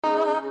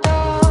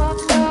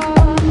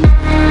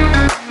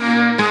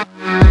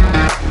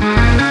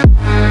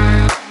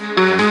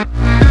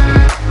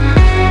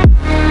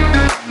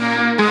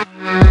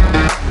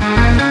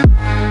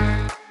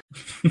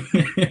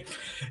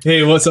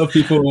Hey, what's up,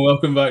 people? And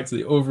welcome back to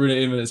the Over in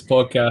 80 Minutes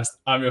podcast.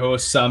 I'm your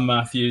host, Sam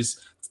Matthews.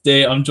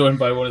 Today, I'm joined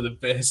by one of the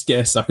best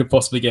guests I could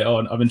possibly get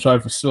on. I've been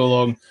trying for so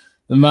long.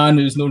 The man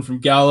who's known from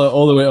Gala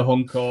all the way to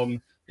Hong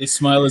Kong. His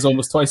smile is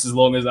almost twice as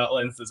long as that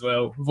length as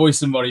well.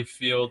 Voice in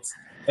Murrayfield,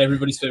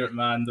 everybody's favourite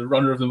man, the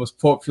runner of the most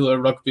popular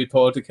rugby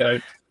pod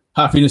account.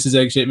 Happiness is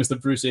egg-shaped,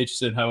 Mr. Bruce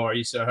Aitchison. How are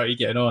you, sir? How are you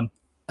getting on?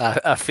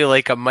 I feel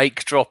like a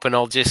mic drop and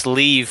I'll just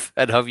leave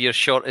and have your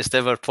shortest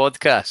ever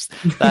podcast.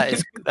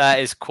 That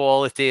is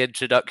quality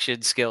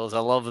introduction skills. I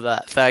love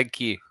that.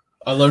 Thank you.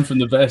 I learned from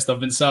the best. I've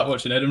been sat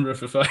watching Edinburgh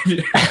for 5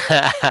 years.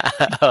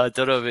 I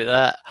don't know about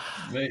that.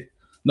 Mate.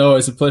 No,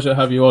 it's a pleasure to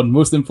have you on.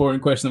 Most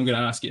important question I'm going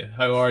to ask you.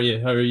 How are you?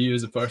 How are you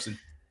as a person?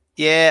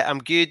 Yeah, I'm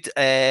good.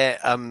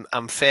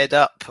 I'm fed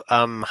up.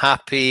 I'm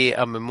happy.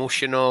 I'm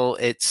emotional.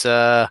 It's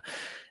a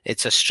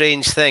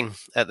strange thing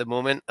at the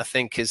moment, I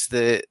think, is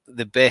the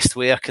best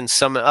way I can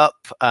sum it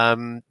up.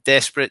 I'm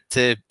desperate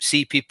to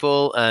see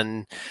people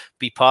and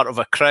be part of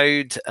a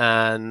crowd,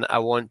 and I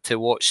want to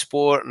watch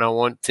sport, and I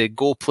want to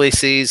go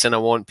places, and I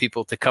want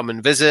people to come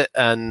and visit,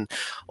 and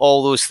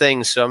all those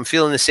things. So I'm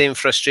feeling the same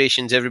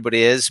frustrations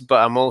everybody is,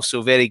 but I'm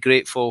also very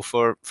grateful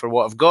for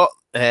what I've got.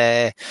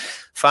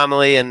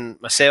 Family and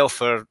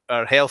myself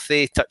are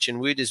healthy, touching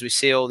wood, as we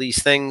say all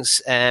these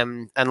things,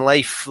 and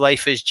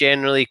life is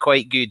generally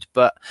quite good,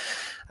 but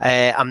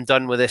I'm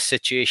done with this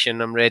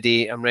situation. I'm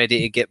ready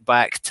to get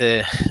back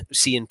to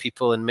seeing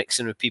people and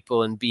mixing with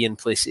people and being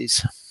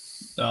places.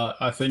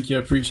 I think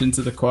you're preaching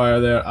to the choir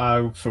there.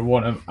 I, for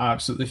one, am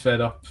absolutely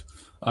fed up.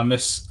 I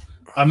miss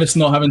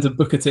not having to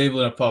book a table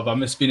in a pub. I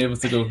miss being able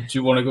to go, do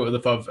you want to go to the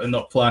pub, and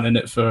not planning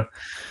it for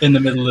in the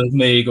middle of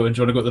May, going,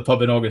 do you want to go to the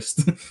pub in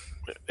August?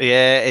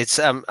 Yeah, it's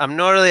I'm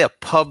not really a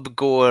pub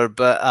goer,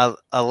 but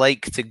I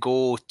like to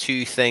go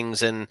to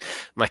things, and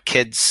my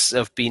kids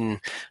have been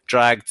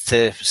dragged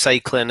to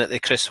cycling at the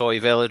Chris Hoy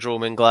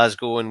Velodrome in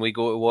Glasgow, and we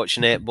go to watch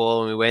netball,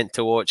 and we went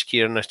to watch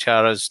Kieran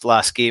Achara's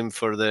last game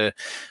for the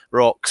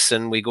Rocks,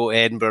 and we go to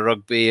Edinburgh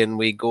Rugby, and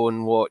we go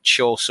and watch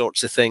all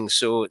sorts of things.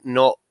 So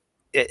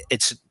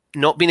it's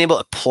not being able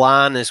to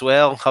plan as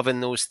well, having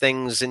those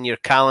things in your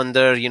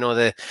calendar.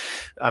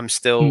 I'm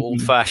still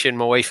old fashioned.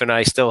 My wife and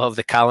I still have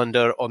the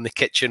calendar on the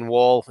kitchen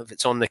wall. If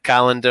it's on the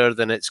calendar,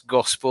 then it's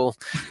gospel.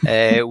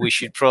 We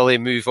should probably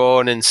move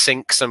on and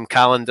sync some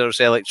calendars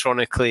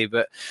electronically.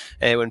 But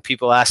when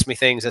people ask me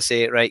things, I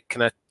say, right,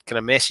 can I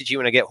message you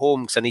when I get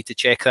home, because I need to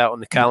check that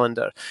on the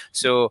calendar.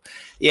 So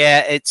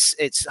yeah,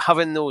 it's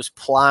having those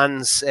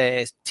plans.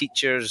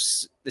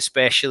 Teachers,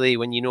 especially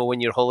when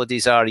your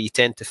holidays are, you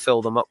tend to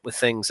fill them up with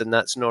things, and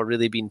that's not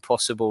really been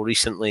possible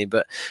recently,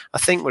 but I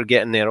think we're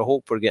getting there. I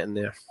hope we're getting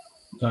there.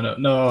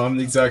 No, I'm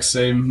the exact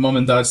same. Mum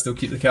and dad still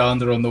keep the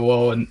calendar on the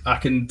wall, and I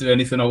can do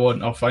anything I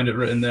want. I'll find it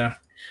written there.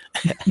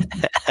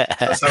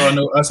 That's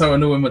how I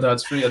know when my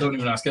dad's free. I don't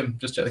even ask him.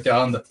 Just check the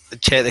calendar.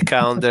 Check the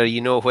calendar.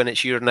 You know when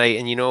it's your night,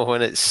 and you know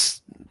when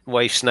it's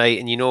wife's night,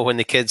 and you know when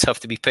the kids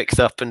have to be picked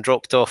up and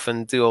dropped off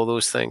and do all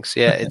those things.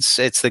 Yeah,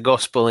 it's the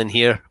gospel in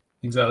here.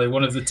 Exactly.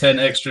 One of the 10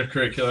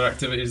 extracurricular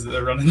activities that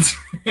they're running.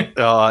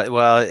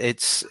 Well, I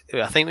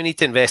think we need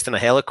to invest in a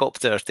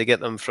helicopter to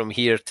get them from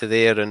here to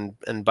there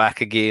and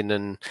back again,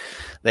 and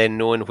then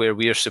knowing where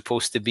we're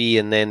supposed to be,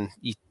 and then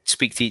you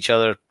speak to each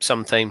other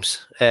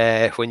sometimes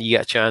when you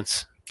get a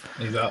chance.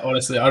 Exactly.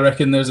 Honestly, I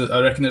reckon there's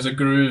a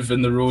groove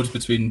in the road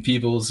between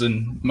Peebles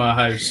and my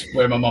house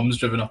where my mum's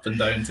driven up and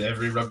down to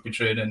every rugby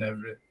training,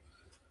 every.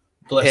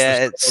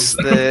 Yeah,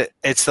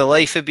 it's the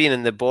life of being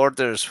in the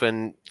Borders,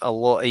 when a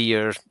lot of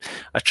your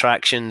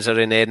attractions are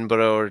in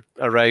Edinburgh or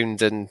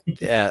around, and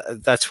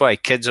that's why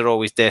kids are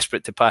always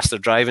desperate to pass their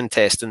driving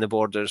test in the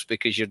Borders,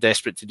 because you're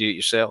desperate to do it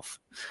yourself.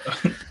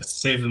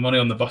 Save the money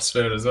on the bus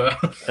fare as well.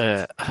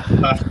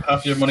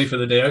 Half your money for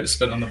the day out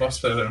spent on the bus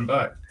fare there and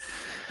back.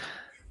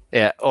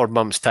 Yeah, or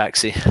mum's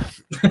taxi.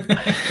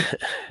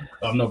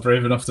 I'm not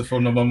brave enough to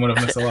phone my mum when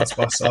I've missed the last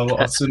bus.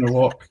 I'll sooner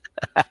walk.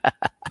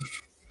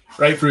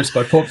 Right, Bruce,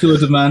 by popular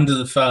demand of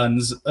the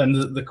fans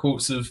and the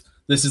quotes of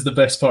 "this is the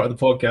best part of the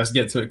podcast,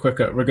 get to it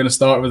quicker," we're going to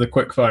start with the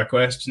quickfire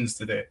questions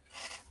today.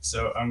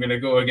 So I'm going to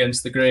go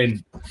against the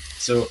grain.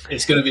 So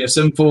it's going to be a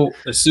simple,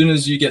 as soon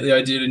as you get the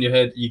idea in your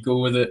head, you go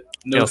with it,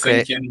 no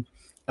thinking.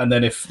 And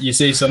then if you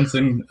say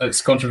something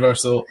that's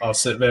controversial, I'll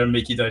sit there and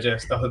make you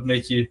digest. I'll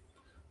make you,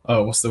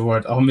 what's the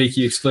word? I'll make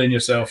you explain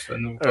yourself.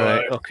 And all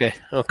right, okay.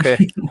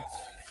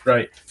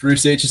 Right,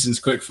 Bruce Aitchison's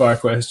quickfire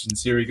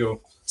questions. Here we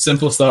go.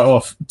 Simple start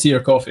off. Tea or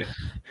coffee?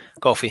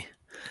 Coffee.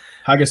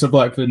 Haggis or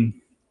black pudding?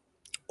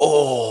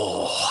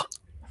 Oh,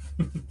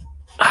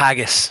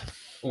 haggis.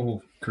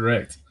 Oh,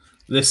 correct.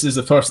 This is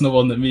a personal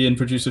one that me and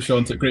producer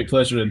Sean took great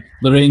pleasure in.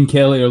 Lorraine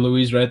Kelly or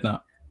Louise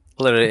Redknapp?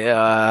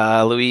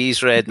 Louise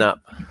Redknapp.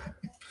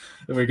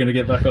 We're going to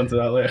get back onto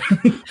that later.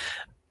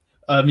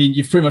 I mean,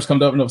 you've pretty much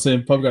come up, not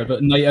saying pub guy,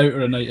 but night out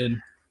or a night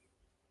in?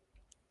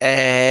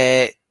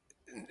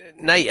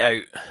 Night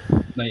out.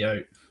 Night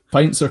out.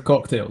 Pints or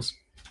cocktails?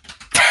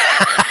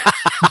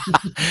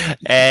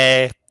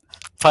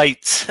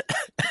 Pints.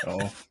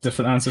 Oh,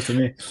 different answer to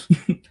me.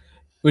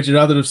 Would you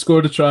rather have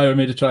scored a try or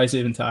made a try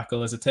saving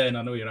tackle? As a 10,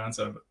 I know your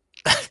answer.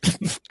 But...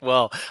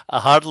 Well,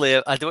 I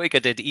don't think I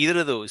did either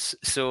of those.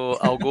 So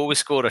I'll go with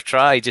score or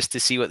try just to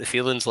see what the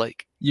feeling's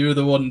like. You were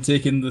the one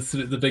taking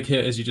the big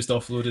hit as you just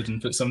offloaded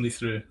and put somebody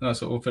through.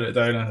 That's what we'll put it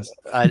down as.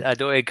 I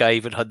don't think I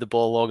even had the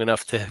ball long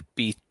enough to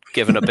be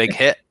given a big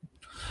hit.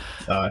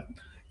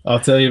 I'll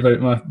tell you about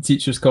my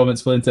teacher's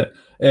comments playing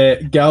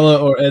it.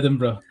 Gala or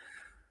Edinburgh?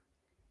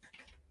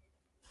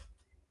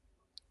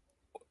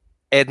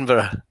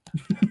 Edinburgh.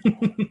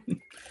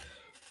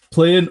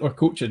 Playing or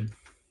coaching?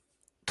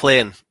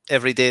 Playing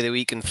every day of the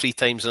week and 3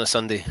 times on a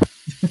Sunday.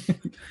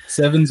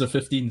 7s or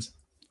 15s?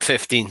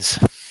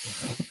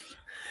 15s.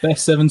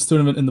 Best sevens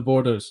tournament in the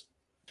Borders?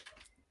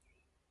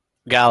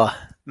 Gala.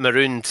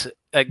 Marooned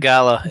at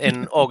Gala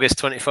in August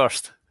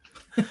 21st.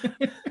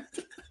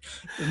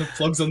 No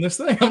plugs on this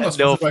thing?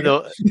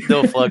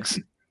 No plugs.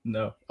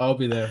 No, I'll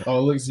be there.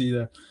 I'll look see you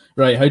there.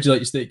 Right, how'd you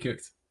like your steak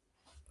cooked?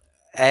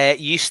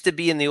 Used to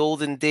be in the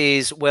olden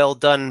days well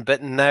done,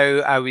 but now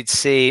I would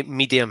say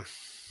medium.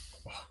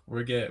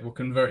 We'll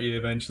convert you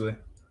eventually.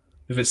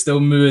 If it's still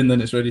mooing,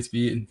 then it's ready to be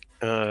eaten.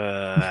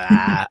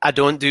 I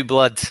don't do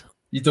blood.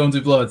 You don't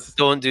do blood?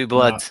 Don't do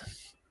blood.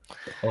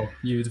 Nah. Oh,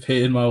 you would have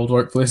hated my old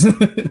workplace.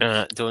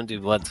 Don't do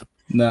blood.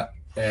 Nah.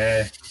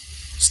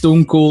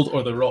 Stone Cold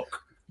or The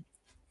Rock?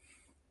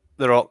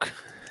 The Rock.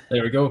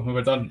 There we go.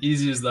 We're done.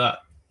 Easy as that.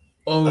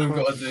 All we've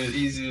got to do is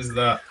easy as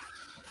that.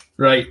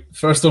 Right.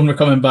 First one we're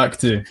coming back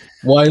to.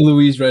 Why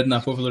Louise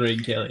Redknapp over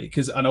Lorraine Kelly?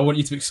 And I want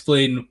you to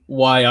explain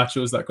why I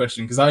chose that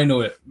question, because I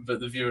know it, but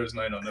the viewers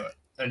might not know it.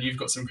 And you've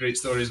got some great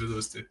stories with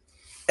those two.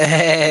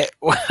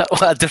 Well,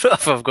 I don't know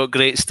if I've got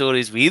great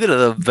stories with either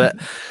of them,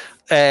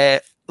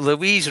 but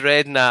Louise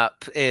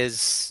Redknapp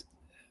is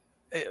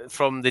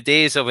from the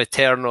days of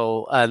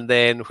Eternal, and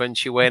then when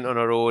she went on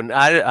her own,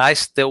 I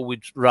still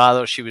would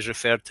rather she was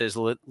referred to as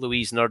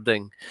Louise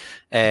Nerding,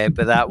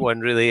 but that one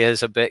really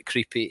is a bit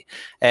creepy.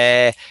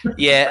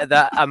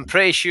 That I'm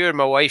pretty sure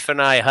my wife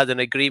and I had an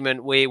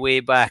agreement way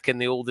back in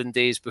the olden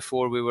days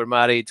before we were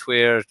married,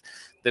 where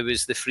there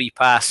was the free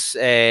pass.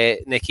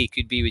 Nikki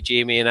could be with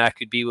Jamie and I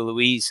could be with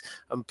Louise.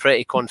 I'm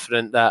pretty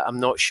confident that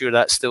I'm not sure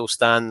that still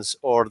stands,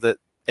 or that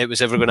it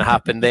was ever going to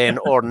happen then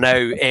or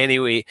now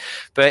anyway.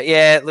 But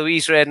yeah,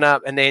 Louise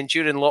Redknapp. And then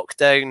during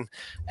lockdown,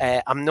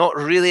 I'm not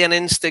really an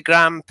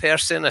Instagram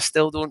person. I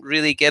still don't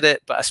really get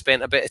it, but I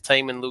spent a bit of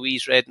time in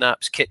Louise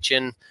Redknapp's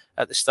kitchen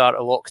at the start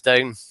of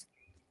lockdown.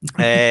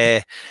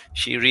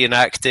 She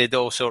reenacted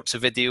all sorts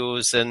of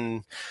videos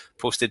and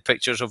posted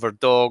pictures of her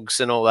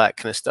dogs and all that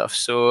kind of stuff.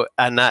 So,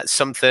 and that's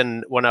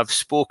something when I've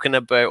spoken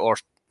about or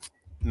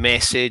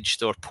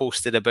messaged or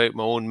posted about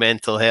my own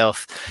mental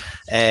health,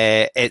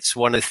 it's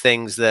one of the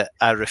things that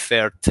I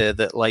referred to,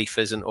 that life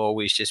isn't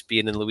always just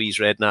being in Louise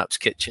Redknapp's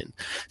kitchen.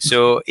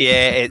 So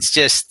yeah, it's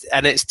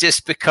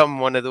just become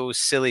one of those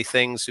silly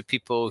things with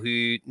people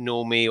who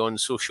know me on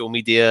social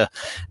media.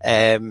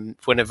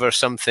 Whenever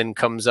something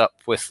comes up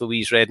with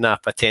Louise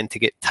Redknapp, I tend to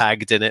get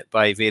tagged in it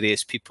by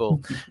various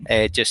people,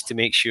 just to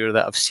make sure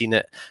that I've seen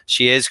it.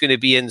 She is going to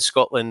be in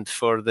Scotland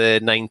for the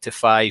 9 to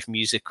 5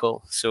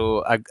 musical,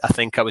 so I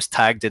think I was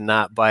tagged in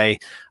that by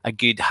a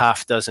good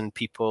half dozen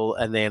people,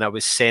 and then I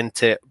was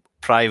sent it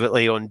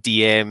privately on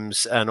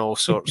DMs and all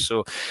sorts.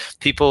 So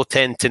people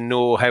tend to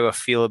know how I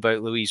feel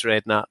about Louise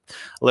Redknapp.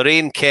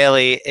 Lorraine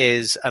Kelly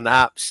is an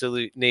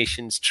absolute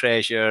nation's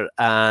treasure,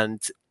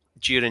 and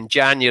during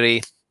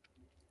January,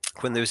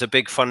 when there was a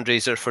big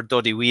fundraiser for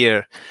Doddy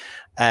Weir,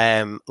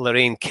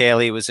 Lorraine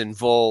Kelly was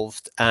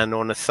involved, and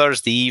on a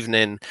Thursday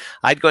evening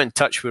I'd got in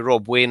touch with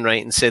Rob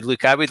Wainwright and said,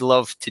 look, I would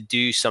love to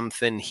do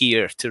something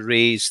here to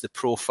raise the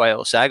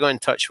profile. So I got in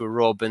touch with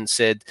Rob and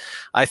said,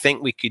 I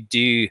think we could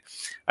do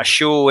a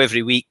show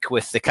every week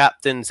with the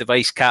captains, the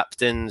vice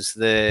captains,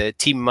 the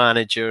team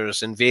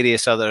managers, and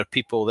various other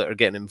people that are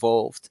getting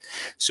involved.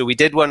 So we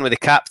did one with the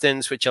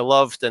captains, which I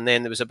loved, and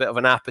then there was a bit of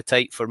an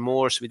appetite for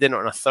more, so we did it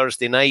on a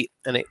Thursday night,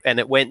 and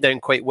it went down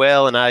quite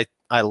well, and I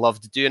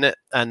loved doing it.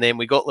 And then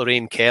we got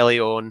Lorraine Kelly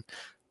on.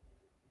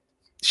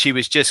 She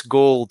was just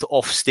gold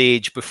off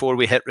stage before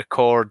we hit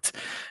record.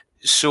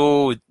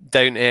 So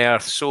down to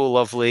earth, so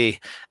lovely.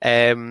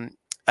 And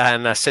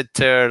I said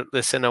to her,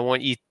 listen,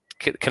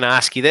 can I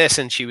ask you this?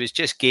 And she was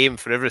just game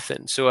for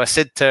everything. So I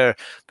said to her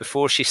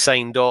before she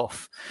signed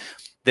off,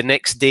 the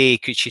next day,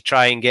 could she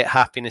try and get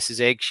Happiness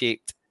is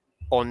Egg-Shaped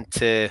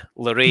onto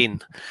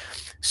Lorraine?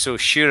 So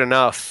sure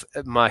enough,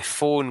 my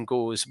phone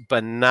goes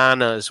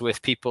bananas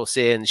with people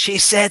saying, she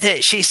said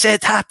it, she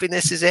said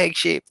Happiness is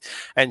Egg-Shaped.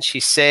 And she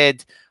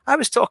said, I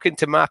was talking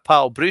to my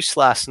pal Bruce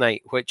last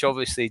night, which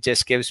obviously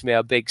just gives me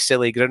a big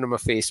silly grin on my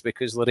face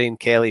because Lorraine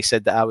Kelly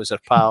said that I was her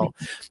pal.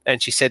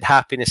 And she said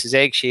Happiness is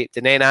Egg-Shaped.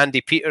 And then Andy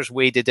Peters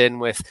waded in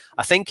with,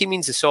 I think he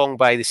means the song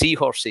by the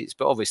Seahorses,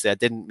 but obviously I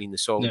didn't mean the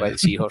song by the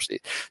Seahorses.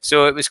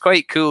 So it was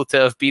quite cool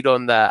to have been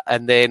on that.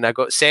 And then I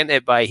got sent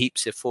it by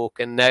heaps of folk,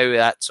 and now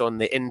that's on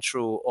the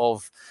intro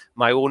of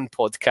my own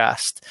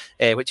podcast,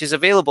 which is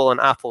available on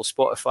Apple,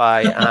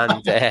 Spotify,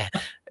 and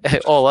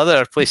all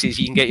other places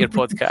you can get your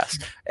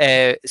podcast.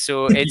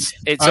 So it's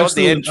on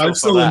the intro. I'm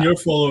still on your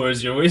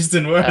followers. You're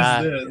wasting words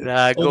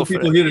there. All the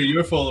people here are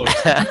your followers.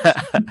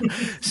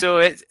 So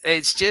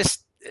it's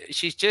just,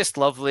 she's just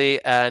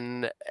lovely,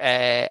 and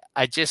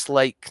I just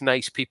like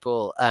nice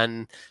people.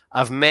 And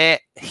I've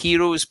met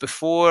heroes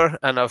before,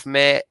 and I've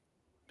met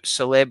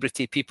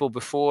celebrity people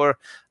before,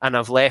 and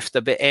I've left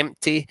a bit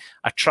empty.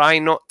 I try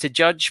not to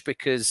judge,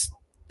 because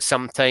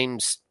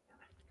sometimes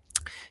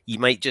you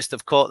might just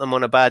have caught them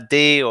on a bad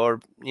day, or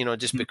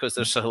just because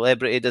they're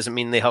celebrity doesn't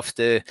mean they have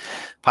to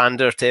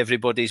pander to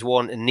everybody's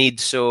want and need.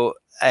 So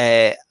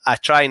I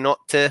try not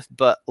to,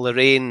 but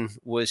Lorraine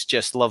was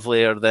just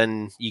lovelier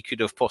than you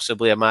could have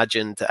possibly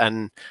imagined,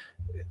 and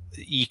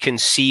you can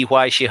see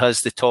why she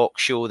has the talk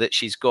show that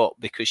she's got,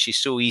 because she's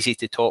so easy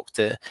to talk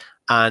to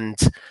and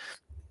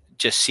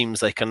just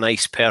seems like a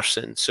nice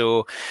person.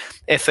 So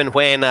if and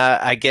when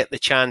I get the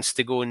chance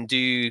to go and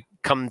do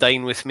Come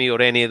Dine With Me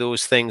or any of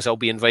those things, I'll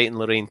be inviting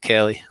Lorraine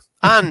Kelly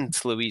and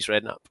Louise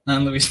Redknapp.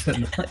 And Louise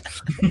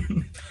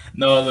Redknapp.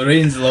 No,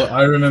 Lorraine's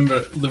I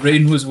remember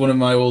Lorraine was one of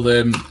my old... do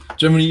you remember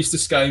when you used to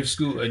skive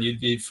school and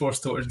you'd be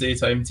forced to watch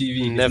daytime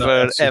TV?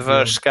 Never,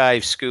 ever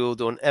skive school.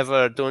 Don't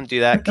do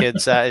that,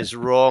 kids. That is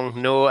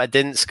wrong. No, I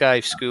didn't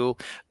skive school.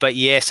 But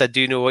yes, I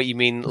do know what you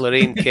mean.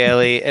 Lorraine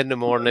Kelly in the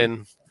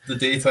morning. The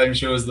daytime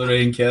show is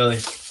Lorraine Kelly.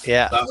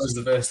 Yeah. That was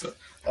the best one.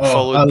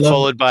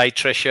 Followed by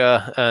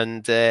Trisha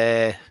and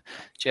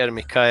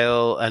Jeremy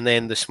Kyle, and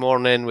then This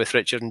Morning with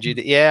Richard and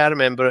Judy. Yeah, I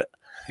remember it.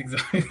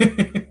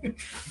 Exactly.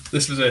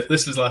 This was it.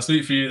 This was last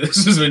week for you.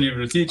 This was when you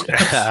were a teacher.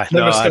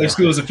 Never skive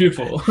school as a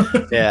pupil.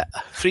 Yeah,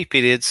 3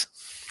 periods.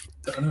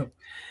 I don't know.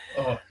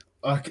 Oh,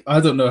 I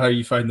don't know how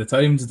you find the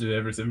time to do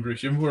everything,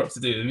 Bruce. You're more up to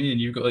date than me,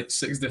 and you've got like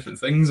 6 different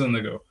things on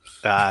the go.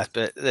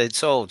 But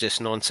it's all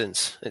just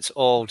nonsense. It's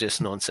all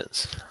just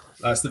nonsense.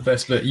 That's the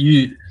best bit.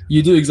 You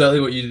do exactly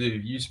what you do.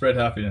 You spread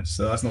happiness,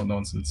 so that's not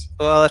nonsense.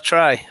 Well, I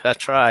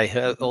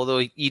try.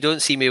 Although you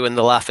don't see me when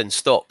the laughing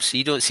stops.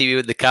 You don't see me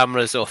when the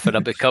camera's off and I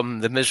become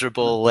the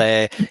miserable,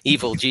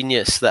 evil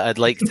genius that I'd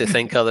like to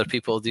think other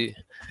people do.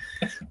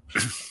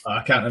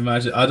 I can't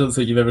imagine. I don't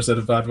think you've ever said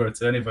a bad word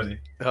to anybody.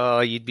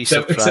 Oh, you'd be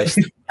surprised.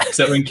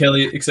 Except when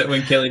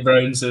Kelly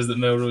Brown says that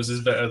Melrose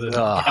is better than.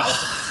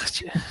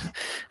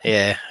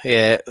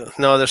 Yeah.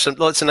 No, there's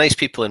lots of nice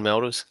people in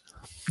Melrose.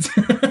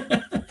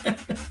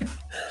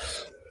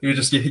 You're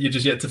just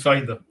yet to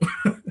find them.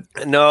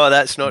 No,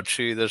 that's not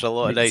true. There's a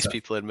lot of nice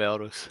people in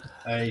Melrose.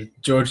 Aye,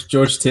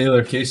 George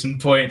Taylor, case in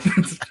point.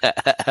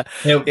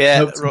 helped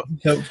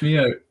me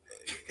out.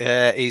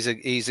 Yeah,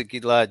 he's a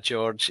good lad,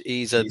 George.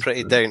 He's a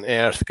pretty down to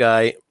earth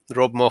guy.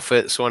 Rob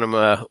Moffat's one of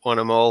my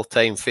all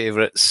time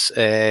favourites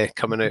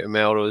coming out of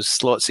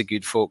Melrose. Lots of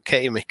good folk.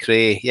 Kitty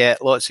McRae, yeah,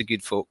 lots of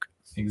good folk.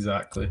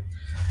 Exactly,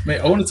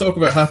 mate. I want to talk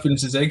about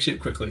Happiness's Egg Shape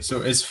quickly.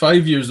 So it's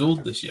 5 years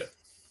old this year,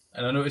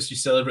 and I noticed you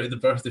celebrated the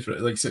birthday for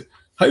it. Like, so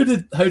how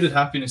did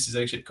Happiness's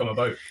Egg Shape come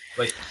about?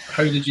 Like,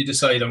 how did you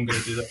decide I'm going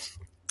to do this?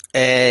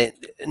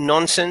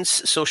 Nonsense,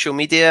 social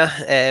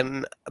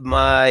media.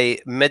 My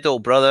middle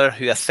brother,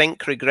 who I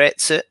think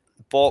regrets it,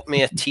 bought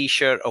me a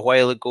T-shirt a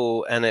while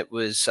ago, and it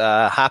was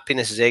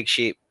Happiness's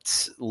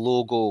egg-shaped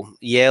logo,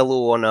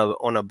 yellow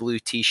on a blue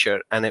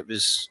T-shirt, and it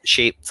was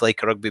shaped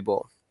like a rugby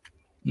ball.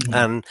 Mm-hmm.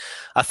 And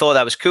I thought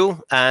that was cool,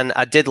 and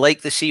I did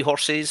like the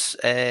Seahorses.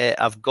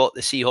 I've got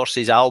the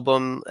Seahorses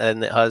album,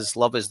 and it has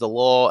Love Is the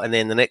Law, and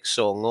then the next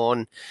song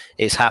on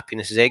is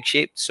Happiness is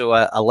Egg-Shaped. So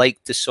I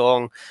liked the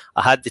song.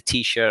 I had the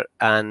T-shirt,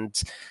 and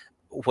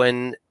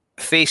when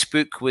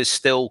Facebook was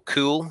still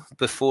cool,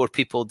 before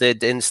people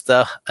did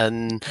Insta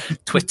and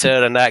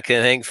Twitter and that kind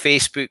of thing,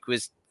 Facebook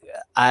was...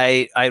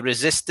 I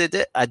resisted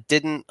it. I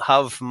didn't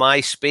have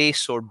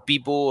MySpace or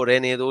Bebo or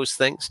any of those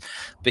things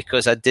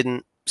because I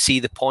didn't see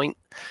the point.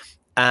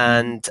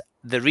 And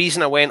the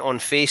reason I went on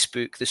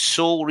Facebook, the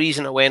sole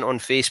reason I went on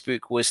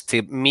Facebook, was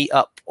to meet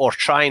up or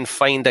try and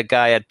find a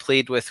guy I'd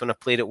played with when I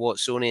played at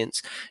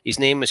Watsonians. His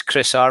name was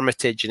Chris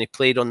Armitage, and he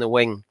played on the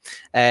wing.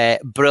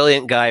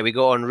 Brilliant guy. We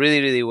got on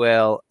really, really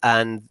well,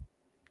 and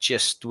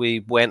just we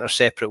went our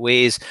separate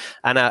ways.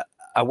 And I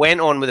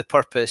went on with a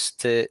purpose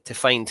to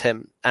find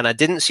him, and I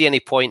didn't see any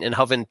point in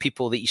having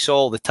people that you saw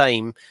all the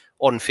time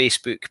on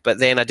Facebook, but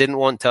then I didn't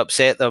want to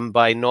upset them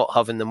by not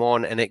having them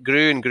on, and it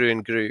grew and grew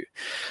and grew.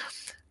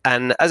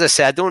 And as I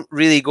say, I don't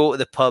really go to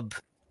the pub,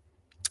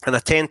 and I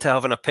tend to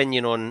have an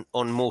opinion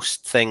on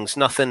most things,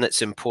 nothing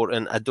that's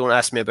important. Don't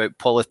ask me about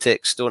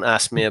politics, don't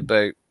ask me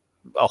about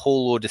a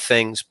whole load of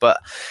things, but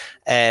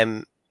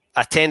I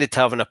tended to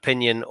have an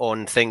opinion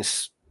on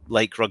things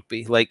like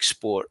rugby, like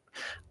sport,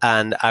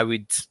 and I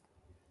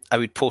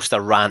would post a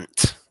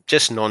rant.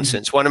 Just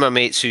nonsense. One of my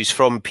mates who's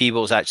from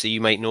Peebles, actually,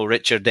 you might know,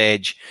 Richard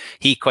Edge,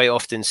 he quite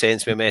often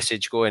sends me a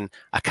message going,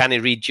 I can't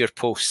read your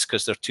posts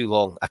because they're too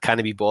long. I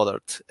can't be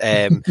bothered.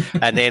 And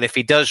then if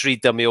he does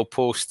read them, he'll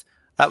post,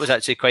 that was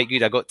actually quite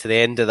good. I got to the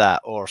end of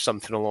that, or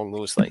something along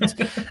those lines.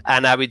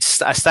 And I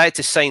started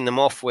to sign them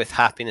off with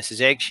Happiness is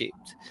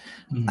Egg-Shaped.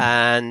 Mm-hmm.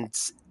 And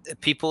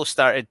people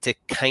started to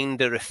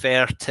kind of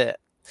refer to it.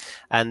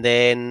 And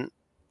then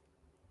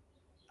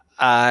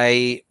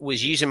I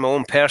was using my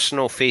own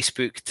personal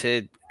Facebook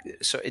to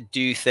sort of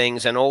do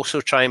things and also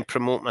try and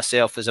promote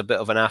myself as a bit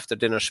of an after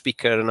dinner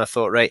speaker. And I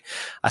thought, right,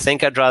 I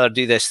think I'd rather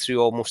do this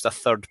through almost a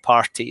third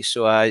party.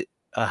 So I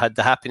had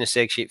the Happiness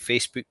Egg Shape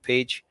Facebook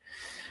page.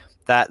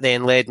 That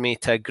then led me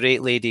to a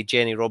great lady,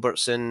 Jenny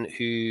Robertson,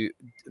 who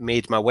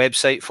made my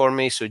website for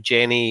me. So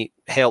Jenny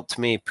helped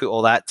me put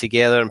all that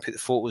together and put the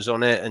photos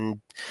on it and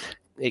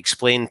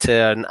explain to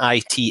an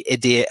IT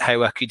idiot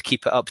how I could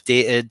keep it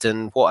updated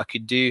and what I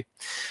could do.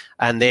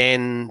 And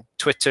then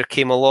Twitter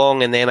came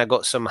along, and then I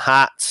got some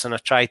hats and I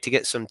tried to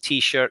get some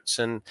t-shirts,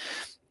 and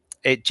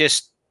it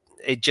just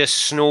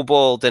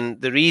snowballed. And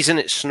the reason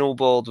it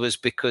snowballed was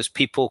because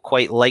people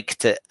quite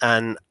liked it,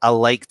 and I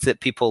liked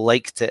that people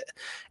liked it.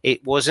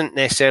 It wasn't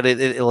necessarily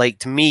that they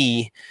liked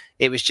me.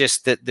 It was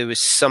just that there was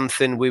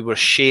something we were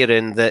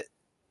sharing that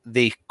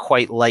they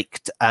quite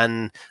liked,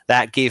 and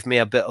that gave me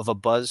a bit of a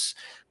buzz.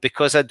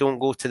 Because I don't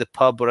go to the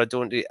pub, or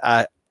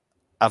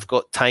I've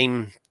got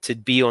time to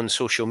be on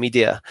social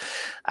media,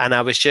 and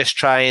I was just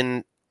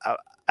trying.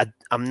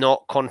 I'm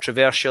not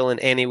controversial in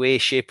any way,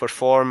 shape, or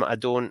form. I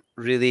don't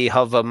really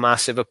have a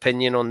massive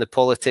opinion on the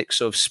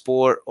politics of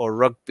sport or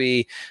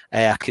rugby.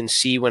 I can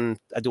see when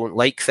I don't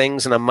like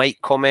things, and I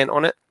might comment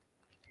on it.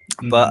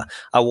 But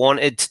I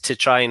wanted to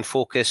try and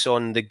focus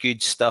on the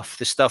good stuff,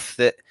 the stuff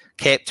that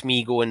kept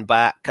me going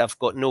back. I've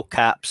got no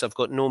caps, I've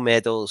got no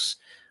medals,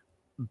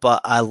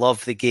 but I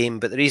love the game.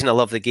 But the reason I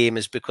love the game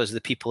is because of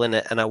the people in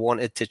it, and I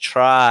wanted to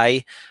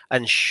try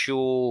and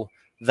show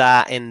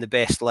that in the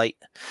best light.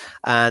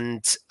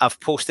 And I've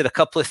posted a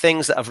couple of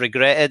things that I've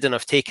regretted and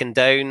I've taken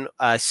down.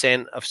 I've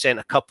sent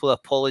a couple of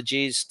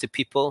apologies to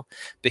people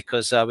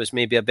because I was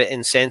maybe a bit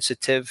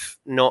insensitive,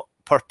 not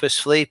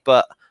purposefully,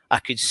 but I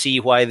could see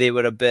why they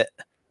were a bit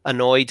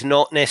annoyed.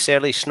 Not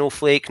necessarily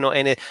snowflake, not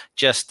any,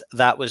 just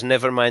that was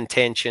never my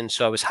intention.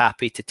 So I was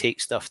happy to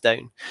take stuff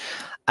down.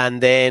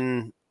 And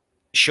then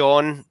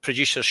Sean,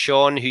 producer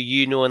Sean, who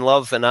you know and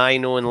love and I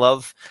know and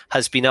love,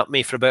 has been up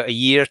me for about a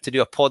year to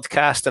do a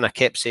podcast, and I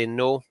kept saying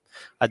no.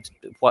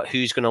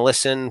 Who's going to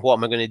listen? What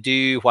am I going to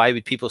do? Why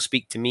would people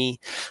speak to me?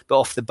 But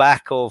off the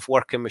back of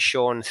working with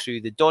Sean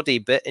through the Doddy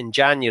bit in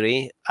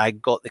January, I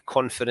got the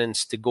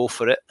confidence to go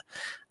for it,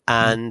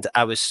 and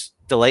I was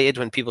delighted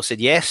when people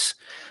said yes.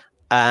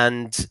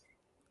 And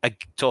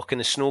talking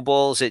to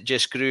snowballs, it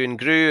just grew and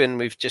grew, and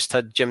we've just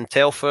had Jim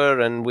Telfer,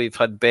 and we've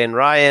had Ben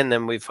Ryan,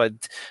 and we've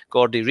had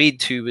Gordy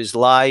Reid, who was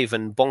live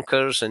and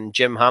bonkers, and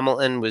Jim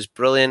Hamilton was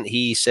brilliant.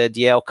 He said,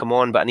 yeah, I'll come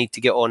on, but I need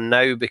to get on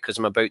now because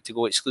I'm about to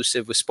go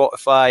exclusive with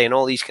Spotify and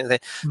all these kind of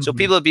things. So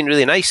people have been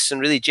really nice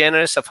and really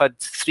generous. I've had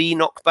 3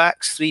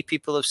 knockbacks. 3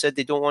 people have said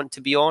they don't want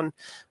to be on,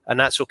 and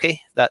that's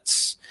okay.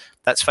 That's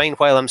fine.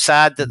 While I'm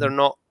sad that they're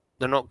not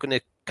going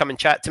to come and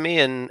chat to me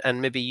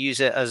and maybe use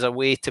it as a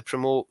way to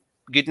promote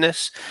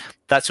goodness,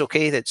 that's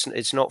okay.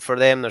 It's not for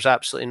them. There's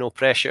absolutely no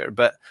pressure,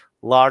 but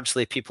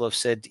largely people have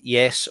said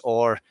yes,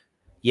 or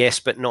yes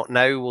but not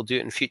now, we'll do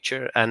it in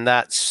future, and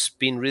that's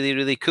been really,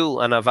 really cool,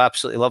 and I've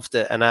absolutely loved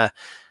it. And I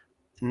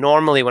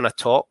normally, when I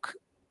talk,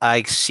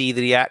 I see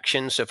the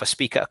reactions. So if I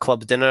speak at a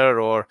club dinner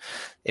or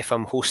if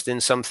I'm hosting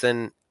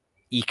something,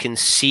 you can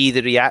see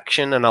the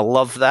reaction, and I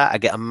love that. I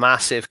get a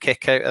massive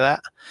kick out of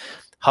that.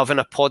 Having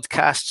a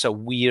podcast's a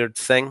weird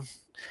thing,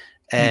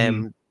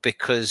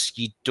 because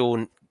you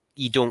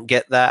don't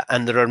get that,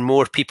 and there are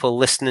more people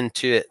listening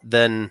to it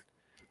than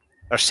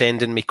are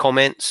sending me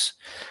comments.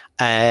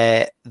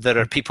 There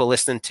are people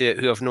listening to it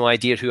who have no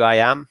idea who I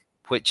am,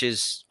 which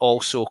is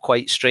also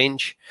quite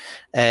strange.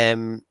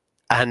 And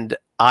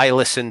I don't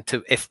listen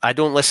to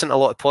a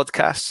lot of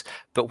podcasts,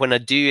 but when I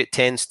do, it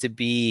tends to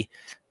be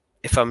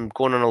if I'm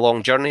going on a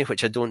long journey,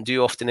 which I don't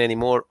do often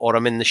anymore, or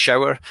I'm in the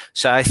shower.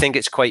 So I think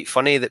it's quite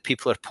funny that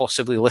people are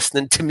possibly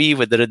listening to me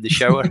when they're in the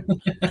shower.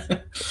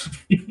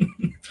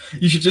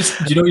 You should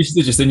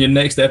just in your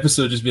next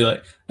episode just be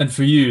like, and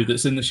for you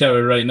that's in the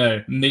shower right now,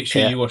 make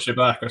sure you wash your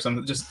back or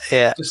something. Just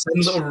send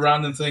little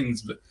random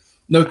things. But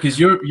no, because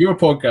your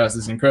podcast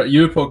is incredible.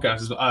 Your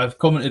podcast is, I've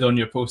commented on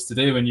your post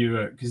today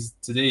because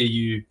today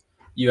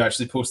you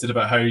actually posted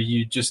about how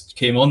you just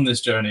came on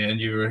this journey and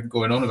you were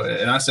going on about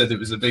it. And I said it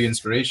was a big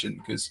inspiration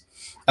because,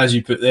 as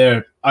you put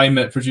there, I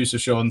met producer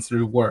Sean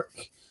through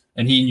work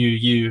and he knew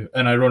you.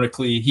 And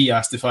ironically, he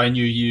asked if I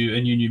knew you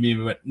and you knew me. And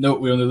we went, no,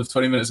 we only live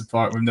 20 minutes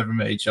apart. We've never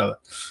met each other.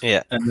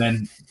 Yeah. And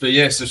then, but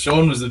yeah, so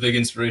Sean was the big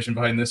inspiration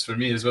behind this for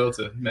me as well,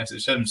 to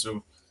message him.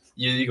 So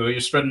you go, you're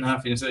spreading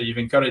happiness there. You've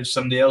encouraged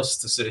somebody else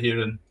to sit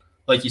here and,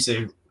 like you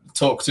say,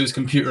 talk to his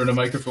computer and a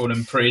microphone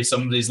and pray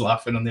somebody's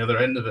laughing on the other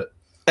end of it.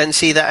 And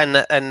see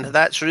that, and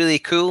that's really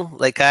cool.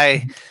 Like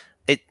I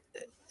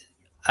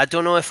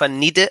don't know if I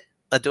need it.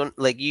 I don't,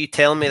 like, you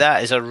tell me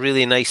that is a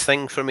really nice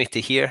thing for me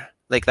to hear.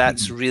 Like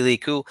that's really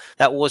cool.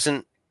 That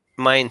wasn't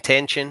my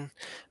intention,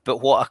 but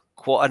what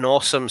an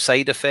awesome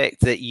side effect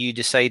that you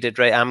decided,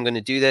 right, I'm going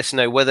to do this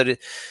now. Whether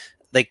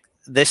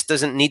this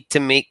doesn't need to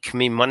make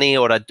me money,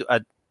 or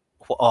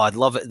I'd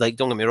love it. Like,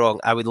 don't get me wrong,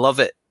 I would love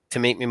it to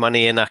make me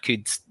money, and I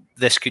could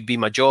this could be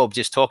my job,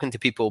 just talking to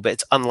people, but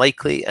it's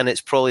unlikely, and it's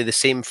probably the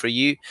same for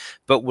you.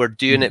 But we're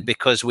doing it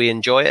because we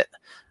enjoy it,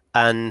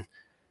 and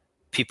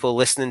people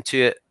listening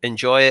to it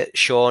enjoy it.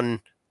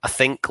 Sean, I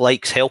think,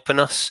 likes helping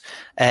us.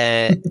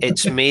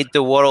 It's made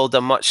the world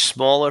a much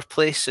smaller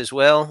place as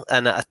well,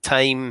 and at a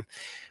time,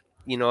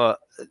 you know,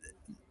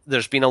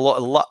 there's been a lot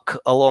of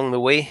luck along the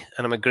way,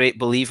 and I'm a great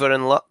believer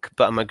in luck,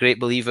 but I'm a great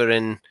believer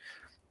in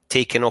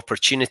taking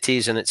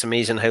opportunities, and it's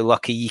amazing how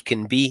lucky you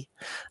can be.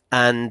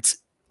 And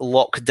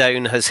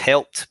lockdown has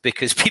helped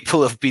because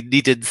people have been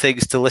needing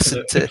things to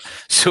listen to,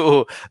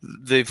 so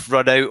they've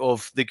run out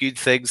of the good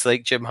things,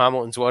 like Jim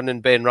Hamilton's one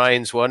and Ben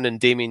Ryan's one and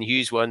Damien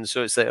Hughes one,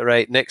 so it's like,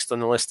 right, next on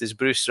the list is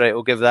Bruce, right,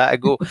 we'll give that a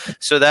go.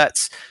 So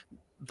that's,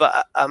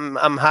 but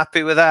I'm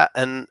happy with that,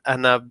 and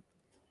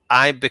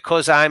I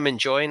because I'm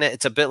enjoying it.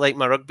 It's a bit like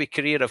my rugby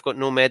career. I've got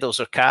no medals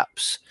or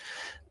caps,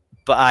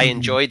 but I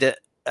enjoyed it.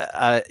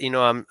 You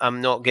know,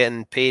 I'm not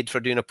getting paid for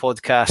doing a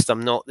podcast.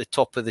 I'm not the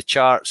top of the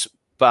charts,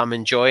 but I'm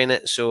enjoying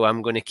it. So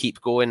I'm going to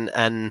keep going.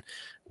 And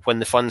when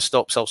the fun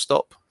stops, I'll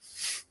stop.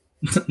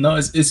 No,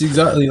 it's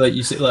exactly like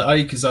you said.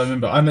 Like because I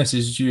remember I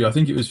messaged you. I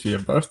think it was for your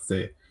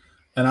birthday,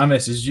 and I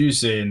messaged you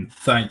saying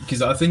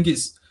because I think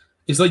it's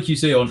like you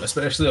say, on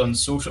especially on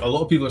social. A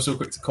lot of people are so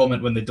quick to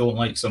comment when they don't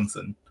like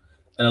something,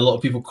 and a lot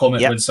of people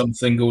comment when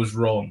something goes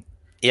wrong.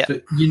 Yeah.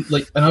 But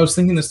and I was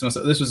thinking this to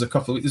myself. This was a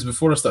couple of weeks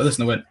before I started this,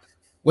 and I went,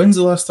 "When's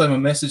the last time I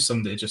messaged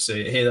somebody just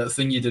say, hey, that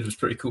thing you did was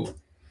pretty cool?"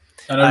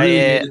 And I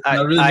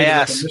really made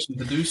it a mission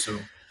to do so.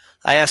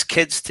 I ask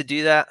kids to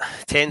do that.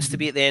 It tends to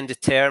be at the end of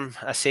term.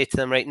 I say to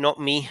them, right,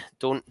 not me.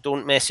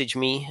 Don't message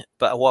me.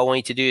 But what I want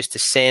you to do is to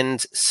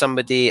send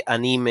somebody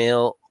an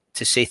email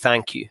to say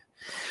thank you.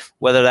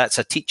 Whether that's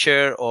a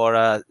teacher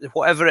or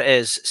whatever it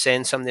is,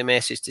 send somebody a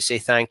message to say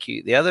thank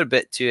you. The other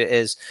bit to it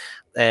is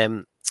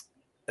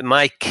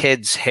my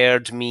kids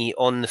heard me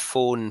on the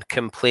phone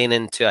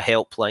complaining to a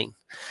helpline,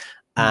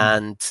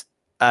 and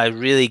I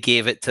really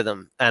gave it to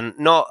them. And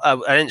I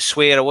didn't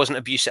swear, I wasn't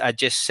abusive. I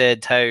just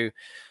said how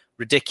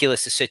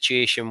ridiculous the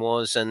situation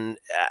was, and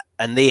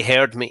they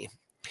heard me.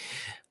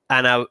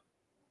 And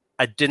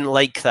I didn't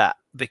like that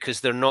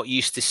because they're not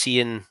used to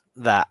seeing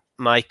that.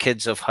 My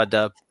kids have had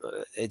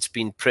it's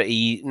been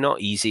pretty, not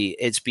easy.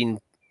 It's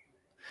been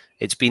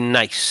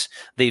nice.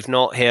 They've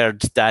not heard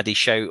daddy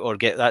shout or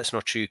that's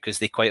not true, because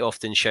they quite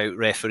often shout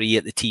referee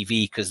at the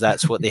TV, because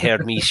that's what they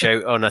heard me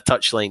shout on a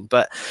touchline.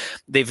 But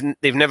they've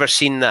never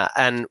seen that.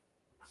 And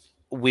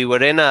we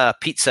were in a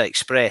Pizza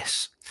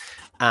Express,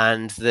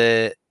 and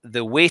the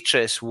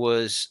waitress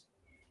was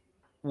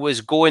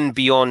going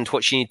beyond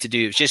what she needed to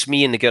do. It was just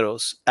me and the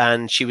girls,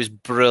 and she was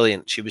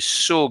brilliant. She was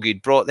so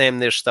good. Brought them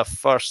their stuff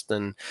first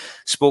and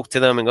spoke to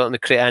them and got them the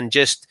crate,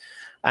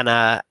 and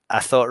I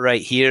thought,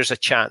 right, here's a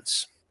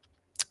chance.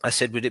 I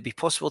said, would it be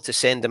possible to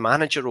send the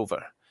manager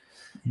over?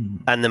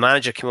 And the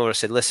manager came over and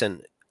said,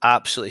 listen,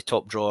 absolutely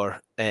top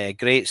drawer,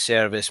 great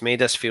service,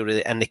 made us feel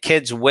really, and the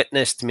kids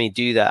witnessed me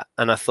do that,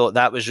 and I thought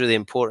that was really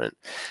important.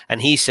 And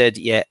he said,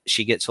 yeah,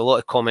 she gets a lot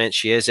of comments,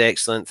 she is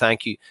excellent,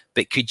 thank you,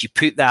 but could you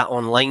put that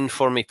online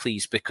for me,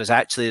 please, because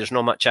actually there's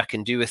not much I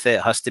can do with it,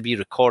 it has to be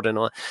recorded.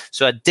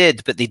 So I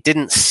did, but they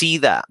didn't see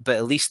that. But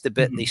at least the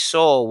bit they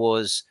saw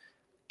was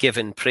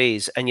giving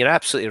praise. And you're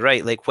absolutely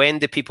right, like, when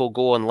do people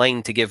go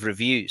online to give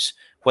reviews?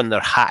 When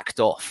they're hacked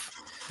off.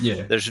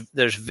 Yeah.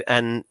 There's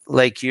and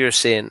like you're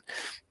saying,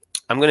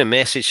 I'm going to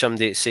message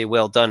somebody to say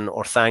well done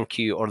or thank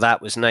you or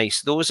that was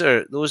nice. Those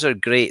are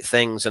great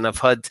things. And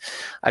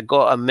I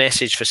got a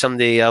message for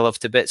somebody I love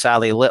to bits,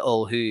 Ali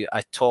Little, who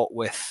I taught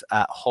with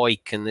at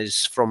Hawick and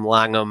is from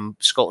Langham,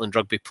 Scotland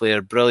rugby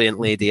player, brilliant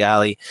lady,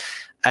 Ali.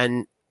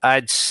 And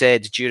I'd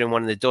said during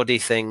one of the Doddy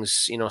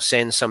things, you know,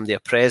 send somebody a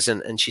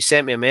present, and she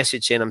sent me a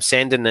message saying, I'm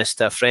sending this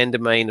to a friend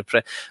of mine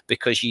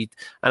because and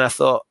I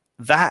thought,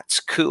 that's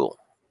cool.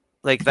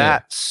 Like,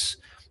 that's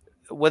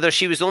whether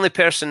she was the only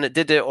person that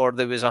did it or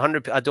there was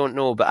 100, I don't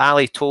know, but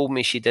Ali told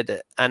me she did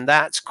it, and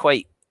that's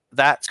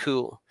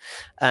cool.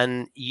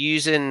 And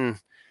using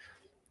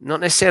not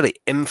necessarily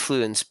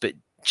influence, but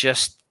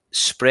just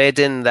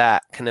spreading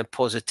that kind of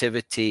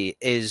positivity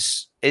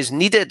is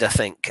needed, I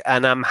think.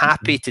 And I'm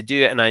happy to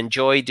do it, and I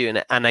enjoy doing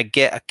it, and I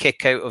get a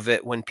kick out of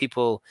it when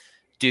people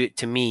do it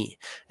to me.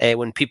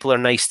 When people are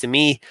nice to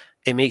me,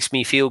 it makes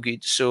me feel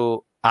good.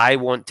 So I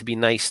want to be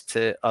nice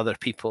to other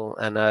people.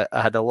 And I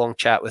had a long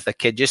chat with a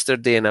kid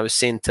yesterday, and I was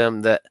saying to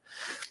him that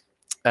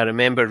I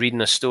remember reading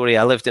a story.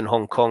 I lived in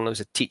Hong Kong. I was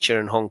a teacher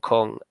in Hong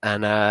Kong,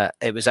 and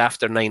it was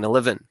after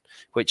 9/11,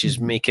 which is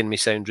making me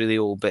sound really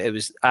old, but it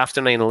was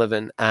after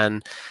 9/11,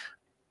 and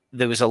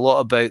there was a lot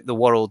about the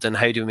world and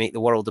how do we make the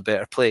world a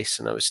better place.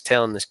 And I was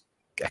telling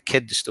a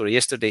kid the story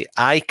yesterday.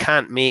 I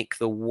can't make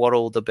the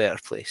world a better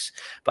place,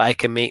 but I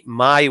can make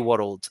my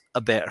world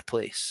a better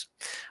place.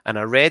 And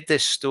I read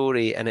this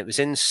story, and it was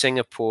in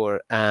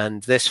Singapore,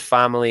 and this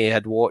family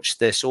had watched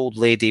this old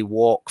lady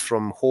walk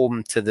from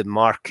home to the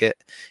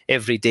market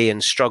every day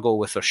and struggle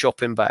with her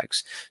shopping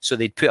bags. So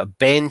they'd put a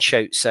bench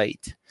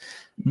outside,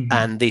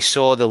 and they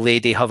saw the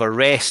lady have a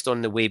rest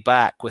on the way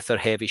back with her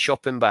heavy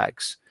shopping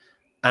bags.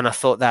 And I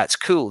thought, that's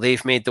cool.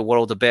 They've made the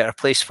world a better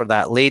place for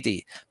that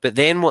lady. But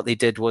then what they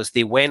did was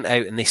they went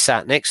out and they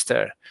sat next to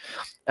her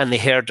and they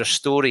heard her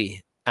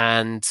story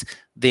and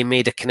they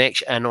made a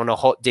connection. And on a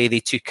hot day, they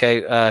took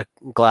out a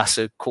glass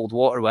of cold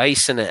water with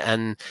ice in it.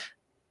 And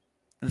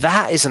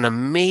that is an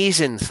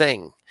amazing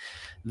thing.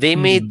 They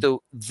made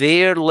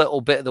their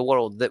little bit of the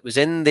world that was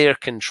in their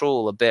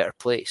control a better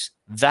place.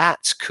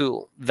 That's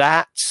cool.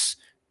 That's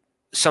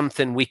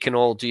something we can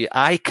all do.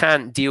 I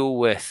can't deal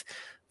with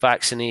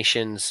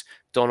vaccinations,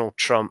 Donald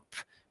Trump,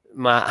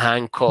 Matt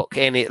Hancock,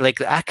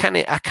 I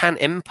can't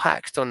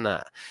impact on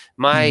that.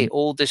 My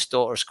oldest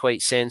daughter's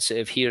quite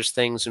sensitive, hears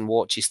things and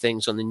watches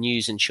things on the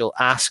news, and she'll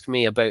ask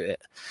me about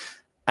it.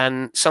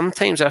 And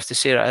sometimes I have to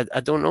say, I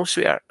don't know,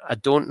 sweetheart. I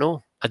don't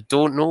know. I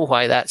don't know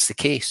why that's the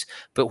case.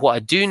 But what I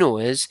do know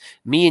is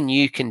me and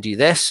you can do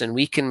this, and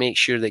we can make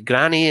sure that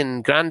Granny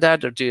and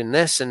Granddad are doing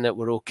this, and that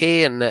we're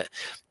okay.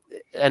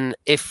 And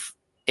if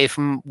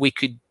we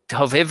could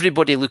have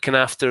everybody looking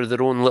after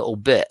their own little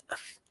bit,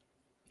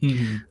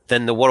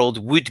 then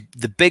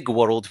the big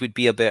world would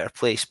be a better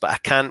place. But I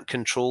can't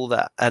control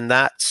that. And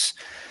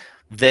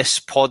this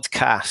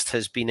podcast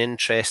has been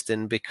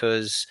interesting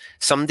because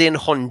somebody in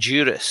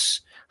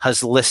Honduras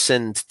has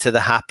listened to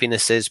the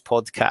Happiness Is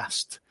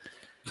podcast.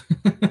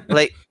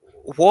 Like,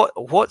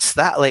 what's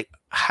that? Like,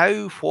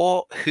 how,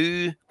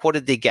 who, what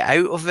did they get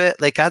out of it?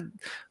 Like,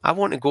 I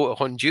want to go to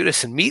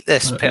Honduras and meet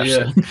this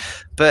person. Yeah.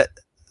 But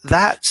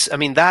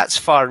that's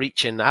far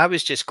reaching. I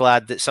was just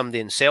glad that somebody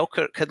in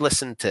Selkirk had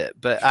listened to it,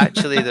 but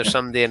actually there's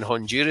somebody in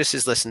Honduras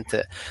has listened to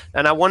it.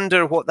 And I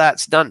wonder what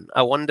that's done.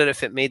 I wonder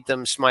if it made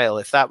them smile.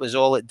 If that was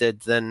all it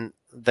did, then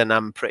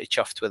I'm pretty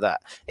chuffed with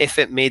that. If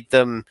it made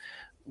them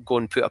go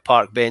and put a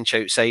park bench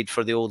outside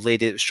for the old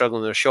lady that was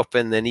struggling with her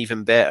shopping, then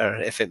even better.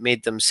 If it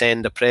made them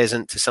send a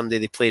present to somebody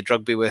they played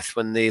rugby with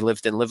when they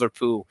lived in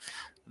Liverpool,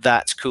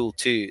 that's cool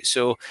too.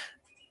 So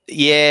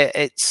yeah,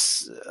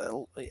 it's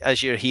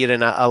as you're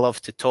hearing, I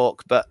love to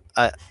talk, but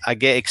I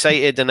get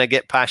excited and I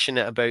get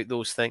passionate about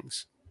those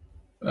things.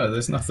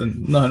 There's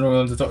nothing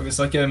wrong to talk. It's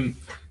like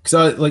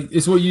because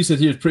it's what you said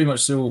here is pretty much.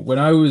 So when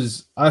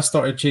I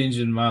started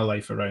changing my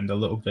life around a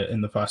little bit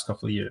in the past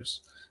couple of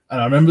years, and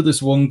I remember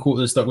this one quote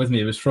that stuck with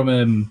me. It was from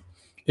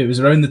it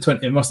was around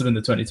it must have been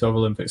the 2012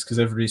 Olympics, because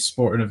every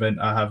sporting event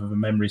I have of a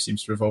memory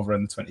seems to revolve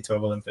around the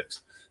 2012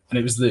 Olympics, and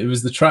it was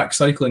the track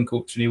cycling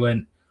coach, and he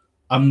went,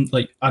 I'm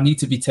like, I need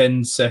to be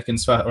 10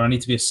 seconds fast, or I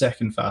need to be a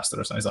second faster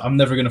or something. Like, I'm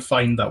never going to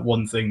find that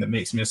one thing that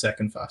makes me a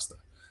second faster.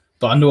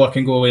 But I know I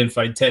can go away and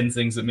find 10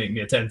 things that make me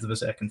a tenth of a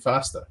second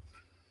faster.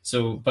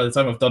 So by the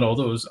time I've done all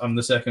those, I'm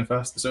the second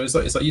faster. So it's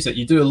like you said,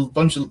 you do a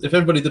bunch of, if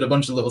everybody did a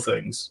bunch of little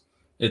things,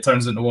 it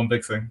turns into one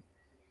big thing.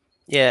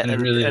 Yeah, and it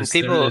really is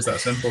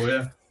that simple,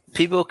 yeah.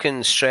 People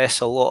can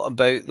stress a lot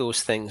about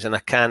those things, and I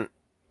can't.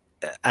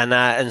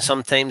 And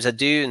sometimes I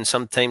do, and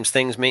sometimes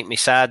things make me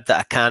sad that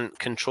I can't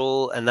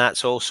control, and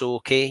that's also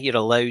okay. You're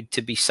allowed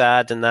to be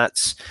sad, and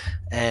that's,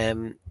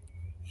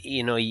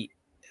 you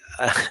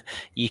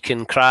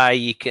can cry.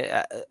 You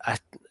can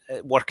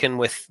working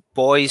with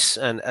boys,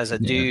 and as I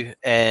do,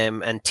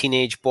 and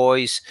teenage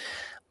boys,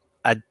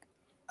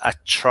 I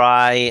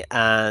try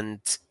and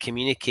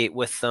communicate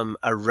with them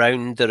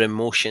around their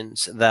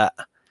emotions, that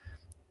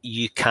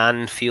you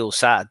can feel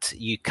sad,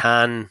 you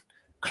can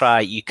cry,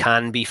 you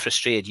can be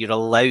frustrated, you're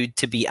allowed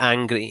to be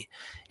angry.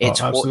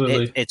 It's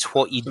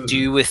what you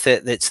do with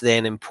it that's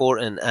then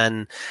important.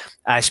 And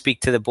I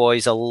speak to the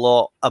boys a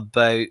lot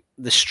about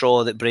the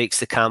straw that breaks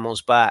the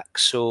camel's back.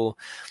 So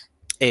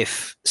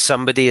if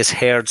somebody has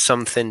heard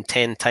something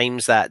 10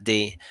 times that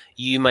day,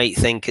 you might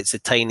think it's the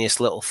tiniest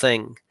little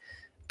thing,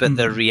 but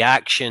their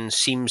reaction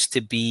seems to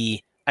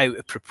be out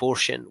of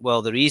proportion.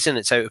 Well, the reason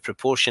it's out of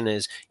proportion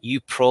is you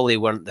probably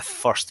weren't the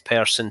first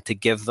person to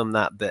give them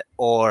that bit,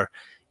 or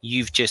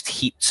you've just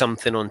heaped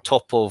something on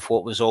top of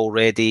what was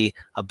already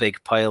a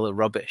big pile of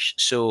rubbish.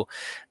 So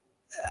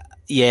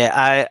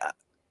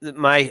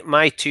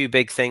my two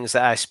big things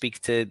that I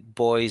speak to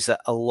boys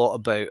a lot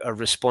about are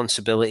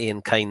responsibility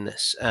and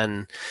kindness,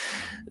 and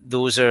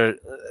those are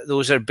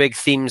big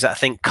themes that I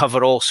think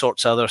cover all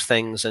sorts of other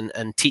things,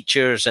 and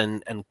teachers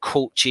and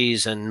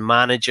coaches and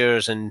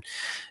managers and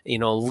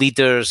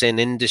leaders in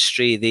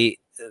industry,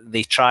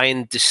 they try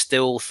and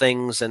distill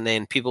things, and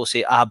then people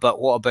say, but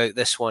what about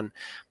this one?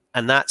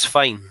 And that's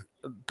fine.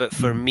 But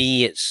for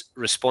me, it's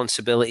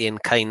responsibility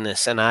and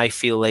kindness. And I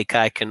feel like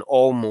I can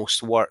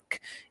almost work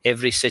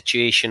every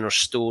situation or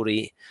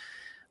story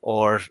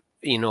or,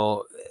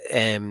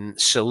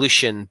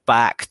 solution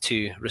back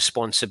to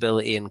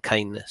responsibility and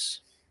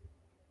kindness.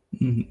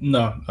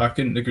 No, I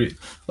couldn't agree.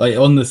 Like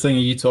on the thing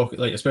you talk,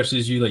 like, especially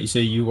as you say,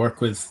 you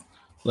work with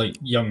like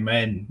young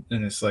men,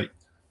 and it's like,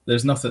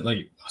 there's nothing,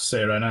 like I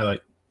say right now,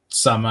 like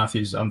Sam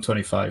Matthews, I'm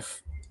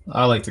 25.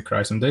 I like to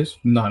cry some days.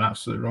 Nothing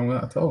absolutely wrong with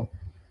that at all.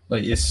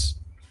 Like it's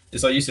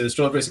like you said, the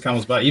straw that breaks the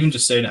camel's back. Even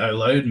just saying it out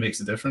loud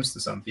makes a difference to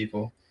some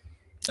people.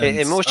 And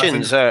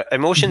emotions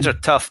are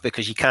tough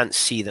because you can't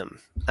see them,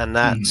 and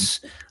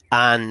that's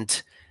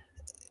and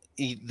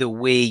the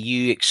way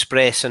you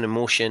express an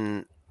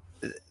emotion,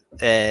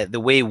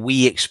 the way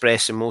we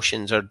express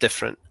emotions are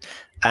different,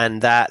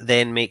 and that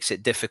then makes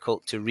it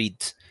difficult to read.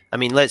 I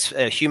mean,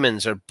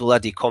 humans are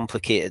bloody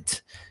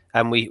complicated,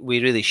 and we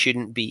really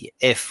shouldn't be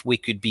if we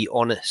could be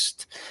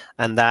honest.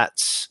 And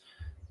that's,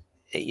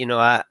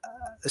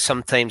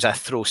 sometimes I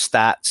throw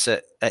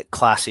stats at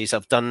classes.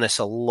 I've done this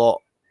a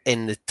lot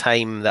in the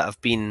time that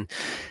I've been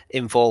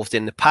involved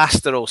in the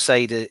pastoral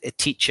side of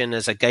teaching,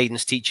 as a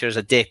guidance teacher, as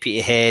a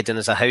deputy head, and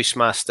as a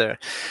housemaster.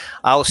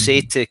 I'll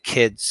say to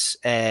kids,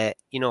 1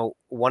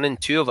 in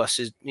 2 of us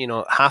is,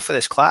 half of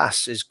this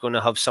class is going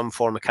to have some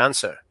form of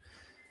cancer.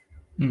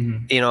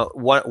 Mm-hmm.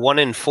 1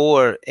 in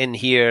 4 in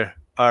here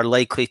are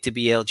likely to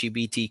be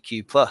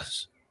LGBTQ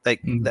plus.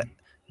 Like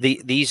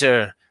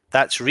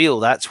that's real.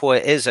 That's what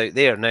it is out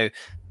there. Now,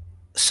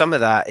 some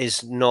of that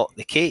is not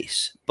the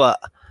case, but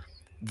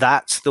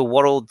that's the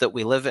world that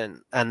we live in.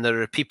 And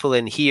there are people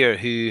in here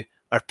who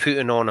are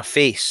putting on a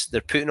face.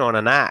 They're putting on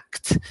an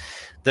act.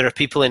 There are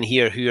people in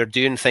here who are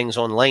doing things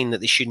online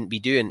that they shouldn't be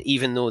doing,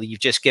 even though you've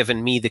just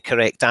given me the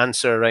correct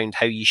answer around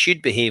how you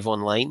should behave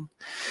online.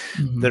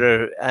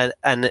 Mm-hmm.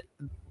 And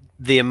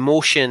the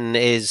emotion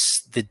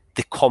is the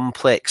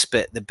complex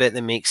bit, the bit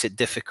that makes it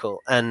difficult.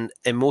 And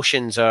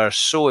emotions are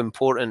so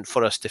important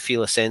for us to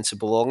feel a sense of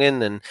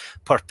belonging and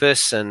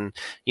purpose. And,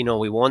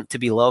 we want to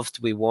be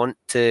loved. We want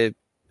to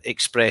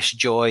express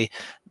joy.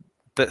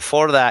 But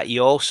for that,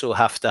 you also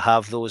have to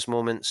have those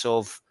moments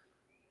of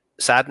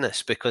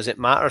sadness because it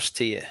matters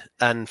to you,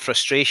 and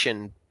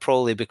frustration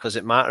probably because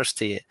it matters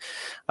to you.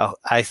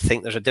 I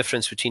think there's a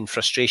difference between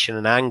frustration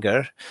and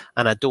anger,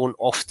 and I don't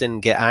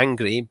often get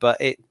angry, but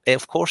it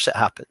of course it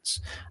happens.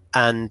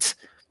 And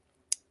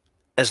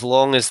as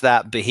long as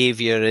that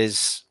behavior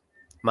is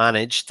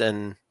managed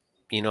and,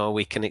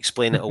 we can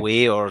explain it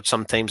away, or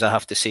sometimes I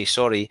have to say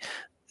sorry,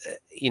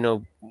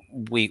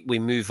 we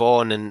move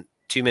on, and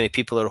too many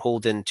people are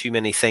holding too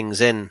many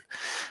things in.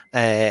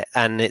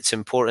 And it's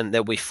important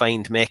that we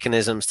find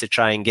mechanisms to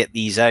try and get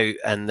these out,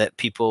 and that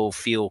people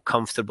feel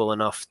comfortable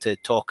enough to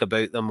talk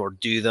about them or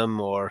do them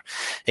or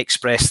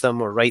express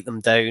them or write them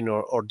down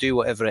or do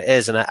whatever it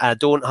is. And I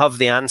don't have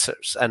the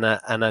answers, and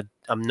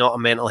I'm not a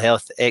mental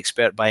health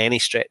expert by any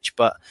stretch,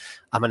 but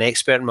I'm an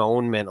expert in my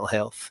own mental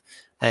health.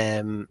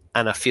 And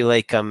I feel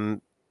like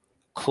I'm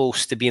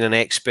close to being an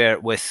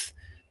expert with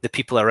the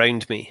people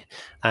around me.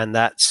 And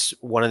that's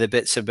one of the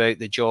bits about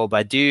the job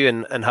I do.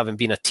 And having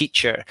been a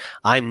teacher,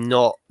 I'm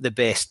not the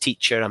best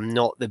teacher. I'm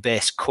not the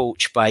best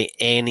coach by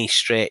any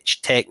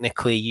stretch.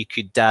 Technically, you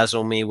could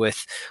dazzle me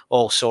with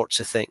all sorts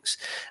of things.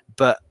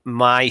 But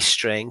my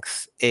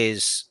strength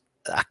is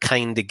I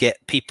kind of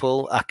get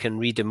people. I can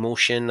read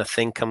emotion. I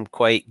think I'm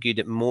quite good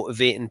at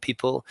motivating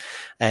people.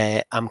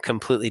 I'm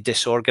completely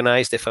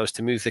disorganized. If I was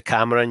to move the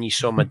camera and you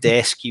saw my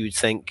desk, you would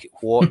think,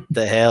 what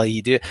the hell are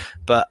you doing?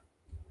 But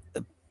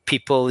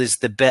people is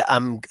the bit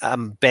I'm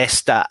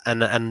best at,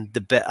 and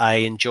the bit I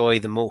enjoy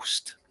the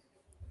most.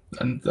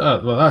 And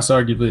that's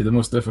arguably the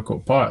most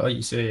difficult part. Like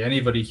you say,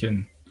 anybody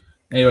can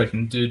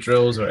do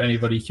drills, or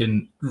anybody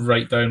can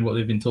write down what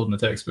they've been told in the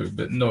textbook,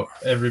 but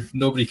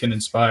nobody can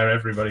inspire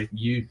everybody.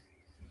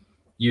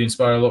 You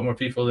inspire a lot more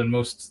people than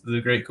most of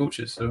the great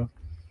coaches. So,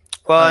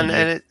 well,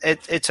 and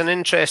it's an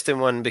interesting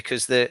one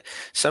because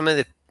some of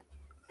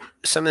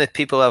the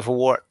people I've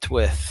worked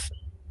with.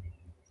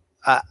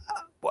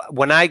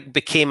 When I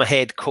became a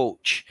head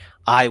coach,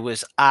 I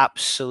was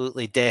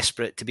absolutely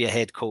desperate to be a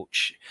head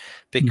coach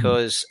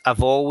because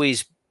I've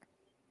always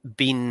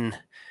been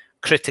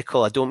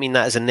critical. I don't mean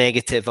that as a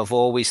negative. I've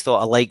always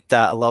thought I liked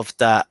that. I loved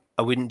that.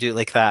 I wouldn't do it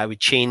like that. I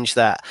would change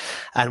that.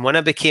 And when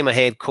I became a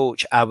head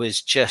coach, I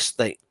was just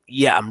like,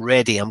 yeah, I'm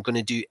ready. I'm going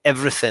to do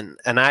everything.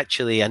 And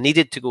actually, I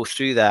needed to go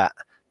through that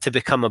to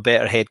become a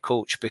better head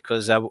coach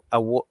because I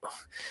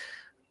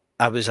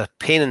was a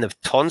pain in the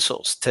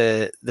tonsils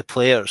to the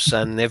players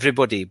and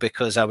everybody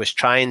because I was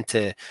trying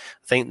to, I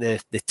think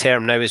the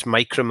term now is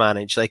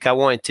micromanage. Like I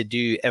wanted to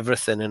do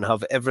everything and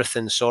have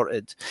everything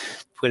sorted.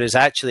 Whereas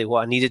actually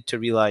what I needed to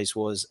realize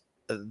was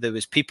there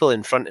was people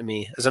in front of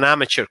me as an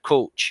amateur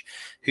coach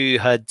who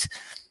had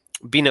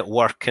been at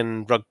work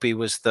and rugby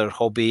was their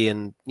hobby,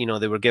 and,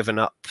 they were giving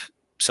up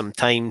some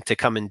time to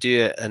come and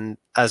do it. And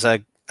as I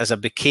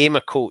became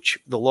a coach,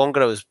 the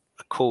longer I was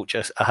a coach,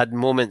 I had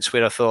moments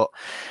where I thought,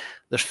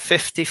 there's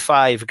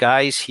 55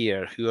 guys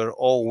here who are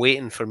all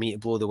waiting for me to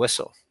blow the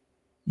whistle.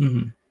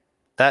 Mm-hmm.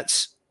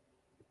 That's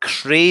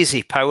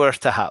crazy power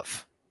to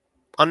have.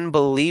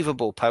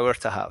 Unbelievable power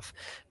to have.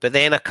 But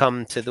then I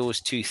come to those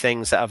two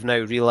things that I've now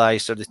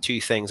realized are the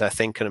two things I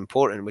think are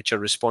important, which are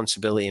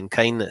responsibility and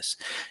kindness.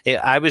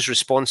 I was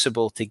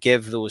responsible to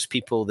give those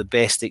people the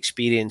best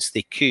experience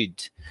they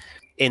could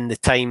in the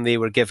time they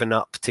were given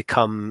up to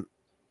come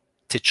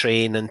to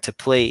train and to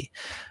play.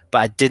 But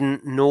I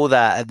didn't know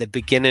that at the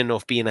beginning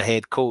of being a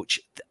head coach.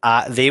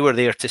 They were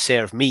there to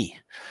serve me.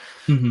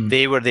 Mm-hmm.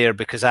 They were there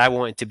because I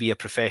wanted to be a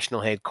professional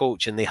head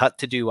coach, and they had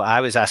to do what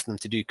I was asking them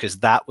to do because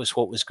that was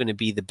what was going to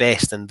be the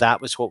best, and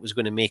that was what was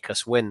going to make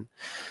us win.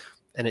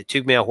 And it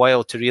took me a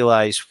while to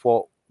realize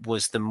what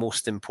was the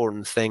most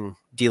important thing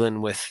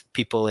dealing with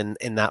people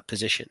in that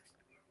position.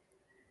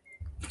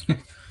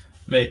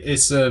 Mate,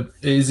 it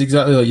is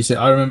exactly like you said.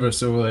 I remember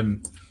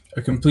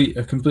a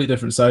complete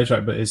different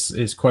sidetrack, but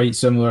it's quite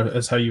similar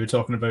as how you were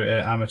talking about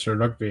amateur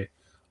rugby.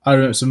 I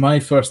remember so my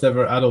first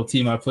ever adult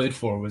team I played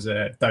for was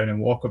down in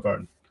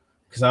Walkerburn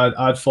because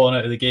I'd fallen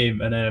out of the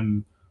game,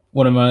 and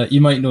one of my,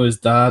 you might know his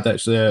dad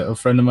actually, a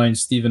friend of mine,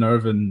 Stephen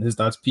Irvin. His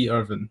dad's Pete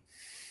Irvin.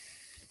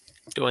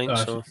 Doing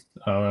so.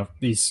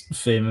 He's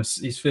famous.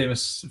 He's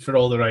famous for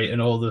all the right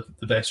and all the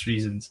best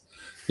reasons.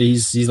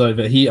 He's like,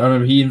 but I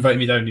remember he invited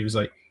me down. He was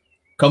like,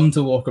 "Come to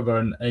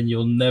Walkerburn, and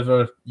you'll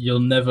never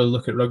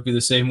look at rugby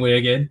the same way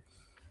again."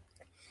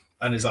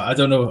 And he's like, I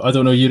don't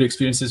know your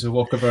experiences with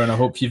Walkerburn. I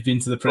hope you've been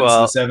to the Prince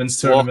of the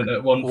Sevens tournament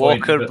at one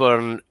point.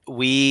 Walkerburn,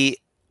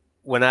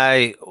 when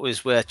I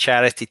was with a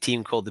charity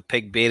team called the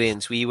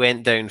Pigbarians, we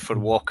went down for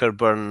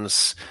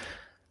Walkerburn's,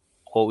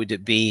 what would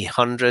it be,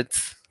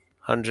 100th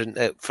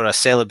for a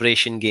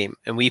celebration game,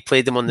 and we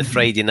played them on the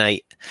Friday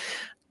night.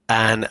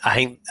 And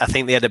I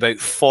think they had about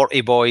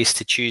 40 boys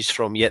to choose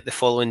from. Yet the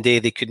following day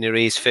they couldn't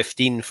raise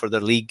 15 for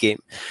their league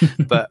game.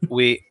 But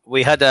we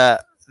had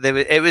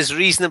it was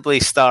reasonably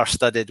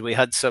star-studded. We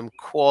had some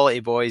quality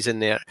boys in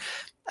there,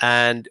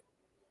 and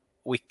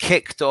we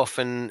kicked off,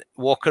 and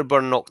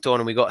Walkerburn knocked on,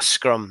 and we got a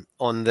scrum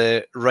on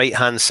the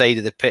right-hand side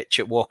of the pitch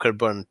at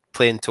Walkerburn,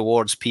 playing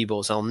towards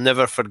Peebles. I'll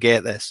never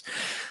forget this.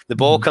 The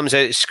ball comes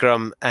out of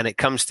scrum, and it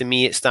comes to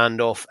me at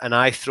standoff, and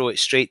I throw it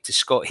straight to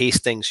Scott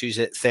Hastings, who's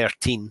at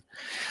 13.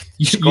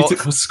 You took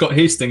Scott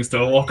Hastings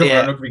to a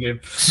Walkerburn rugby game.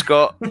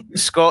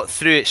 Scott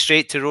threw it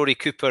straight to Rory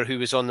Cooper, who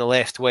was on the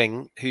left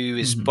wing, who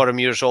is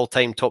Boroughmuir's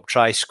all-time top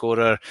try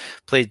scorer,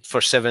 played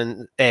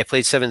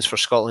sevens for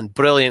Scotland.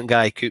 Brilliant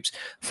guy, Coops.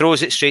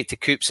 Throws it straight to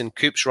Coops, and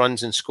Coops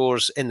runs and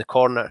scores in the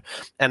corner.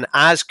 And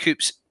as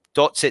Coops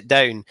dots it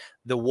down,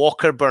 the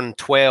Walkerburn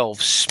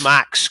 12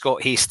 smacks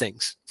Scott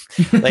Hastings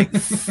like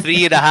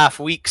 3.5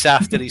 weeks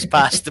after he's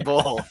passed the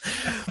ball.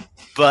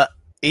 But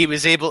he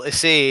was able to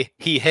say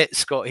he hit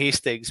Scott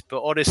Hastings,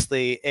 but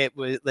honestly, it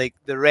was like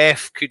the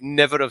ref could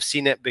never have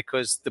seen it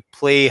because the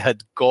play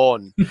had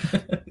gone.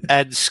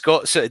 And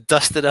Scott sort of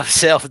dusted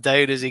himself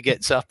down as he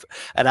gets up,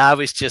 and I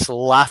was just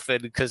laughing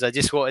because I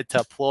just wanted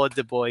to applaud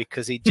the boy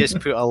because he just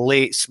put a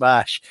late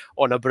smash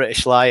on a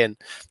British Lion.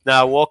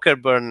 Now,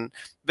 Walkerburn,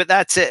 but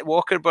that's it.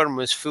 Walkerburn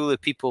was full of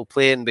people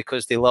playing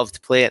because they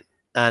loved playing,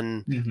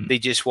 and they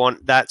just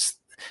want, that's,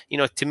 you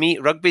know, to me,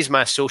 rugby's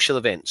my social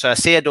event. So I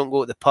say I don't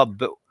go to the pub,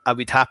 but I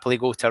would happily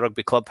go to a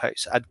rugby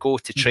clubhouse. I'd go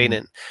to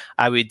training.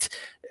 I would,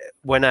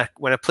 when I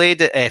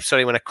played at,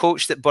 when I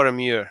coached at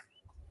Boroughmuir,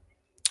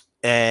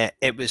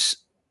 it was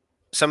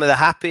some of the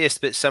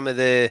happiest, but some of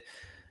the,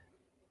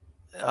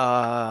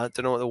 I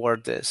don't know what the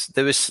word is.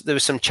 There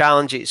was some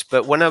challenges,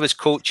 but when I was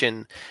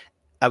coaching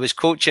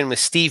with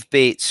Steve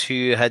Bates,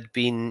 who had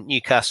been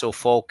Newcastle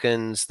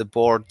Falcons, the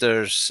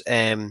Borders.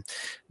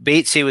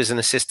 Batesy was an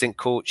assistant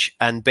coach,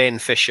 and Ben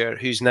Fisher,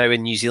 who's now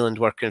in New Zealand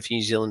working for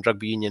New Zealand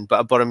Rugby Union, but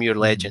a Boroughmuir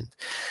legend.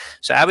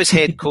 So I was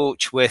head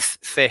coach with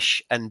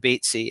Fish and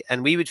Batesy,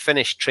 and we would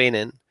finish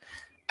training,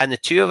 and the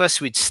three of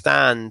us would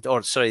stand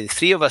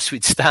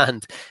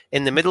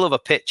in the middle of a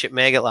pitch at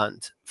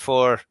Megaland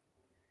for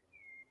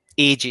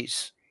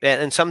ages.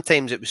 And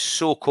sometimes it was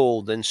so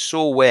cold and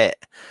so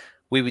wet,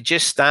 we would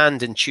just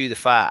stand and chew the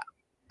fat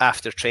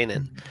after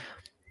training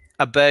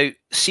about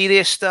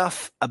serious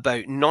stuff,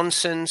 about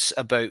nonsense,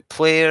 about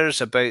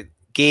players, about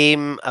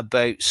game,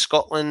 about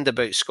Scotland,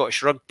 about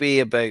Scottish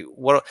rugby, about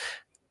what.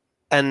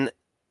 And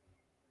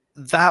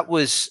that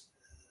was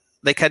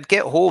like, I'd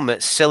get home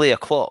at silly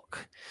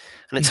o'clock,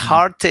 and it's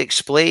hard to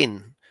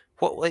explain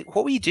what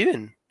were you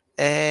doing?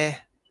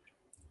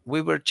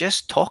 We were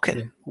just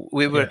talking.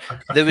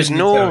 There was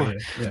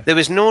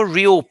no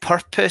real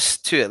purpose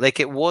to it. Like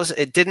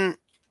it didn't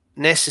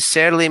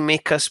necessarily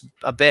make us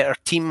a better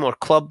team or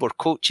club or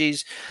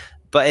coaches,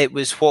 but it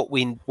was what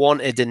we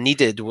wanted and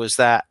needed, was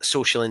that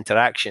social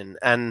interaction.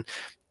 And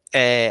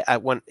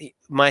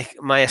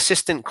my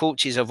assistant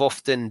coaches have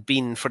often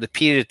been, for the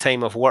period of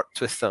time I've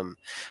worked with them,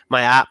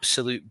 my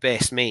absolute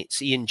best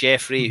mates. Ian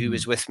Jeffrey, who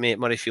was with me at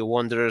Murrayfield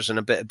Wanderers and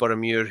a bit of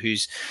Boroughmuir,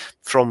 who's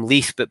from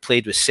Leith but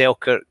played with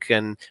Selkirk.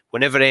 And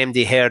whenever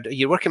MD heard,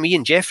 you're working with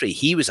Ian Jeffrey,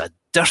 he was a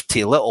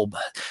dirty little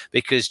bit,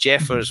 because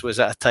Jeffers was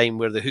at a time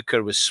where the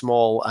hooker was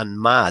small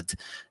and mad.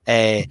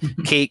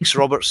 Cakes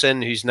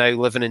Robertson, who's now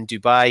living in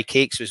Dubai,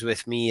 Cakes was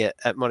with me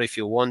at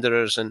Murrayfield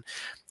Wanderers, and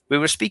we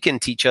were speaking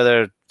to each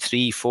other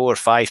 3, 4,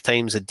 5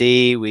 times a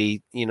day.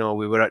 We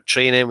were at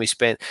training.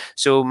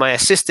 So my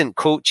assistant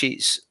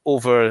coaches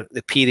over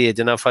the period,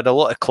 and I've had a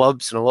lot of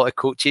clubs and a lot of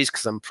coaches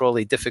because I'm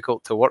probably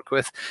difficult to work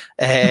with.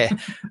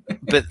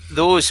 But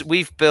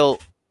we've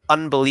built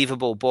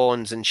unbelievable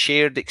bonds and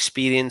shared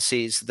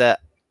experiences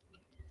that,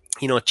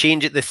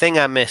 change it. The thing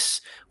I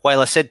miss, while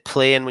I said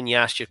playing when you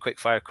asked your quick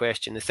fire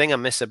question, the thing I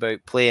miss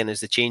about playing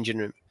is the changing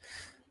room.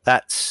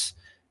 That's,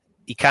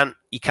 you can't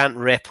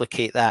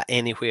replicate that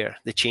anywhere,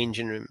 the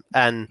changing room.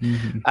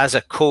 And as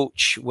a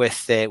coach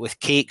with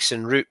Cakes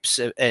and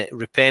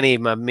Rupeni,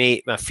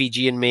 my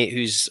Fijian mate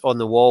who's on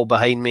the wall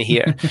behind me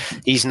here,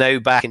 he's now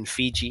back in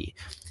Fiji.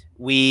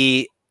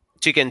 We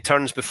took it in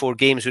turns before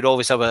games. We'd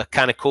always have a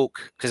can of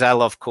Coke because I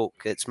love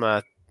Coke. It's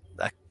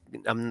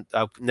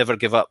I'll never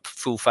give up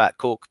full fat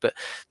Coke. But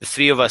the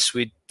three of us,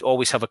 we'd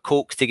always have a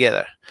Coke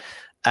together,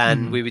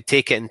 and we would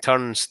take it in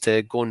turns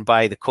to go and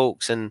buy the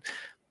Cokes. And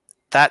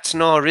that's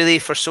not really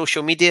for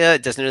social media.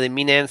 It doesn't really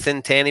mean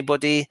anything to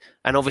anybody.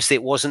 And obviously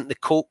it wasn't the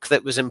Coke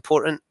that was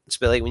important. It's a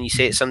bit like when you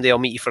say to somebody, I'll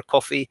meet you for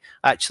coffee.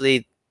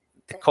 Actually,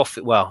 the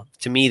coffee, well,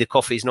 to me, the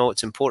coffee is not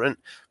what's important.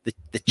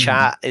 The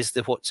chat is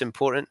what's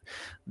important.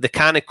 The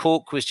can of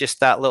Coke was just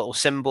that little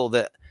symbol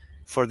that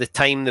for the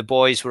time the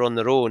boys were on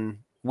their own,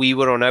 we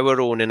were on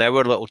our own in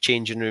our little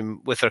changing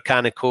room with our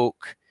can of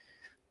Coke,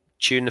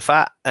 chewing the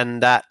fat.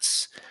 And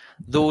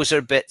those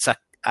are bits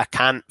I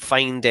can't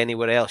find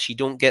anywhere else. You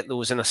don't get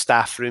those in a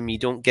staff room. You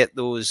don't get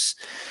those,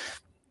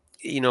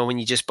 when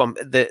you just bump.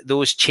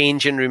 Those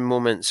changing room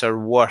moments are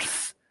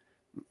worth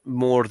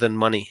more than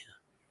money.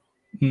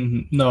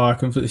 No, I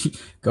completely.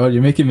 God,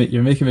 you're making me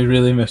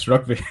really miss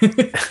rugby.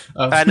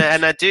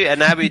 and I do,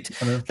 and I would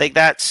like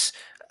that's.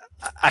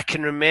 I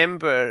can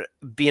remember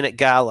being at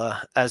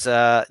Gala as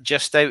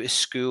just out of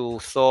school,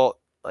 thought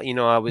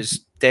I was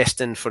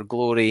destined for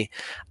glory,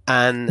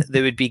 and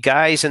there would be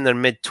guys in their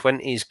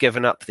mid-20s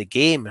giving up the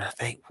game, and I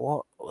think,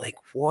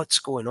 what's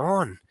going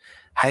on?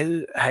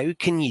 How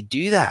can you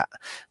do that?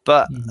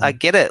 But I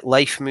get it.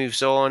 Life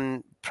moves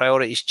on.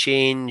 Priorities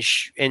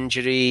change,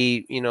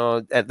 injury,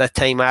 at that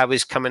time I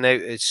was coming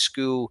out of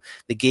school,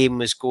 the game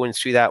was going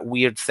through that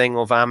weird thing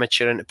of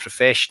amateur into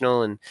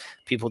professional, and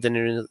people didn't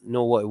really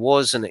know what it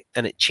was, and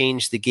it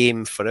changed the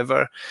game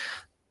forever.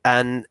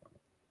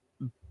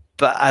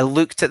 But I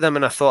looked at them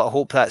and I thought, I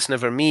hope that's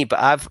never me. But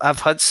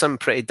I've had some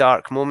pretty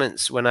dark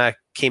moments when I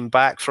came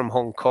back from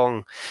Hong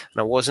Kong and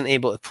I wasn't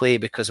able to play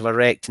because of a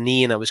wrecked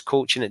knee, and I was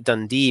coaching at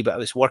Dundee, but I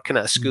was working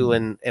at a school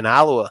in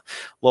Alloa,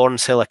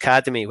 Lawrence Hill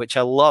Academy, which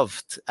I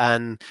loved.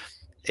 And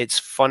it's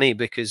funny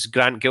because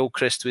Grant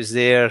Gilchrist was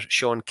there,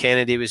 Sean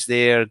Kennedy was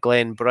there,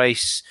 Glenn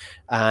Bryce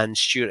and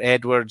Stuart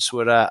Edwards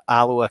were at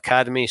Alloa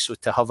Academy. So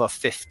to have a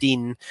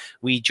 15,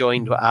 we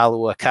joined with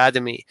Alloa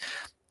Academy.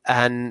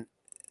 And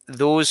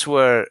those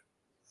were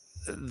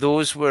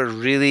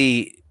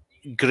really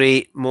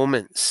great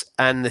moments.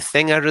 And the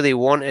thing I really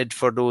wanted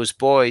for those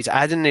boys,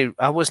 I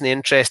wasn't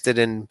interested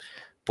in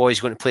boys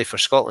going to play for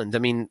Scotland. I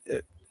mean,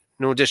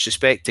 no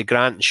disrespect to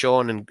Grant and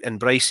Sean and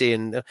Brycey,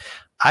 and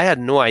I had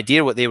no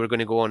idea what they were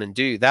going to go on and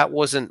do. That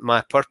wasn't my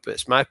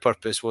purpose. My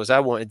purpose was I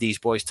wanted these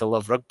boys to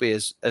love rugby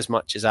as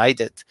much as I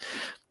did.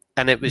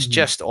 And it was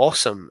just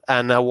awesome.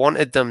 And I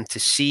wanted them to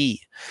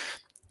see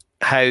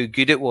how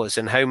good it was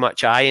and how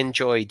much I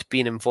enjoyed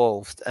being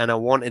involved. And I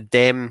wanted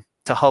them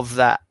to have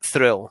that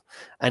thrill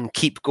and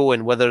keep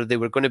going, whether they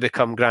were going to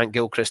become Grant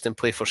Gilchrist and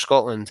play for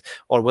Scotland,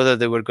 or whether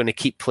they were going to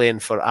keep playing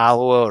for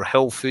Alloa or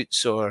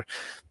Hillfoots or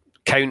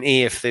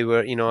County if they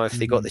were, if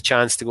they got the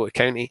chance to go to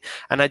County.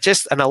 And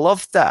I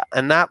loved that.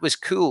 And that was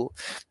cool.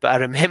 But I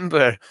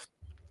remember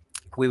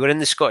we were in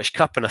the Scottish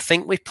Cup and I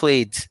think we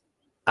played,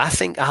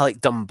 Alec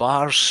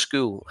Dunbar's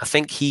school. I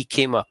think he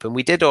came up and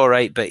we did all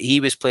right, but he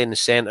was playing the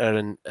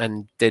centre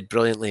and did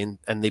brilliantly,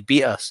 and they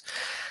beat us.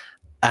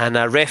 And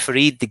I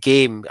refereed the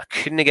game. I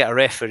couldn't get a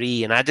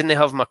referee, and I didn't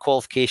have my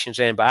qualifications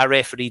in, but I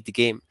refereed the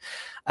game.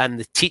 And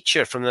the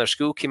teacher from their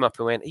school came up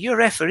and went, "Are you a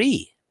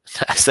referee?"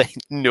 I was like,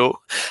 "No."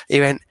 He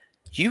went,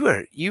 You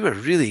were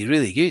really,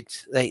 really good.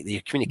 Like,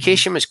 your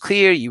communication was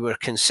clear. You were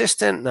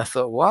consistent." And I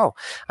thought, wow.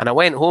 And I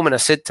went home and I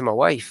said to my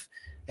wife,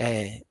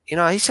 I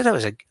said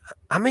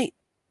I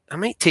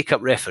might take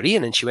up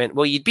refereeing. And she went,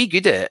 "Well, you'd be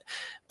good at it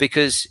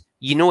because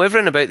you know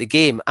everything about the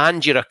game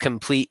and you're a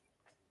complete."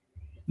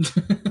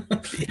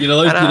 You're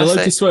allowed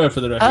to swear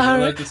for the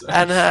record.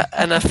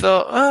 And I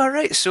thought, oh,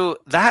 right. So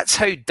that's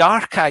how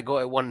dark I got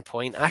at one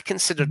point. I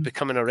considered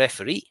becoming a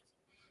referee.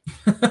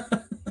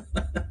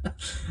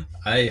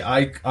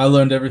 I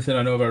learned everything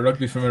I know about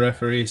rugby from a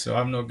referee, so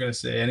I'm not going to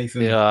say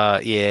anything.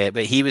 Yeah,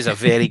 but he was a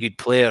very good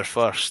player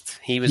first.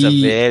 He was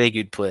a very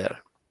good player.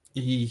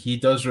 He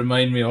does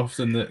remind me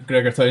often that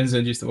Gregor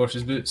Townsend used to wash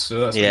his boots,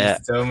 so that's what he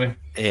used to tell me.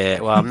 Yeah,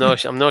 well, I'm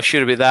not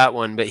sure about that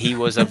one, but he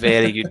was a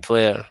very good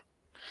player.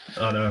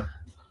 Oh no.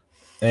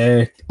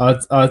 I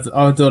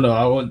don't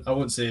know. I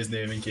won't say his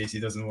name in case he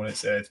doesn't want it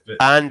said. But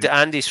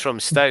and he's from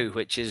Stow,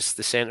 which is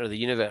the centre of the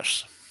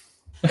universe.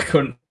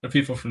 According to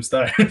people from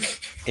Stow.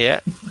 Yeah,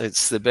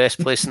 it's the best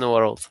place in the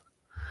world.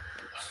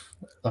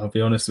 I'll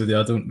be honest with you,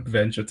 I don't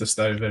venture to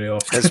Stow very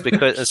often.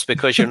 It's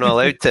because you're not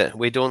allowed to.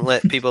 We don't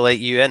let people like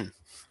you in.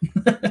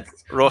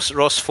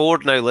 Ross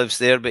Ford now lives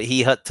there, but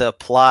he had to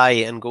apply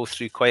and go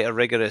through quite a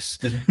rigorous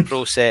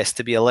process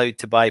to be allowed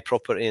to buy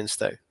property in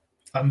Stow.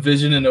 I'm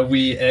visioning a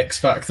wee X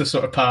Factor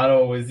sort of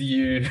panel with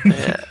you.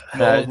 Yeah.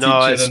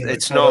 No,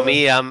 it's not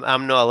me. I'm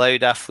not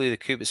allowed. I flew the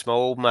coop. It's my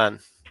old man.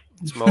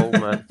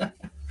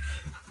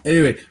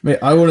 Anyway, mate,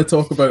 I want to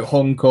talk about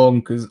Hong Kong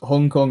because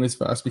Hong Kong is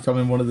fast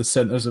becoming one of the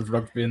centres of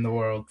rugby in the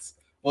world.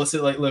 What's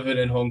it like living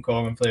in Hong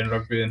Kong and playing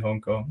rugby in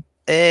Hong Kong?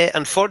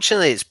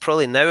 Unfortunately, it's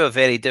probably now a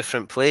very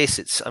different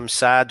place. I'm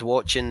sad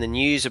watching the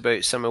news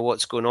about some of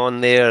what's going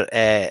on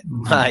there.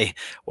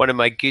 One of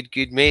my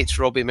good mates,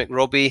 Robbie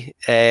McRobbie,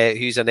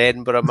 who's an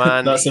Edinburgh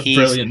man. That's a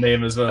brilliant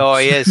name as well. Oh,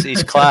 he is.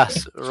 He's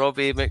class.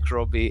 Robbie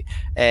McRobbie.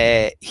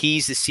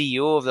 He's the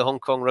CEO of the Hong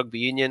Kong Rugby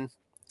Union,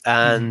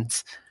 and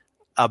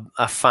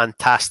a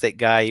fantastic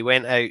guy. He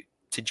went out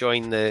to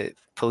join the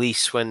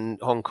police when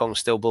Hong Kong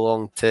still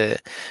belonged to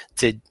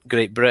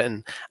Great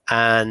Britain,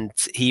 and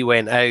he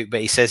went out,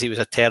 but he says he was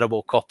a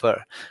terrible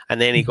copper, and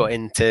then he got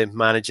into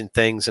managing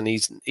things, and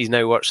he's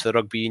now works for the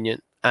rugby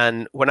union.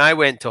 And when I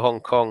went to Hong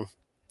Kong,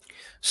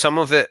 some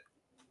of it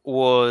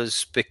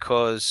was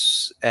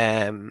because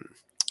I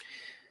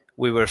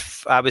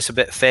was a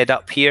bit fed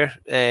up here,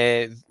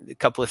 a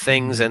couple of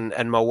things,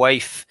 and my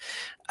wife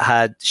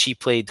she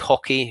played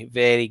hockey,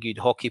 very good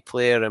hockey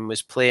player, and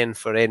was playing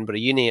for Edinburgh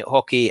Uni at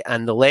hockey.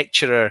 And the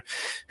lecturer,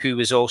 who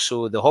was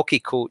also the hockey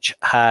coach,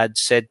 had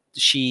said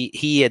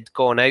he had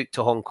gone out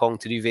to Hong Kong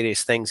to do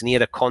various things, and he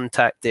had a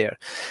contact there.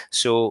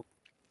 So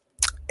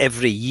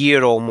every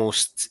year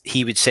almost,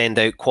 he would send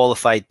out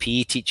qualified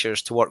PE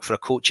teachers to work for a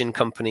coaching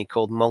company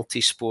called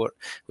Multisport,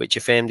 which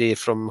if anybody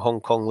from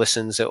Hong Kong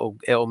listens,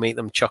 it'll make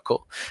them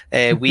chuckle.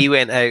 We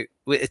went out,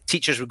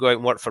 teachers would go out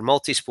and work for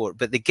Multisport,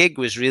 but the gig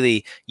was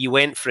really, you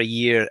went for a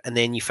year and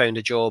then you found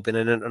a job in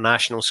an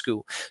international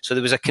school. So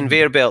there was a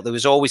conveyor belt. There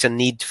was always a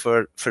need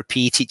for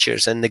PE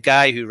teachers. And the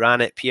guy who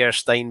ran it, Pierre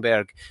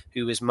Steinberg,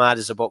 who was mad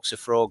as a box of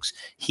frogs,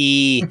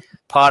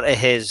 part of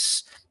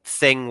his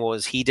thing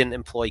was he didn't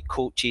employ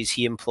coaches,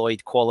 he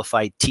employed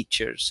qualified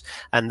teachers,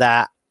 and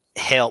that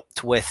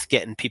helped with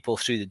getting people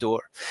through the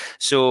door.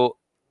 So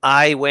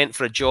I went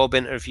for a job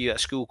interview at a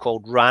school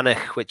called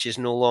Rannoch, which is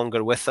no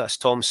longer with us.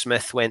 Tom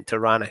Smith went to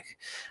Rannoch,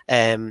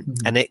 and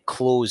it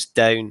closed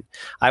down.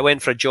 I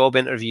went for a job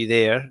interview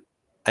there.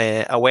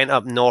 I went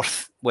up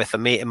north with a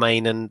mate of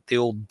mine, and the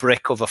old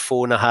brick of a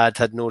phone I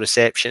had no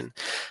reception.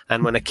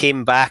 And when I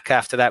came back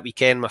after that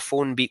weekend, my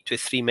phone beeped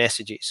with 3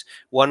 messages.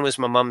 One was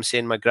my mum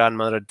saying my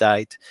grandmother had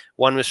died.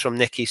 One was from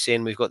Nikki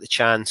saying we've got the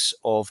chance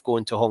of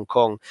going to Hong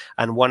Kong.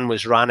 And one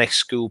was Rannoch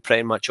School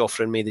pretty much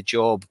offering me the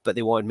job, but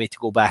they wanted me to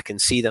go back and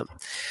see them.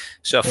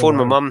 So I phoned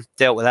my mum,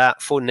 dealt with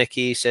that, phoned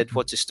Nikki, said,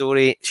 what's the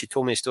story? She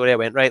told me the story. I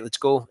went, right, let's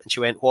go. And she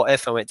went, what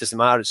if? I went, doesn't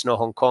matter, it's not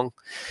Hong Kong.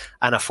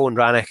 And I phoned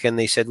Rannoch and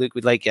they said, look,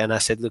 we'd like you. And I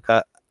said, look,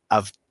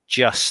 I've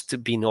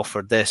just been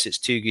offered this. It's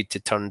too good to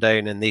turn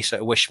down. And they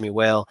sort of wished me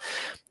well.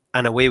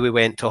 And away we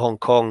went to Hong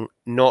Kong,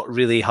 not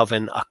really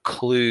having a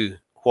clue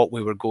what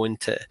we were going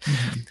to.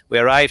 We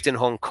arrived in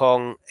Hong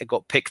Kong. It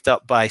got picked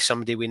up by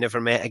somebody we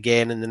never met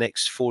again in the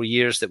next 4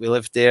 years that we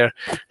lived there.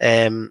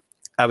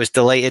 I was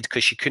delighted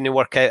because she couldn't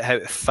work out how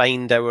to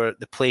find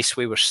the place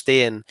we were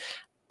staying.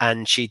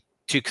 And she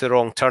took the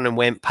wrong turn and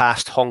went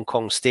past Hong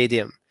Kong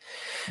Stadium.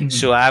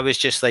 So I was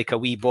just like a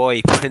wee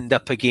boy pinned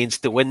up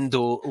against the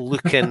window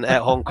looking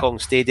at Hong Kong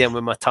Stadium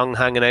with my tongue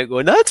hanging out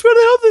going, that's where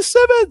they have the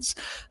Simmons,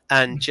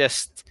 and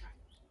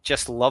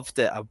just loved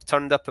it. I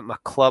turned up at my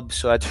club,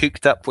 so I'd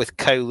hooked up with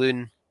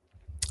Kowloon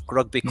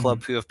Rugby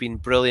Club, who have been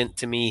brilliant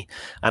to me.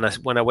 And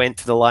when I went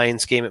to the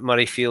Lions game at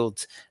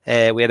Murrayfield,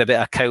 we had a bit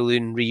of a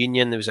Kowloon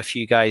reunion. There was a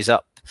few guys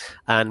up,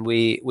 and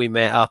we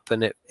met up,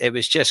 and it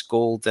was just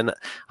gold. And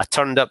I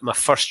turned up my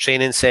first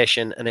training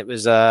session, and it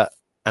was an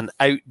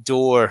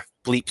outdoor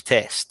bleep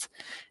test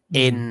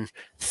in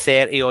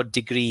 30 odd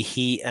degree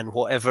heat and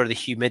whatever the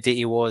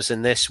humidity was.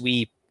 And this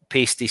wee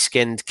pasty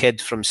skinned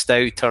kid from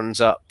Stow turns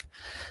up,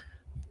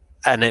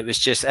 and it was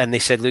just, and they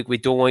said, look, we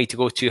don't want you to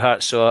go too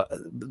hard. So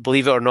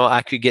believe it or not,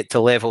 I could get to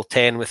level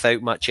 10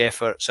 without much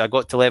effort. So I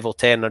got to level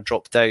 10 and I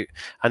dropped out,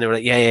 and they were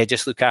like, yeah,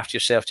 just look after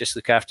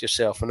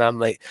yourself. And I'm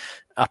like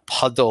a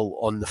puddle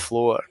on the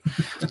floor.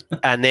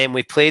 And then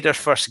we played our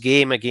first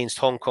game against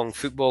Hong Kong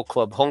Football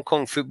Club. Hong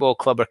Kong Football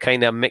Club are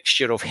kind of a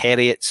mixture of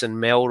Heriots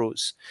and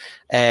Melrose.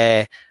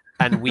 And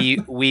we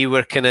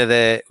were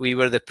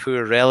the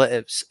poor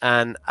relatives,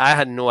 and I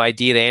had no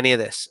idea any of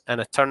this.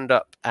 And I turned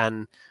up,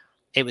 and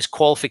it was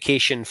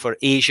qualification for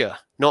Asia,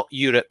 not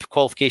Europe,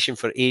 qualification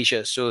for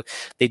Asia. So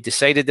they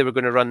decided they were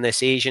going to run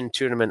this Asian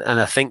tournament, and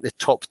I think the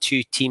top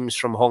 2 teams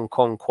from Hong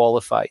Kong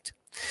qualified.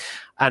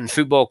 And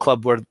Football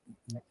Club were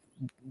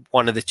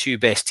one of the 2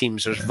 best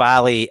teams. There's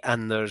Valley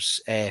and there's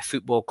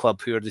Football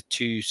Club, who are the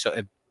 2 sort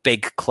of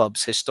big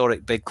clubs,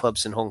 historic big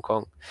clubs in Hong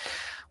Kong.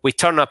 We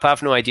turn up, I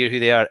have no idea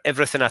who they are.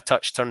 Everything I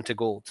touched turned to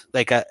gold.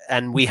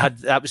 And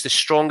that was the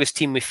strongest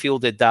team we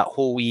fielded that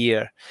whole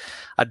year.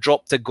 I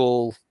dropped a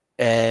goal.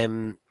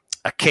 I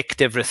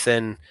kicked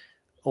everything.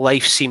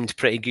 Life seemed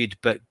pretty good,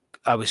 but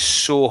I was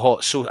so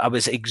hot. So I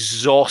was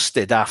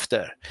exhausted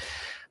after.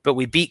 But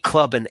we beat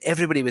club, and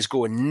everybody was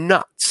going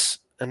nuts.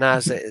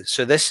 And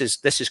so this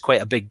is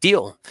quite a big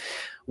deal.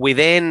 We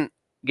then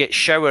get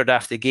showered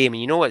after the game,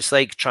 and you know what it's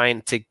like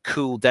trying to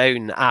cool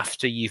down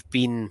after you've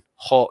been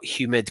hot,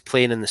 humid,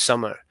 playing in the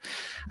summer.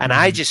 And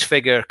I just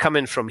figure,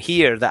 coming from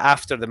here, that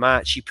after the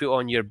match you put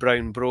on your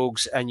brown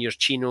brogues and your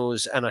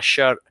chinos and a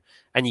shirt,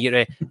 and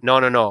you're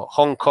no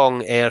Hong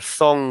Kong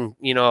thong,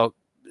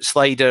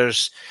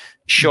 sliders,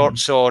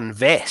 shorts on,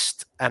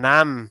 vest, and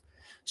I'm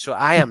So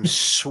I am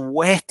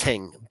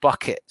sweating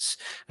buckets.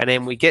 And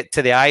then we get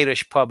to the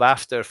Irish pub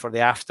after for the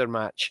after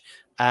match,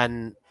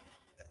 and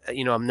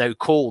I'm now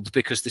cold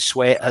because the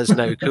sweat has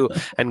now cooled.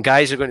 And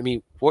guys are going to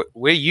me, where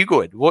are you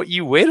going? What are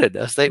you wearing?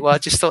 I was like, well, I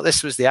just thought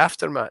this was the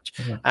after match.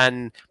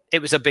 And it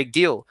was a big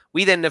deal.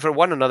 We then never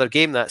won another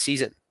game that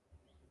season.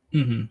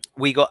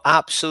 We got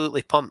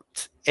absolutely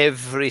pumped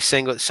every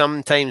single.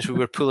 Sometimes we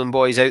were pulling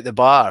boys out the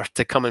bar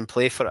to come and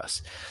play for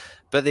us.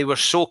 But they were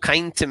so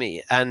kind to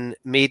me and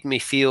made me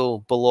feel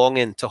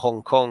belonging to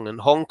Hong Kong.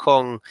 And Hong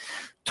Kong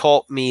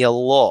taught me a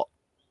lot.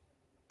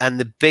 And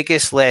the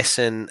biggest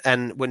lesson,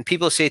 and when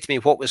people say to me,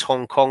 what was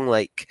Hong Kong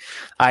like?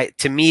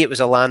 To me, it was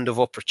a land of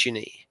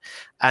opportunity.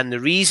 And the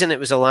reason it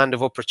was a land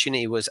of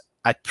opportunity was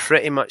I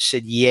pretty much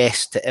said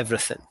yes to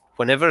everything.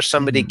 Whenever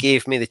somebody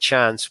gave me the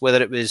chance,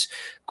 whether it was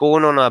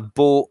going on a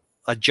boat,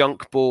 a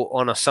junk boat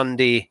on a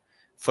Sunday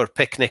for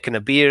picnic and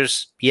a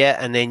beers,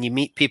 and then you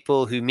meet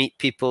people who meet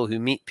people who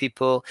meet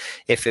people.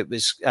 If it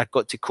was, I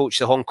got to coach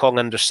the Hong Kong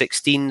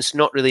under-16s,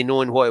 not really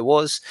knowing what it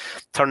was.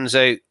 Turns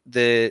out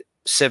the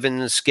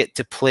Sevens get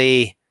to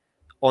play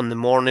on the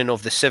morning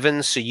of the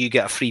Sevens, so you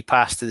get a free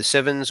pass to the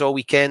Sevens all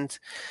weekend.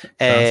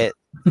 The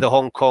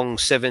Hong Kong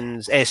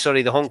Sevens,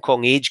 the Hong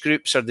Kong age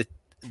groups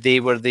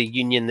they were the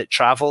union that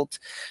travelled.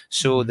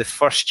 So the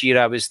first year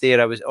I was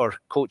there, or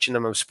coaching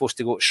them, I was supposed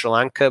to go to Sri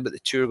Lanka, but the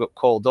tour got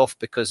called off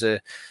because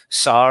of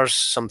SARS,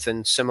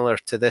 something similar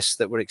to this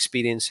that we're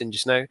experiencing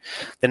just now.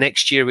 The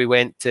next year we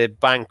went to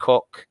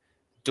Bangkok,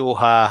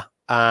 Doha,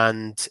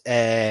 and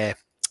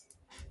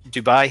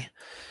Dubai.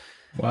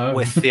 Wow.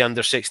 With the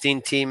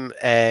under-16 team.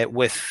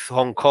 With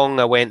Hong Kong,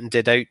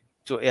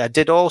 I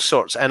did all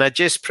sorts, and I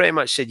just pretty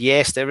much said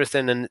yes to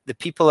everything. And the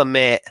people I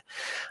met,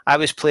 I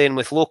was playing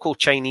with local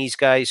Chinese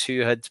guys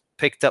who had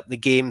picked up the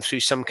game through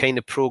some kind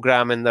of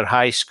program in their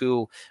high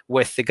school,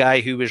 with the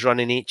guy who was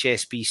running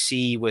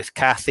HSBC, with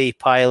Cathay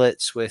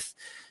pilots, with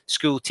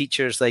school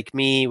teachers like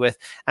me,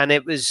 and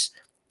it was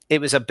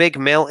a big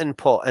melting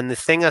pot. And the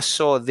thing I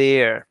saw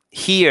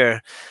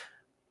here,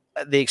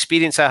 the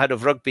experience I had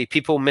of rugby,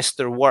 people missed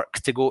their work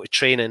to go to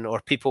training,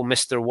 or people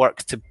missed their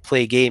work to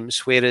play games.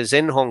 Whereas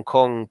in Hong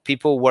Kong,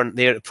 people weren't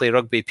there to play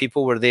rugby.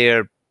 People were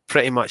there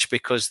pretty much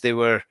because they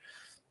were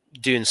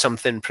doing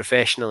something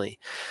professionally.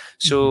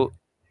 So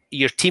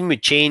your team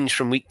would change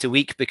from week to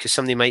week because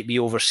somebody might be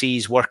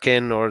overseas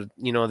working, or,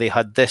 they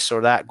had this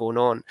or that going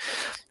on.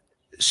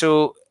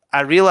 So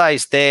I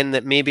realized then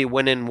that maybe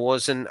winning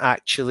wasn't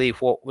actually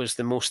what was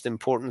the most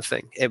important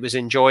thing. It was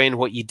enjoying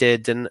what you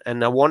did. And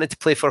I wanted to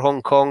play for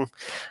Hong Kong,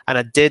 and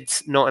I did,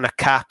 not in a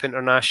CAP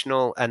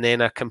international, and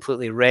then I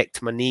completely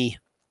wrecked my knee.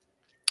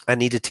 I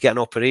needed to get an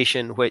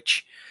operation,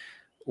 which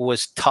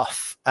was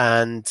tough.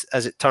 And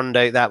as it turned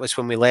out, that was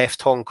when we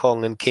left Hong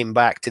Kong and came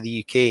back to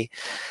the UK.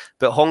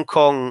 But Hong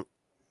Kong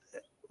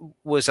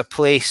was a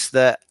place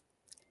that,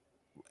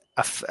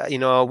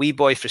 a wee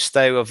boy for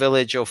Stow, a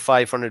village of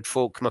 500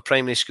 folk. My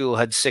primary school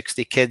had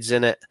 60 kids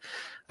in it,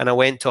 and I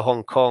went to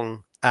Hong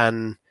Kong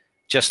and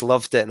just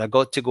loved it. And I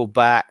got to go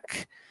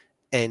back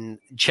in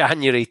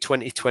January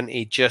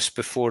 2020, just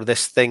before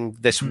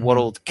this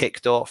world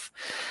kicked off.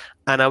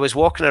 And I was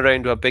walking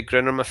around with a big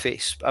grin on my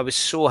face. I was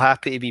so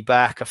happy to be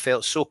back. I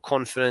felt so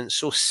confident,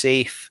 so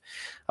safe.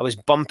 I was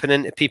bumping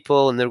into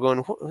people, and they're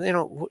going,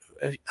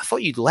 I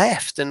thought you'd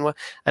left. And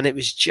it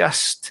was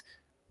just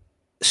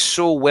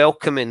so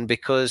welcoming,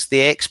 because the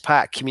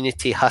expat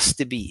community has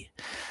to be,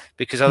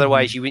 because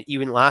otherwise you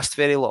wouldn't last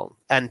very long,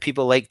 and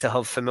people like to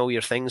have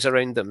familiar things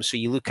around them, so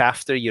you look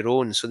after your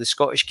own. So the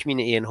Scottish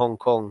community in Hong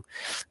Kong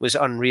was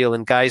unreal,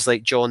 and guys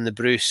like John the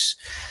Bruce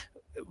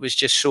was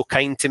just so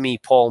kind to me.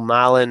 Paul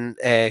Mallon,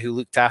 who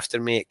looked after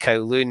me at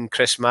Kowloon,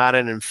 Chris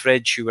Marin and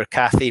Fridge, who were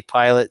Cathay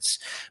pilots.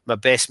 My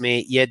best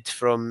mate Yid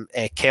from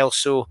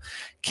Kelso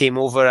came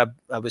over.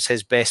 I was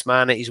his best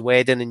man at his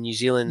wedding in New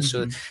Zealand.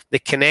 So the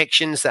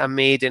connections that I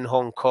made in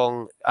Hong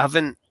Kong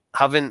haven't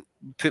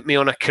put me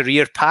on a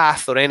career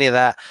path or any of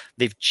that.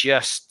 They've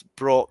just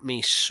brought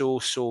me so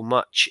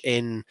much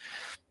in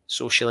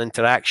social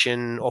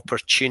interaction,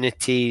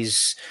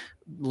 opportunities,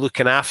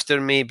 looking after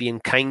me, being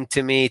kind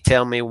to me,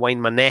 telling me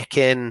wind my neck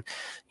in,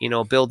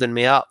 building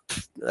me up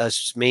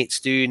as mates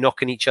do,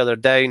 knocking each other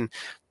down,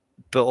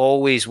 but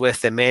always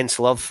with immense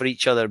love for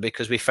each other,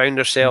 because we found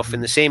ourselves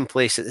in the same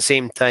place at the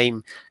same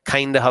time,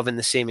 kind of having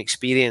the same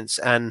experience.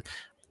 And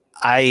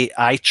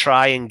I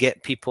try and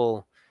get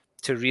people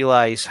to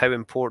realize how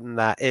important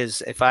that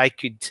is. If I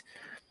could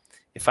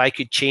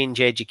change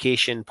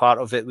education, part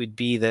of it would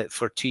be that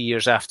for 2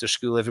 years after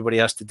school, everybody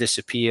has to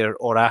disappear,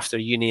 or after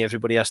uni,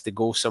 everybody has to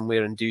go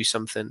somewhere and do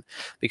something.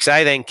 Because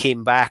I then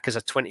came back as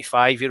a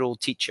 25-year-old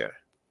teacher,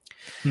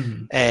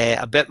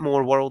 a bit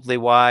more worldly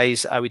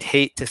wise. I would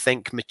hate to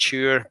think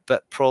mature,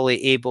 but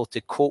probably able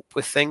to cope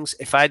with things.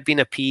 If I'd been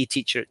a PE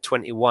teacher at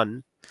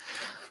 21,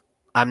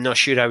 I'm not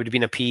sure I would have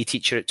been a PE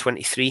teacher at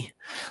 23,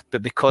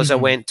 but because I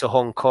went to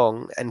Hong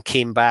Kong and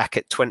came back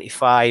at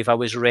 25, I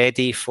was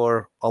ready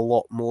for a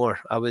lot more.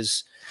 I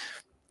was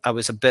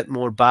a bit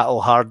more battle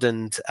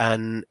hardened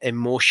and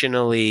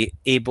emotionally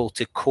able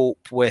to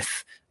cope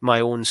with my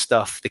own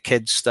stuff, the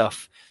kids'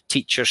 stuff,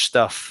 teacher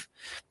stuff,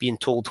 being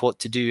told what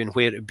to do and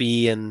where to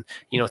be, and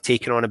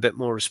taking on a bit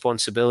more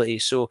responsibility.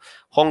 So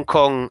Hong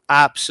Kong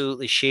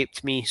absolutely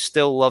shaped me.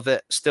 Still love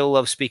it. Still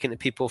love speaking to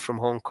people from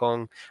Hong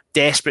Kong.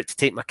 Desperate to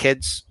take my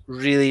kids.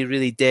 Really,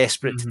 really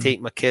desperate to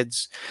take my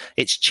kids.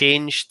 It's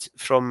changed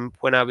from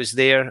when I was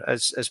there,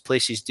 as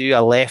places do. I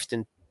left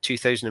in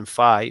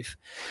 2005,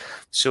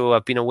 so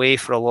I've been away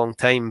for a long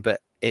time,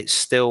 but it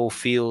still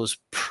feels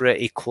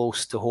pretty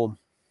close to home.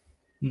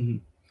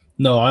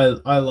 No,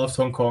 I loved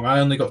Hong Kong. I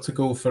only got to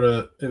go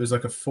for it was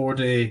like a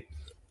 4-day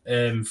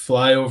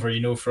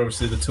flyover, for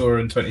obviously the tour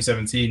in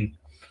 2017.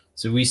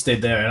 So we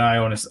stayed there,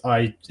 and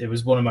it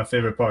was one of my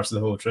favorite parts of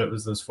the whole trip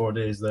was those 4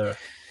 days there.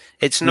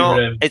 It's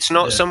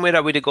not somewhere I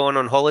would have gone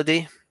on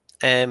holiday.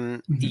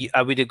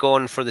 I would have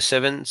gone for the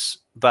sevens,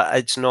 but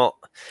it's not,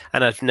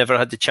 and I've never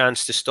had the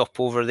chance to stop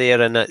over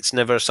there, and it's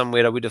never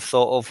somewhere I would have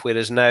thought of.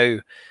 Whereas now,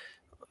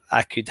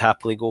 I could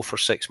happily go for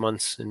 6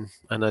 months, and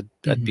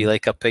I'd be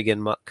like a pig in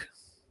muck.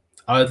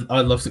 I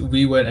loved it.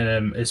 We went,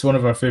 and it's one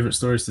of our favorite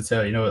stories to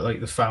tell. Like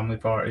the family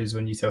parties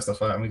when you tell stuff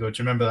like that, and we go,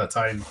 "Do you remember that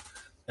time?"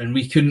 And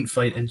we couldn't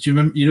find. And do you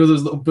remember?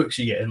 Those little books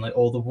you get in like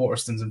all the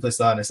Waterstones and places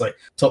like that. And it's like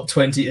top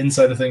 20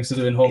 insider things to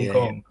do in Hong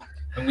Kong.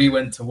 And we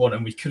went to one,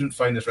 and we couldn't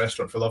find this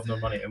restaurant for love nor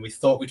money, and we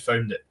thought we'd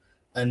found it.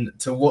 And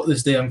to what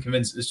this day I'm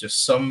convinced it's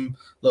just some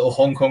little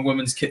Hong Kong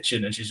woman's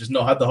kitchen, and she's just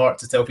not had the heart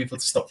to tell people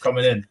to stop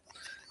coming in.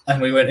 And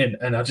we went in,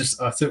 and I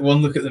took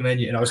one look at the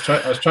menu, and I was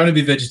trying to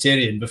be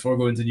vegetarian before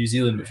going to New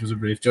Zealand, which was a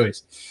brave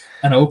choice.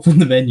 And I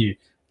opened the menu,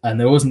 and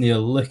there wasn't a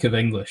lick of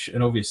English.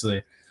 And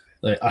obviously,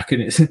 like I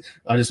couldn't.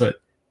 I just went,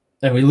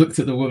 and we looked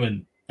at the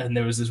woman, and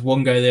there was this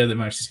one guy there that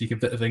managed to speak a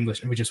bit of English,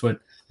 and we just went,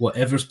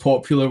 whatever's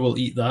popular, we'll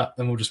eat that,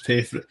 and we'll just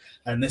pay for it.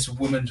 And this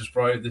woman just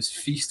brought out this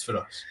feast for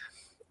us,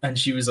 and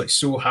she was like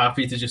so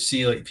happy to just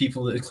see like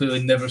people that had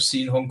clearly never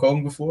seen Hong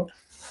Kong before.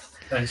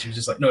 And she was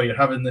just like, "No, you're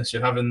having this,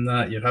 you're having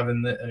that, you're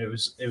having that," and it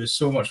was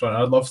so much fun.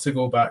 I'd love to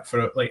go back for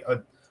it. Like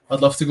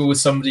I'd love to go with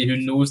somebody who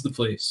knows the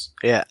place.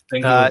 Yeah,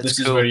 and go, this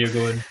is where you're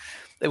going.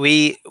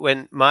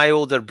 When my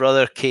older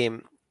brother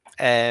came,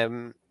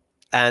 and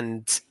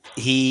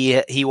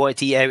he wanted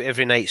to eat out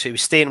every night, so he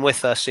was staying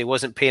with us, so he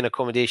wasn't paying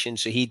accommodation,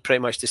 so he'd pretty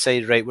much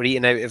decided, right, we're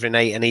eating out every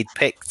night, and he'd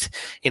picked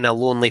in a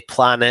Lonely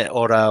Planet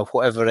or a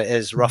whatever it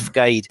is, Rough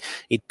Guide,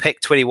 he'd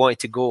picked where he wanted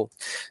to go.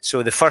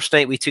 So the first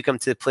night we took him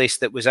to the place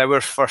that was our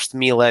first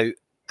meal out,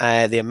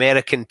 the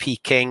American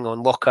Peking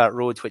on Lockhart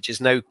Road, which is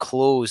now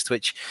closed,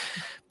 which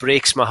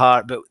breaks my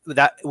heart, but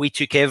that we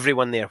took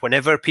everyone there.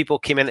 Whenever people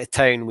came into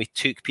town, we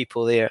took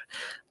people there.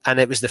 And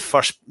it was the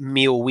first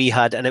meal we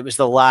had, and it was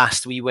the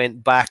last. We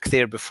went back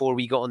there before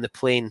we got on the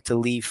plane to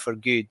leave for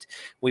good.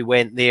 We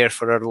went there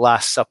for our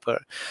last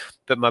supper.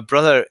 But my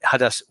brother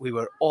had us, we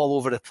were all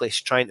over the place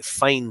trying to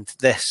find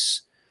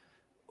this.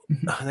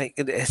 Like,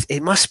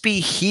 it must be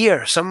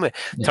here somewhere.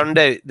 Yeah. Turned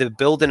out the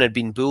building had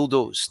been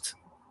bulldozed.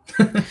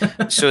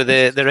 So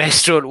the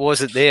restaurant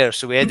wasn't there.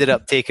 So we ended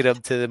up taking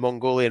him to the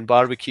Mongolian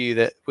barbecue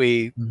that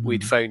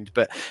we'd found.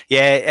 But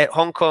yeah, at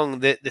Hong Kong,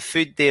 the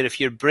food there, if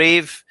you're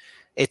brave,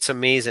 it's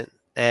amazing.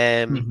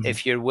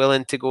 If you're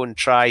willing to go and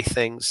try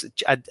things.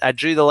 I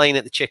drew the line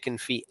at the chicken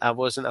feet. I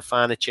wasn't a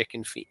fan of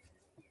chicken feet.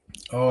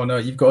 Oh no,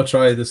 you've got to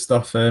try this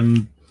stuff.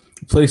 The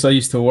place I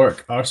used to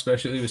work, our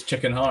specialty was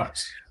chicken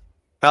hearts.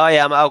 Oh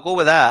yeah, I'll go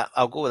with that.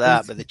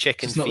 But the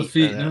chicken feet. Not the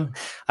feet, no.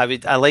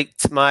 I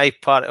liked my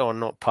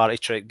not party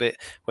trick, but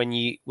when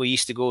we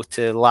used to go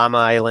to Lam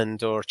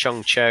Island or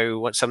Chung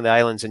Chau, some of the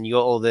islands, and you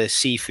got all the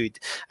seafood,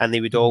 and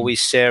they would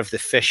always serve the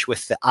fish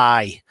with the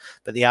eye,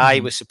 but the eye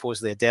was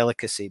supposedly a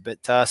delicacy.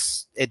 But to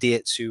us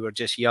idiots who were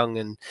just young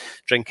and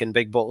drinking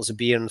big bottles of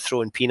beer and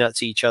throwing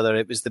peanuts at each other,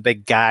 it was the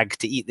big gag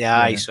to eat the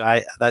eye.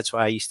 So that's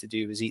what I used to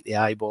do, was eat the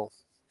eyeball.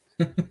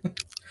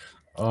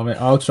 Oh man,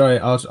 I'll try.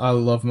 I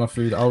love my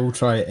food. I will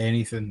try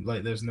anything.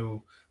 Like there's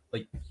no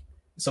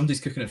somebody's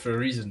cooking it for a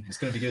reason. It's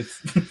gonna be good.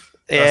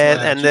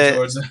 Yeah,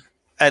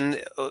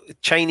 and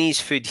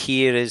Chinese food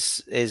here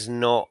is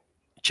not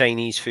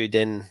Chinese food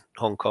in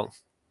Hong Kong.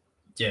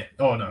 Yeah.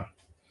 Oh no.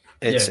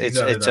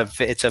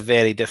 It's a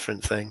very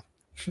different thing.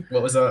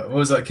 What was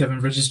that Kevin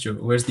Bridges joke?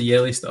 Where's the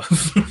yelly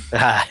stuff?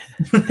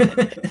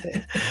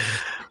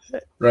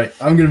 Right,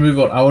 I'm going to move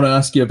on. I want to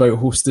ask you about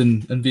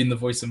hosting and being the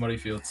voice of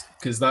Murrayfield,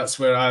 because that's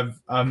where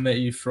I met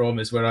you from,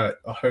 is where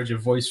I heard your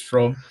voice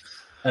from,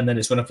 and then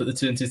it's when I put the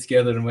two and two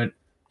together and went,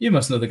 you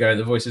must know the guy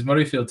that voices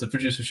Murrayfield to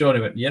produce with Sean.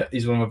 He went, yeah,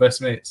 he's one of my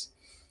best mates.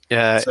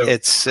 Yeah, so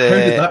it's... how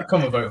did that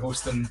come about,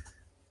 hosting?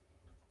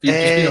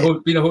 Being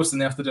a host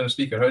and the after dinner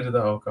speaker, how did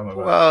that all come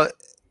about? Well,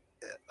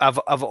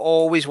 I've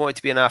always wanted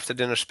to be an after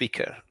dinner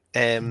speaker.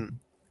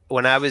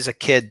 When I was a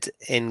kid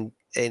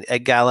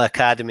at Gala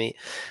Academy,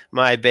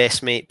 my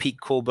best mate Pete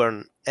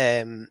Coburn,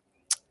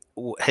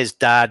 his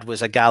dad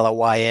was a Gala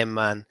YM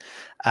man,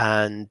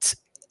 and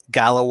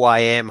Gala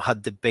YM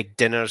had the big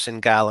dinners in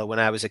Gala when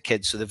I was a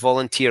kid. So the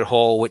volunteer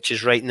hall, which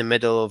is right in the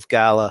middle of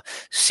Gala,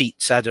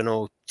 seats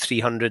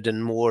 300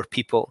 and more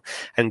people,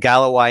 and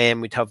Gala YM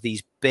would have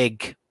these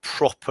big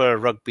proper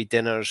rugby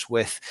dinners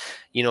with,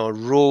 you know,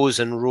 rows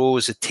and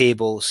rows of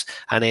tables,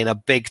 and then a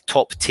big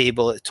top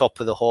table at the top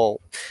of the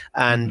hall.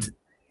 And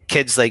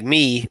kids like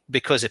me,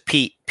 because of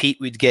Pete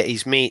would get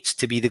his mates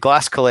to be the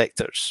glass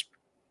collectors.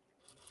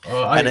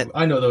 Oh,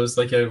 I know those.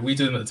 Like we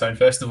do them at the town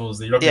festivals.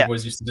 The rugby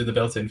boys used to do the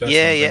Beltane festival.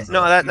 Yeah.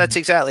 No, that's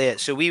exactly it.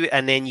 So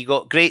and then you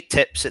got great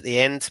tips at the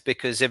end,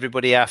 because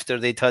everybody, after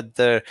they'd had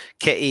their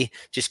kitty,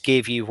 just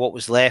gave you what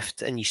was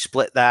left, and you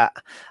split that.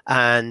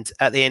 And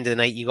at the end of the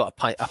night, you got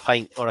a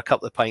pint or a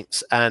couple of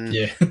pints, and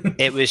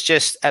it was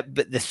just.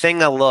 But the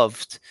thing I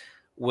loved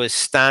was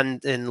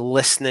standing,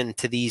 listening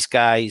to these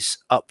guys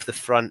up the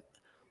front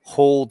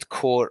hold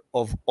court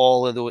of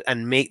all of those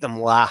and make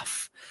them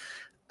laugh.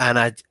 And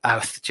I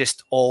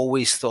just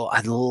always thought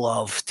I'd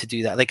love to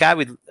do that. Like, I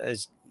would,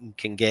 as you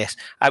can guess,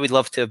 I would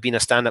love to have been a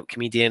stand-up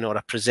comedian or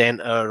a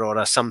presenter or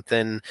a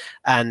something.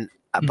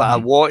 But I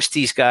watched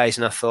these guys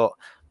and I thought,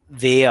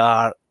 they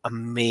are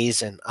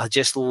amazing. I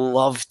just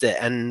loved it,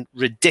 and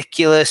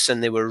ridiculous,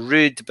 and they were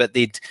rude, but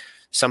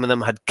some of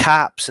them had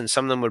caps and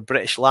some of them were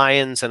British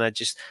Lions, and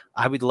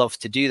I would love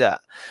to do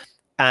that.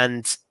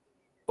 And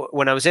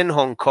when I was in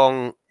Hong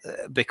Kong,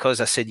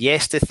 because I said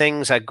yes to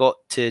things, I got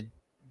to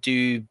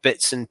do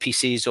bits and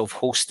pieces of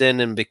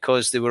hosting, and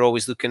because they were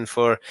always looking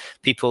for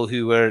people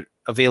who were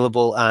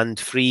available and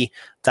free,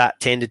 that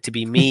tended to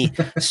be me.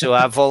 So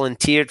I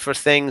volunteered for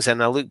things,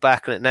 and I look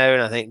back on it now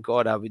and I think,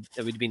 God, it would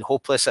have been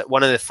hopeless.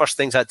 One of the first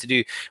things I had to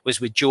do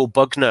was with Joe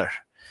Bugner,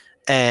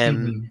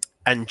 and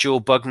Joe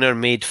Bugner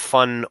made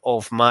fun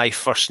of my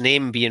first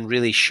name being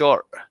really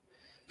short.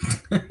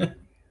 And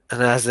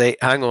I was like,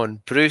 hang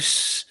on,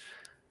 Bruce,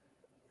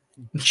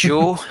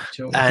 Joe.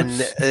 And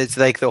it's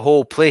like the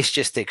whole place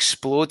just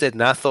exploded,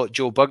 and I thought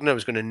Joe Bugner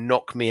was going to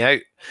knock me out.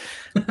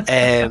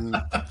 And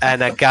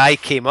a guy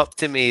came up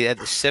to me at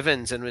the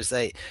Sevens and was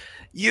like,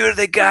 "You're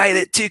the guy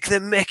that took the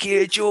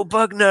mickey of Joe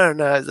Bugner."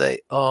 And I was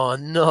like, "Oh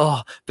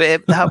no!"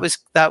 But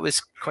that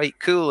was quite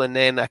cool. And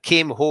then I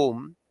came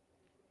home,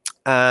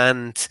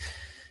 and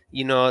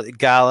you know,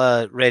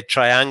 Gala Red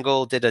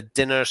Triangle did a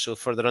dinner, so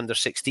for their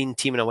under-16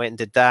 team, and I went and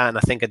did that, and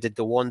I think I did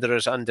the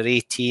Wanderers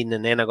under-18,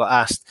 and then I got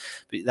asked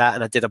about that,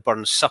 and I did a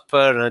Burns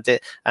supper,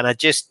 and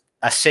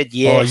I said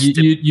yes.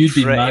 You'd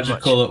be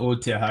magical at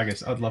Ode to a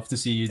Haggis. I'd love to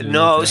see you do.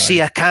 No,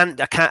 see, I can't.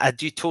 I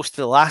do Toast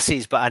to the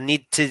Lassies, but I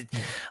need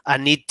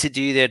to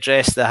do the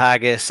Address to the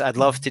Haggis. I'd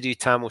love to do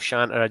Tam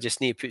O'Shanter. I just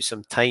need to put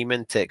some time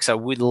into it, because I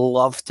would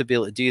love to be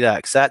able to do that,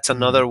 because that's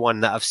another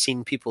one that I've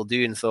seen people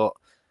do and thought,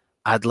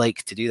 I'd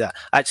like to do that.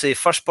 Actually, the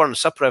first Burns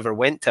supper I ever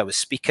went to, I was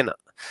speaking at.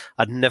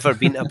 I'd never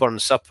been to a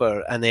Burns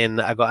supper, and then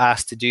I got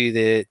asked to do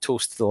the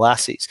Toast to the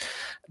Lassies.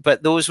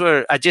 But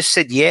I just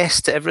said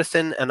yes to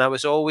everything, and I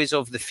was always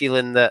of the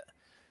feeling that,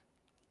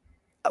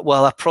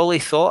 well, I probably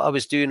thought I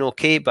was doing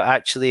okay, but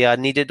actually I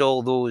needed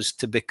all those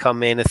to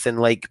become anything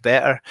like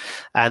better.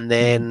 And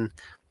then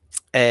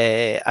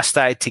I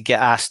started to get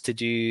asked to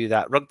do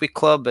that rugby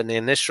club, and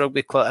then this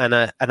rugby club,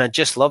 and I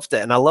just loved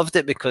it. And I loved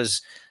it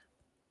because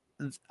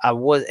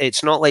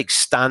it's not like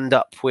stand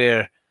up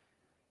where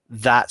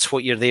that's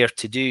what you're there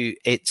to do.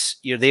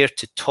 You're there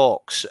to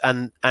talk,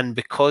 and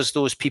because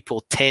those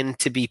people tend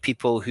to be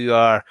people who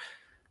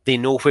they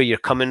know where you're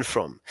coming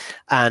from,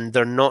 and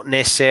they're not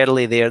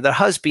necessarily there. There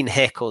has been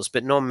heckles,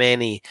 but not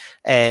many.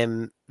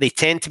 They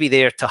tend to be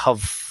there to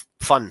have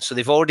fun, so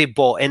they've already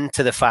bought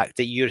into the fact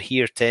that you're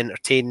here to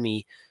entertain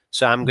me.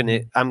 So I'm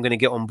gonna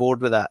get on board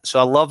with that. So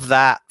I love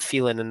that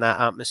feeling and that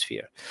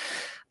atmosphere.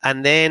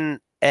 And then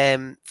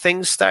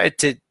things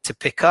started to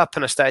pick up,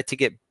 and I started to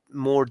get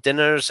more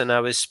dinners, and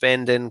I was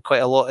spending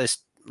quite a lot of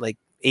like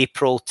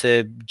April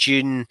to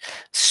June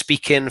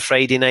speaking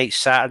Friday nights,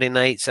 Saturday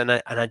nights, and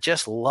I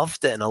just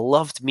loved it, and I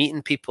loved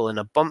meeting people, and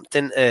I bumped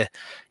into,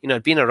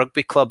 I'd been a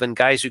rugby club, and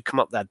guys who'd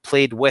come up that I'd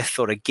played with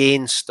or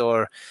against,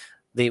 or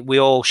we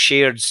all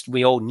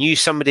knew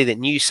somebody that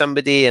knew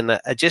somebody, and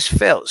I just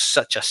felt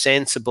such a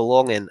sense of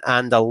belonging,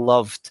 and I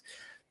loved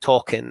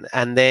talking.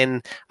 And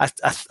then I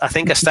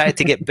think I started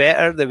to get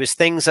better. There was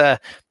things I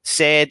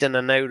said and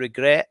I now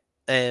regret,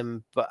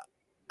 but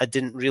I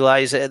didn't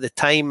realize it at the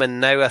time. And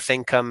now I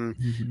think I'm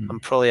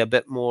probably a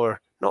bit more,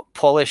 not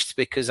polished,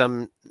 because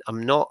I'm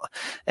not.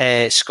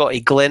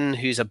 Scotty Glynn,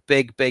 who's a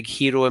big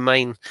hero of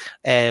mine.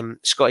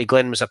 Scotty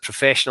Glynn was a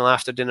professional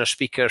after dinner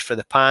speaker for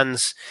the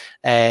Pans.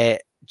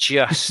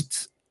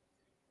 Just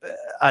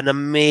an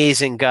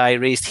amazing guy,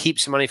 raised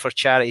heaps of money for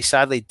charity.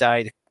 Sadly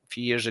died a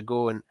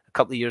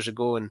couple of years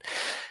ago, and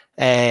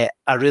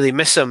I really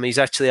miss him. He's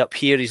actually up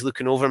here. He's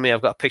looking over me.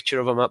 I've got a picture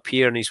of him up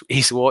here, and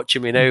he's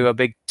watching me now. A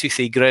big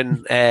toothy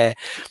grin, a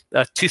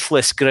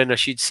toothless grin, I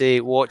should say,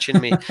 watching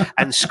me.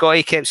 And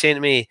Scotty kept saying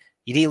to me,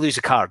 "You need to lose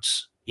the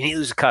cards. You need to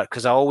lose the card,"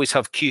 because I always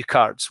have cue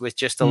cards with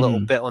just a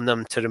little bit on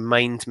them to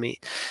remind me.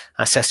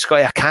 I said,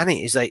 "Scotty, I can't."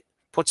 He's like,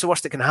 "What's the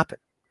worst that can happen?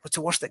 What's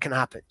the worst that can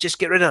happen? Just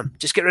get rid of them.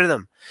 Just get rid of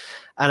them."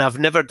 And I've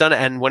never done it.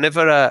 And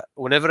whenever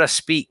I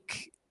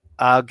speak,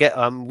 I'm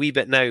a wee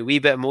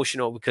bit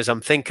emotional, because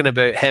I'm thinking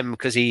about him,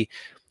 because he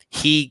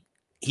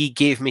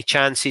gave me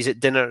chances at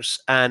dinners.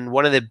 And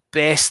one of the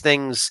best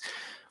things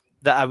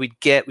that I would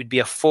get would be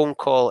a phone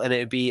call, and it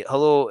would be,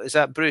 hello, is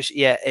that Bruce?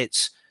 Yeah,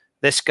 it's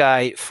this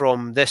guy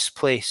from this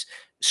place.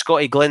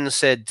 Scotty Glynn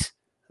said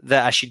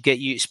that I should get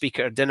you to speak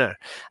at our dinner.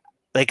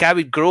 Like, I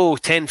would grow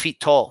 10 feet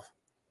tall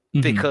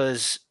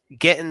because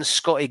getting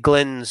Scotty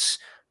Glynn's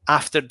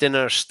after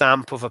dinner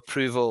stamp of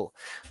approval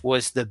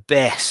was the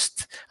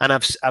best. And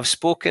I've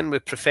spoken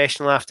with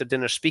professional after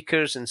dinner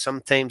speakers, and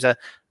sometimes I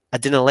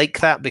didn't like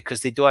that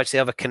because they do actually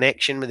have a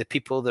connection with the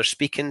people they're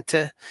speaking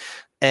to.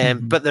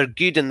 But they're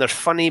good and they're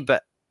funny,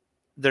 but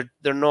they're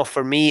not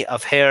for me.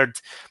 I've heard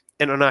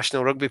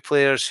international rugby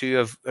players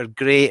who are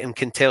great and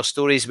can tell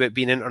stories about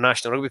being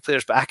international rugby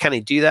players, but I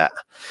can't do that.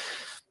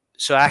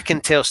 So I can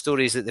tell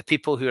stories that the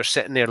people who are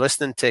sitting there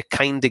listening to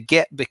kind of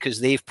get because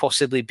they've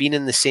possibly been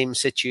in the same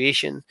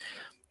situation.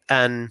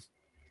 And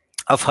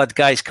I've had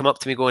guys come up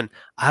to me going,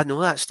 I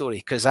know that story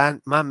because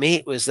my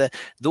mate was that.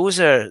 Those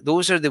are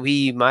the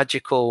wee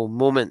magical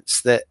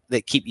moments that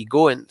keep you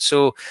going.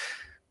 So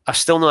I've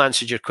still not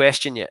answered your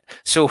question yet.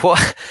 So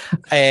what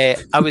I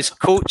was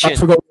coaching. I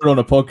forgot we're on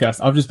a podcast.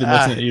 I've just been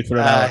listening to you for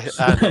an hour.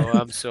 I know.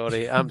 I'm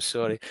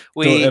sorry.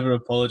 Don't ever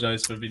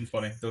apologise for being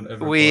funny. Don't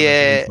ever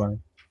apologise for being funny.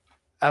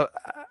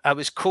 I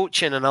was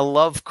coaching, and I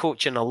love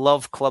coaching. I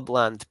love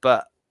Clubland,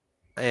 but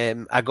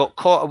I got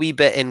caught a wee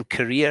bit in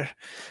career,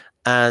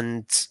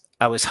 and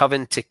I was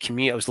having to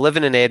commute. I was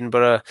living in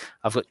Edinburgh.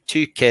 I've got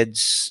 2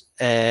 kids,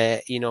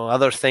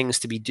 other things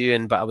to be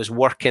doing, but I was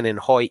working in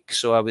Hawick,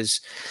 so I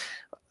was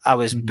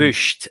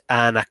bushed,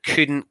 and I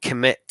couldn't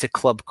commit to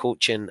club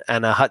coaching,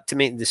 and I had to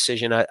make the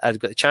decision. I'd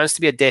got the chance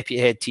to be a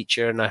deputy head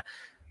teacher, and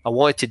I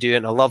wanted to do it,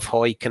 and I love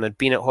Hawick, and I'd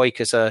been at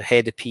Hawick as a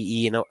head of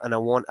PE, and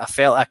I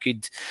felt I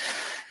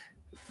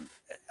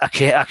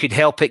could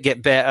help it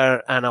get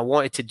better, and I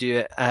wanted to do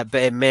it,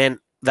 but it meant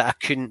that I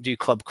couldn't do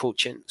club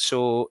coaching.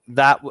 So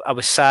that I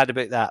was sad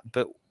about that.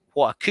 But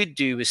what I could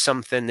do was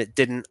something that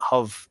didn't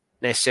have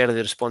necessarily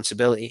the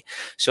responsibility.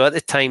 So at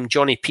the time,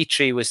 Johnny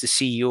Petrie was the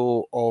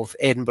CEO of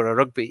Edinburgh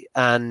Rugby,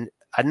 and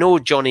I know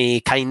Johnny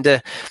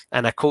kinda,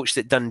 and I coached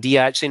at Dundee.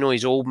 I actually know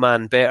his old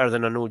man better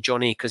than I know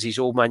Johnny because his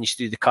old man used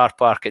to do the car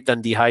park at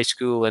Dundee High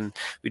School, and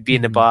we'd be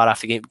in the bar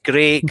after the game.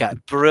 Great guy,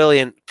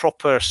 brilliant,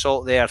 proper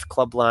salt of the earth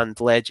Clubland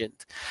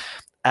legend.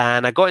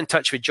 And I got in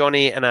touch with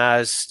Johnny, and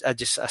I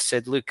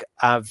said, look,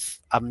 I'm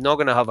not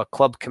going to have a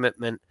club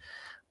commitment.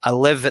 I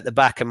live at the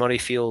back of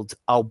Murrayfield.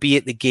 I'll be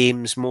at the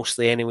games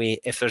mostly anyway.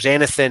 If there's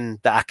anything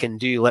that I can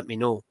do, let me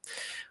know.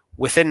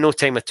 Within no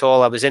time at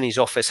all, I was in his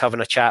office having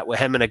a chat with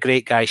him and a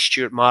great guy,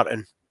 Stuart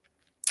Martin,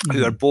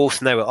 who are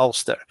both now at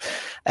Ulster.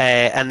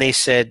 And they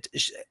said,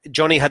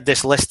 Johnny had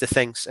this list of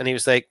things, and he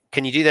was like,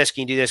 can you do this?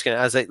 Can you do this?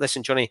 I was like,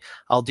 listen, Johnny,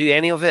 I'll do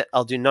any of it.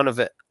 I'll do none of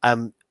it.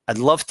 I'd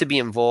love to be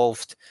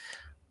involved.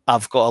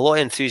 I've got a lot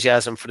of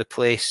enthusiasm for the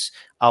place.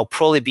 I'll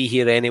probably be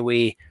here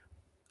anyway.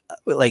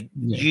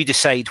 You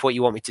decide what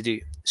you want me to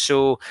do.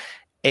 So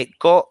it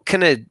got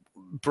kind of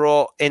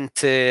brought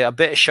into a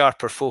bit of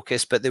sharper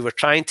focus, but they were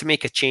trying to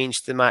make a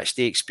change to the match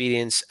day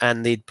experience,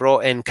 and they'd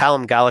brought in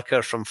Callum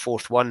Gallagher from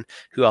Fourth One,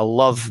 who I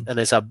love and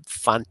is a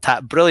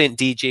fantastic, brilliant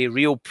DJ,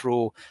 real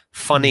pro,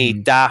 funny,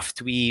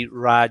 daft wee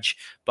Raj,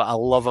 but I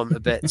love him to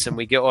bits, and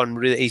we get on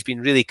really. He's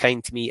been really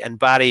kind to me, and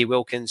Barry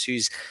Wilkins,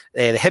 who's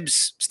the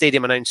Hibs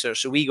stadium announcer,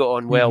 so we got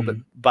on well, but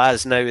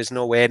Baz now is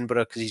no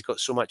Edinburgh because he's got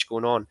so much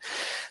going on.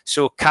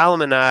 So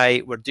Callum and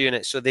I were doing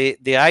it. So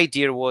the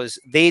idea was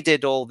they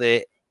did all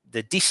the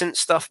decent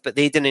stuff, but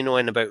they didn't know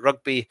anything about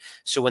rugby.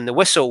 So when the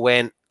whistle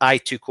went, I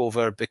took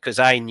over because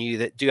I knew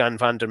that Duhan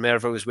van der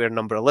Merwe was wearing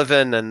number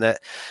 11, and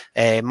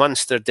that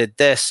Munster did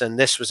this, and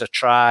this was a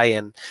try,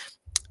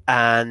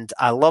 and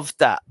I loved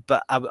that.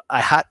 But I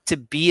had to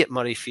be at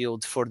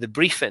Murrayfield for the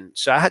briefing.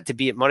 So I had to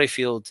be at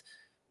Murrayfield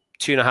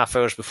 2.5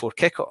 hours before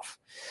kickoff.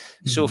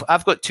 So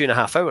I've got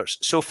 2.5 hours.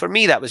 So for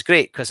me, that was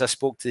great because I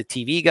spoke to the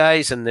TV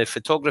guys and the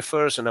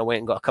photographers, and I went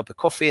and got a cup of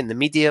coffee in the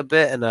media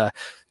bit, and I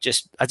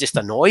just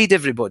annoyed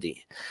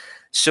everybody.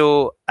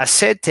 So I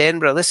said to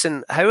Edinburgh,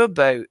 listen, how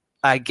about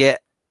I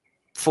get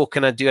folk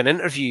and I do an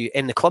interview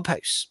in the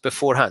clubhouse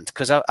beforehand?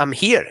 Because I'm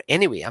here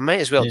anyway. I might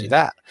as well do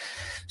that.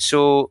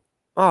 So,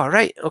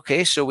 right.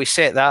 Okay. So we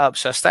set that up.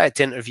 So I started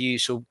to interview.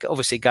 So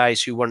obviously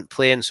guys who weren't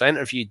playing. So I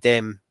interviewed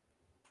them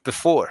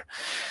before.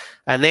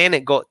 And then I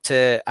got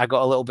a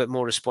little bit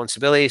more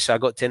responsibility. So I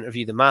got to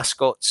interview the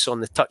mascots on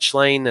the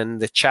touchline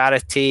and the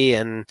charity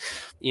and,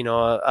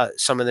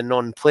 some of the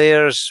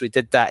non-players. We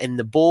did that in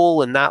the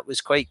bowl, and that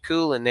was quite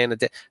cool. And then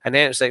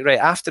it was like, right,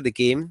 after the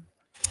game,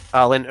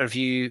 I'll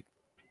interview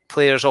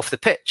players off the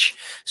pitch.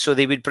 So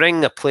they would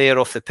bring a player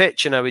off the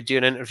pitch, and I would do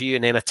an interview,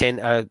 and then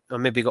I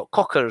maybe got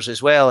cockers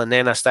as well. And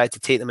then I started to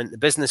take them into the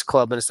business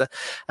club and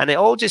stuff. And it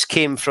all just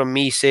came from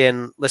me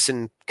saying,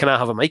 listen, can I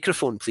have a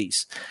microphone,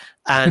 please?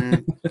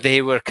 And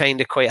they were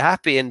kind of quite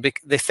happy. And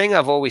the thing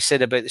I've always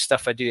said about the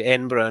stuff I do at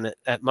Edinburgh and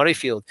at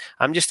Murrayfield,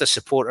 I'm just a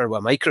supporter with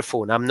a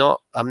microphone. I'm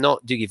not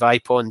Dougie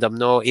Vipond. I'm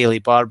not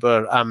Ailey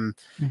Barber. I'm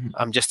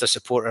just a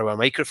supporter with a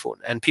microphone.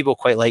 And people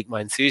quite like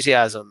my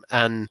enthusiasm.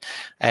 And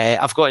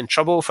I've got in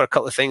trouble for a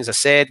couple of things I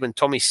said when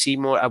Tommy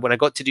Seymour, when I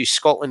got to do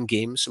Scotland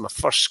games. So my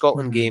first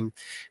Scotland game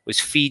was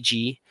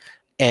Fiji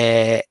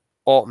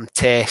autumn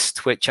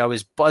test, which I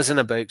was buzzing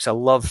about because I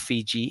love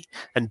Fiji,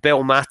 and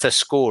Bill Mata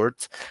scored,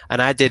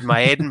 and I did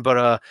my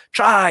Edinburgh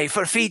try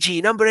for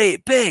Fiji, number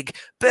 8, big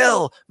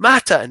Bill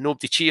Mata, and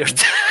nobody cheered.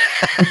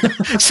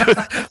 So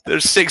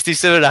there's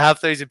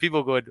 67,500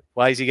 people going,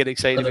 why is he getting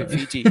excited about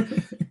Fiji?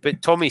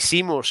 But Tommy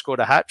Seymour scored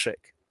a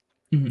hat-trick.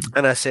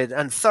 And I said,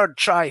 and third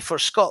try for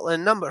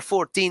Scotland, number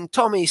 14,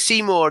 Tommy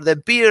Seymour, the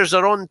beers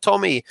are on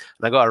Tommy.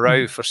 And I got a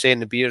row for saying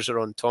the beers are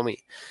on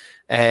Tommy,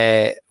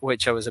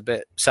 which I was a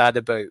bit sad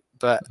about.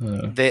 But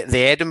the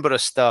Edinburgh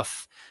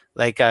stuff,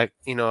 like,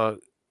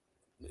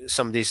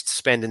 somebody's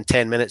spending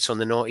 10 minutes on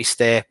the naughty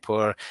step,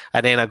 and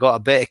then I got a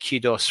bit of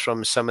kudos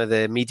from some of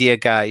the media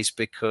guys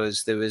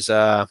because there was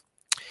a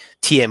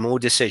TMO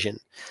decision,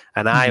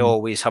 and I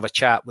always have a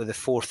chat with the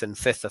 4th and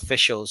 5th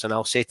officials, and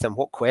I'll say to them,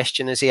 what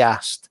question has he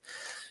asked?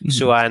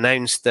 So I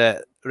announced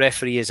that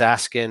referee is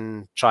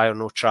asking try or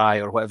no try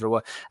or whatever it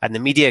was, and the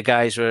media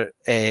guys were,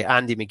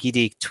 Andy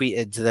McGeady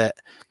tweeted that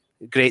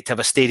great to have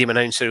a stadium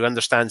announcer who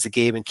understands the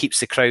game and keeps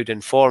the crowd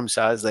informed.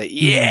 So I was like,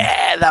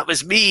 yeah, that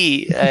was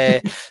me.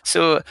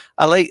 So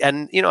I like,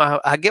 and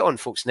I get on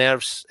folks'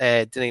 nerves.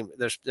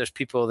 There's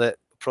people that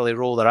probably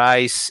roll their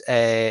eyes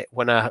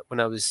when I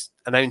was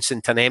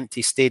announcing to an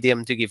empty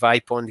stadium. Dougie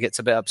Vipond gets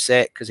a bit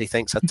upset because he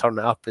thinks I turn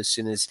it up as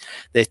soon as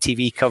the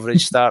TV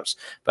coverage starts.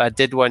 But I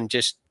did one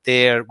just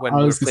there when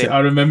I was going to say, I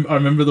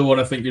remember the one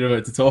I think you're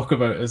about to talk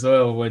about as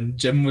well, when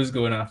Jim was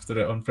going after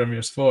it on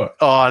Premier Sport.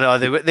 Oh no,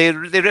 they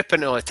rip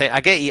it all the time.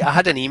 I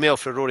had an email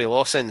for Rory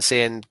Lawson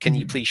saying, "Can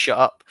you please shut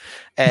up?"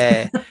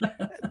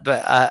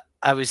 But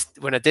I was,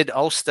 when I did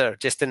Ulster,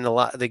 just in the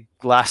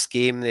last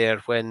game there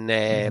when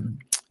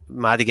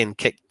Madigan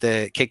kicked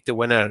the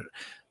winner,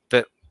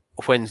 but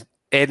when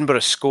Edinburgh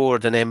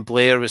scored and then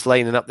Blair was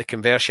lining up the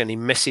conversion, he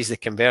misses the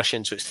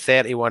conversion, so it's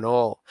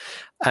 31-all.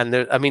 And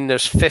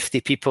there's 50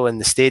 people in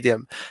the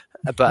stadium,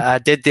 but I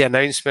did the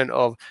announcement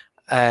of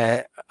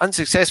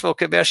unsuccessful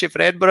conversion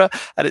for Edinburgh,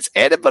 and it's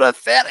Edinburgh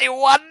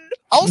 31,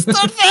 Ulster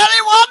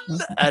 31.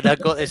 And I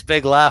got this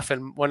big laugh,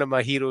 and one of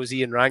my heroes,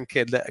 Ian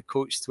Rankin, that I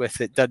coached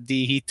with at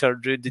Dundee, he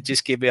turned around and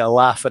just gave me a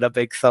laugh and a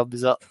big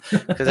thumbs up,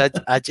 because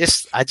I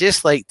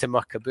just like to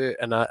muck about,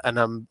 and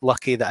I'm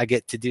lucky that I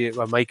get to do it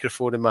with a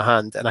microphone in my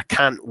hand, and I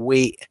can't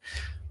wait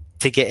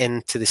to get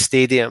into the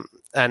stadium.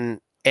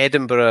 And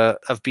Edinburgh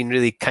have been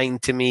really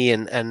kind to me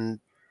and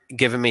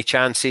given me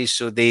chances,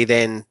 so they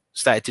then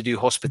started to do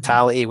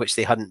hospitality, which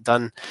they hadn't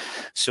done.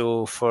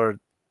 So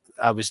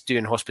I was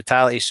doing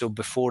hospitality. So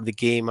before the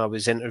game, I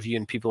was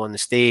interviewing people on the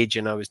stage,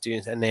 and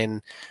and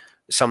then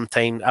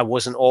sometime I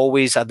wasn't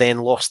always. I then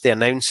lost the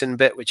announcing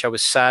bit, which I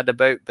was sad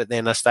about. But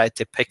then I started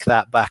to pick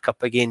that back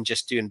up again,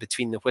 just doing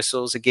between the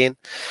whistles again.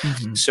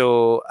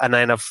 So, and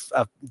then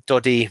I've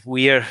Doddy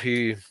Weir,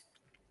 who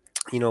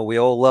we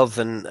all love,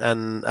 and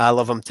I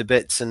love him to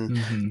bits.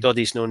 And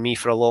Doddy's known me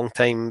for a long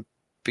time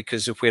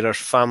because of where our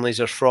families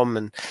are from.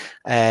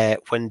 And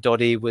when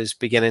Doddy was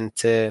beginning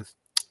to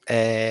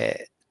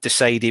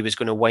decide he was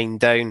going to wind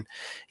down,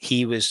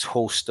 he was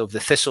host of the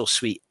Thistle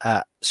Suite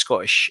at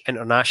Scottish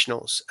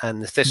Internationals,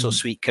 and the Thistle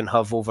Suite can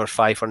have over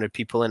 500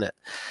 people in it.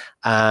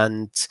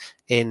 And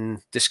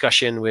in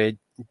discussion with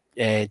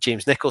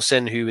James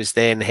Nicholson, who was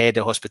then head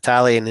of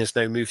hospitality and has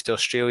now moved to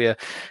Australia,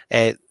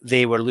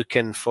 they were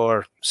looking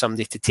for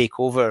somebody to take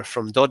over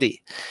from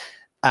Doddy.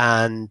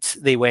 And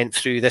they went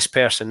through this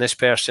person,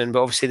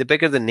 but obviously the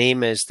bigger the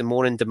name is, the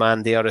more in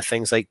demand they are of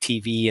things like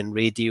TV and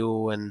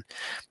radio. And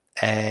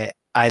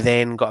I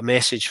then got a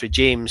message for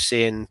James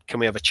saying, can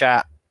we have a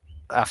chat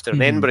after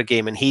an Edinburgh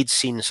game? And he'd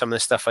seen some of the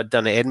stuff I'd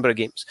done at Edinburgh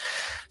games.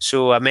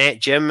 So I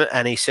met Jim,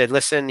 and he said,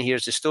 listen,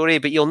 here's the story,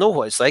 but you'll know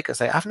what it's like. I was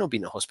like, I've not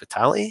been at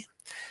hospitality.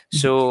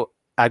 So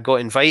I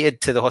got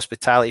invited to the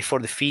hospitality for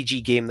the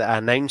Fiji game that I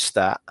announced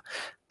that,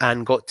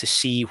 and got to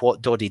see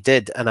what Doddy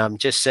did. And I'm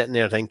just sitting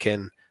there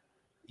thinking,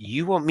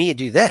 you want me to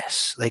do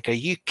this? Like, are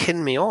you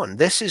kidding me on?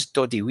 This is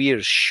Doddy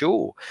Weir's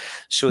show.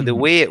 So the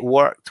way it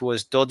worked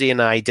was Doddy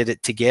and I did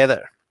it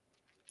together.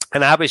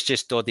 And I was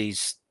just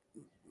Doddy's,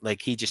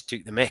 like, he just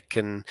took the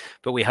mick.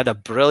 But we had a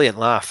brilliant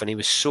laugh, and he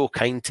was so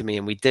kind to me,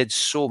 and we did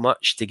so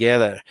much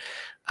together.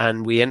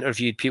 And we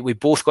interviewed people. We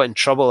both got in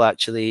trouble,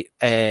 actually.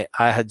 We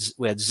had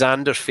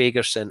Xander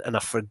Fagerson, and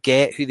I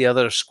forget who the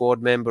other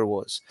squad member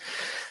was.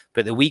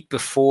 But the week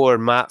before,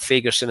 Matt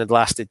Fagerson had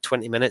lasted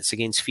 20 minutes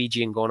against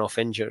Fiji and gone off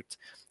injured.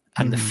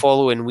 And the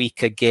following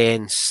week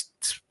against,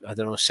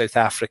 South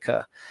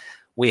Africa,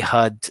 we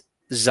had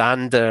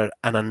Xander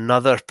and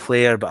another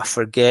player, but I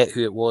forget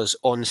who it was,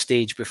 on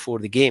stage before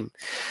the game.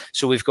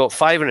 So we've got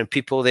 500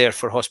 people there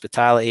for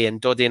hospitality,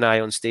 and Doddy and I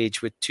on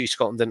stage with 2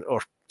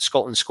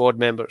 Scotland squad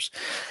members.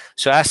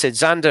 So I said,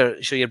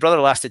 Xander, so your brother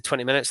lasted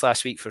 20 minutes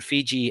last week for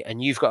Fiji,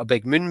 and you've got a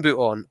big moon boot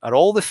on. Are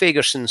all the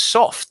Fagersons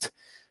soft?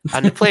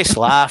 And the place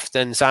laughed,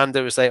 and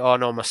Xander was like, oh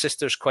no, my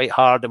sister's quite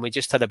hard, and we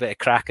just had a bit of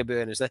crack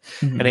about it.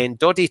 And then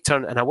Doddy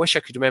turned, and I wish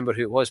I could remember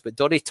who it was, but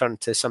Doddy turned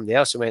to somebody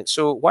else and went,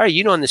 so why are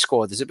you not on the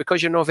squad? Is it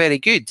because you're not very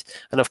good?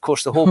 And of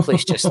course the whole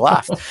place just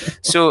laughed.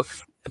 So,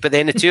 but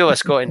then the two of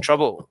us got in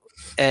trouble.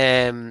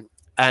 And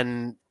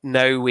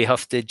now we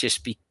have to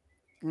just be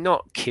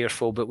not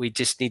careful, but we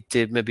just need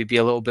to maybe be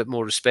a little bit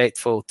more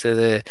respectful to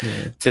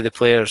the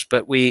players.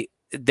 But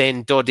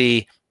then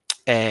Doddy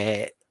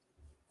then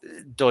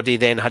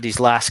had his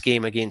last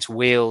game against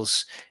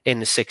Wales in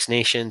the Six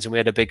Nations, and we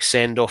had a big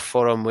send off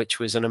for him, which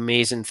was an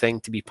amazing thing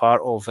to be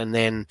part of. And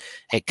then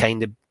it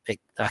kind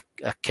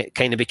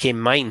of became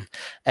mine,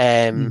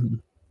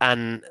 and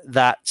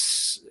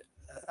that's.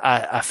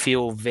 I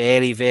feel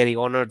very, very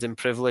honoured and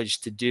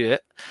privileged to do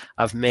it.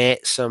 I've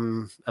met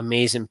some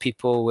amazing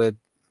people with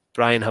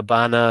Brian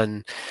Habana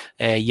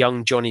and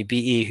young Johnny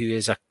Beattie, who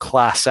is a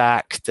class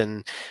act,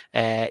 and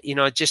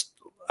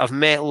I've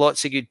met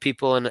lots of good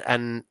people,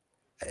 and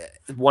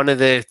one of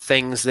the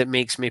things that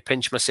makes me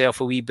pinch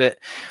myself a wee bit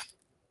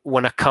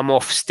when I come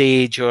off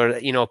stage, or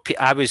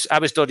I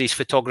was Doddy's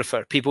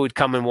photographer. People would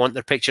come and want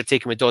their picture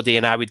taken with Doddy,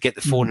 and I would get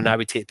the phone and I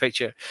would take the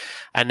picture.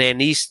 And then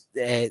these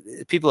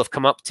people have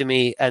come up to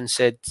me and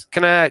said,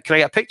 "Can I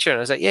get a picture?" And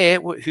I was like, "Yeah,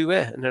 who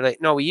with?" And they're like,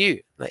 "No, with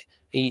you. Like,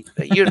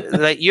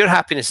 your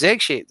happiness is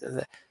egg shaped."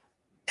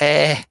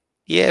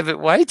 Yeah, but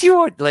why do you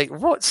want? Like,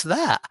 what's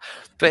that?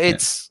 But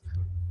it's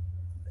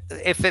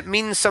if it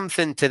means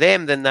something to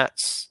them, then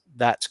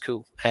that's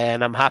cool,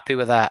 and I'm happy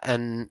with that.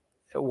 And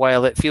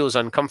while it feels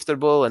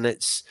uncomfortable, and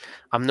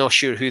I'm not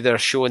sure who they're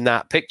showing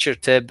that picture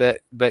to,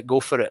 but go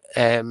for it.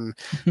 And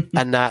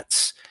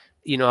that's,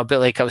 a bit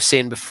like I was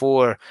saying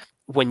before,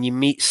 when you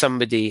meet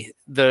somebody,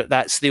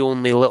 that's the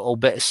only little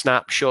bit of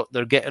snapshot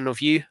they're getting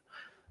of you.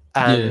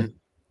 And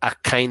I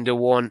kind of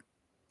want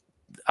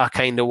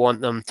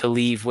them to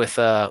leave with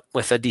a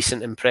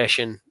decent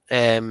impression,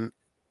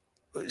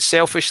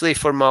 selfishly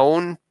for my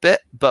own bit,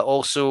 but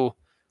also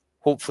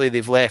hopefully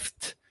they've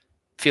left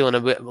feeling a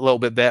little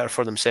bit better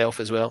for themselves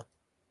as well.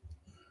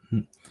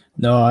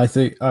 No, I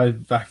think I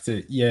backed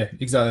it. Yeah,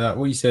 exactly that.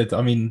 What you said.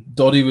 I mean,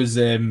 Doddy was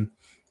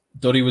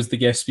the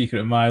guest speaker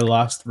at my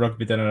last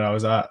rugby dinner I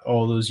was at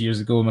all those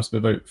years ago. It must be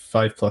about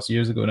 5+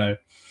 years ago now.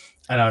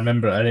 And I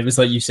remember it, and it was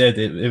like you said,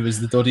 it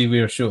was the Doddy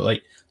Weir show.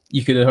 Like,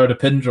 you could have heard a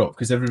pin drop,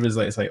 because everybody's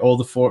like, it's like all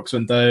the forks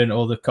went down,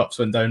 all the cups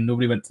went down,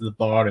 nobody went to the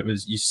bar. It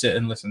was you sit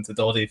and listen to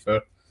Doddy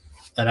for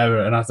an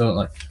hour, and I thought,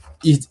 like,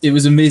 it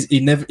was amazing.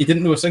 He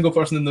didn't know a single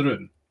person in the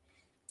room.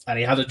 And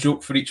he had a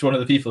joke for each one of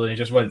the people, and he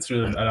just went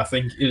through them. And I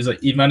think it was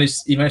like he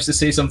managed to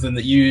say something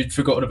that you'd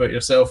forgotten about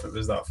yourself. It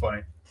was that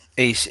funny.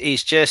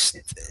 He's just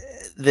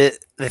the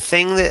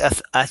thing that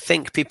I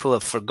think people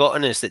have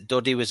forgotten is that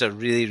Doddy was a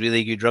really,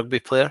 really good rugby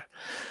player.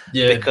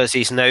 Yeah. Because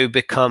he's now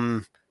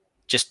become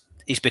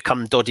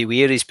Doddy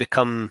Weir. He's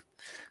become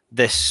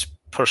this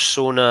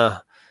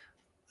persona,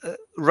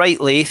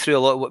 rightly through a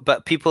lot.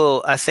 But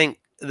people, I think,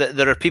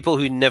 there are people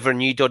who never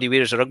knew Doddy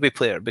Weir as a rugby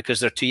player because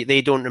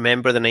they don't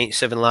remember the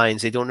 97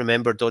 Lions. They don't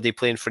remember Doddy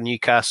playing for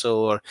Newcastle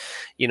or,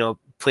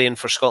 playing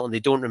for Scotland. They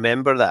don't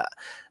remember that.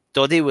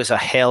 Doddy was a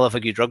hell of a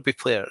good rugby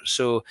player.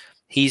 So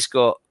he'll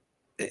tell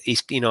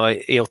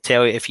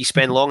you, if you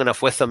spend long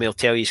enough with him, he'll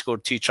tell you he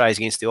scored 2 tries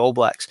against the All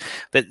Blacks.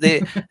 But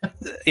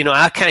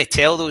I can't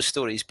tell those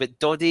stories, but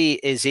Doddy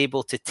is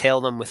able to tell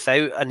them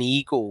without an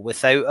ego,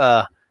 without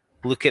a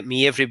look at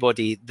me,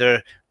 everybody.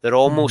 They're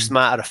almost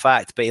matter of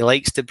fact, but he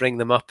likes to bring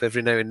them up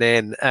every now and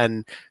then.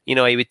 And, he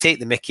would take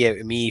the mickey out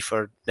of me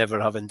for never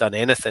having done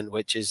anything,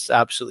 which is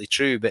absolutely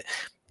true. But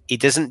he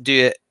doesn't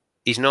do it.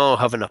 He's not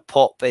having a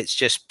pop. It's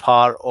just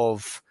part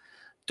of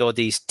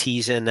Doddy's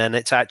teasing. And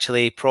it's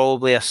actually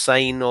probably a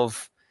sign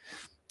of,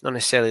 not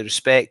necessarily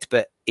respect,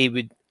 but he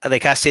would,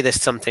 like I say this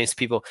sometimes to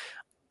people,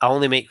 I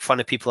only make fun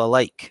of people I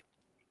like.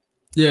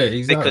 Yeah,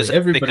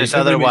 exactly. Because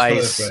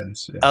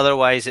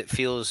otherwise it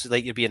feels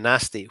like you're being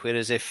nasty.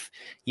 Whereas if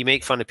you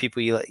make fun of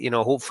people,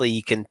 hopefully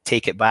you can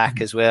take it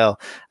back as well.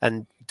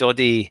 And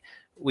Doddy,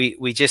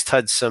 we just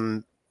had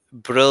some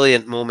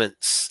brilliant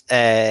moments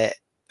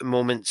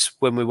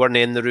when we weren't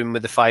in the room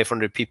with the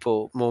 500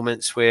 people.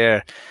 Moments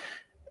where,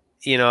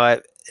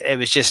 it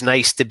was just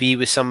nice to be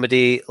with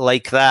somebody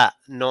like that.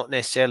 Not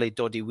necessarily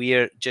Doddy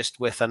Weir, just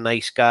with a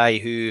nice guy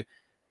who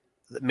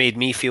made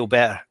me feel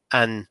better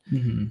and.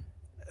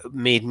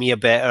 Made me a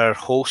better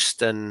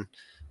host and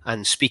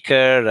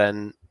speaker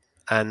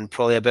and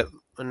probably a bit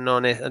I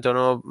don't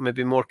know,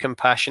 maybe more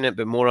compassionate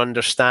but more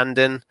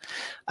understanding,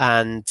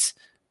 and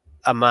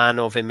a man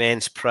of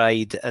immense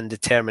pride and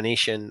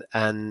determination.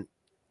 And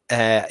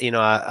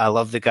I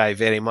love the guy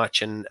very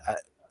much, and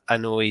I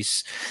know I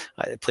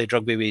played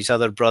rugby with his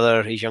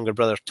younger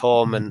brother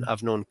Tom, and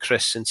I've known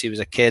Chris since he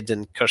was a kid,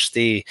 and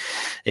Kirsty,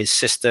 his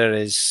sister,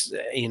 is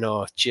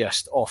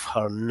just off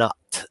her nut,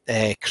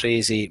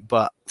 crazy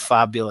but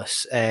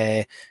fabulous,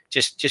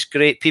 just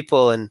great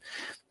people, and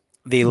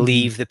they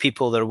leave the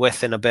people they're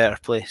with in a better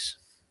place.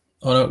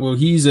 Oh no, well,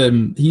 he's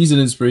an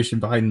inspiration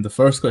behind the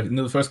first question.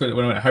 The first question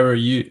when I went, "How are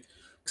you?"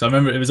 Because I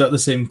remember it was at the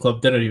same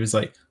club dinner. He was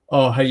like,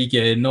 "Oh, how you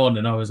getting on?"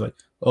 And I was like,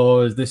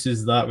 "Oh, this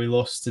is that. We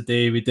lost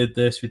today. We did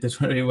this. We did."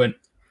 What he went,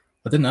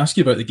 "I didn't ask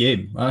you about the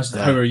game. I asked,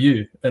 how are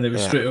you?" And it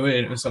was straight away,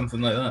 and it was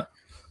something like that.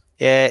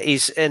 Yeah,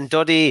 and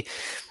Doddy.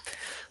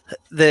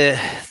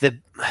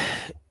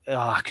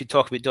 I could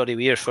talk about Doddy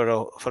Weir for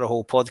a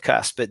whole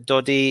podcast, but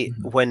Doddy,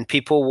 when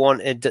people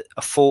wanted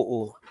a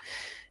photo,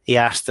 he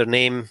asked their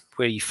name,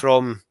 where are you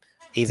from?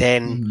 He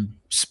then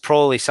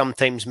probably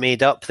sometimes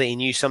made up that he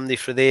knew somebody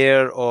for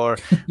there, or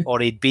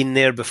he'd been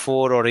there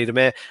before, or he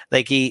remember,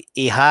 like he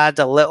had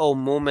a little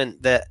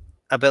moment that,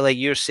 a bit like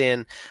you're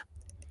saying,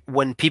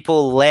 when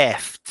people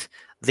left,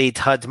 they'd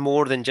had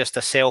more than just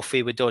a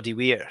selfie with Doddie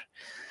Weir.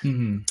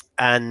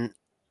 And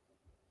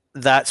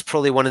that's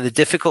probably one of the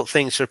difficult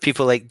things for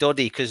people like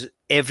Doddie, because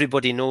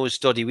everybody knows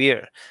Doddie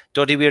Weir.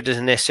 Doddie Weir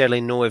doesn't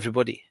necessarily know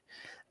everybody,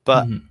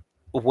 but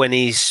when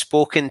he's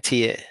spoken to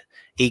you,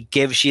 he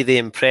gives you the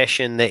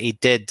impression that he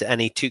did,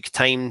 and he took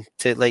time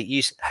to, like,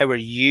 use, how are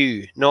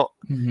you? Not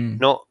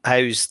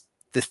how's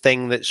the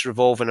thing that's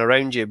revolving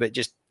around you, but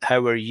just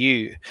how are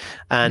you?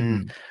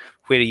 And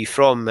where are you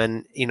from?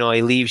 And, you know,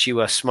 he leaves you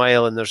a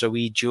smile, and there's a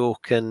wee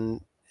joke, and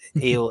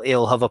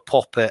he'll have a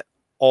pop at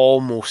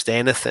almost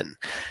anything,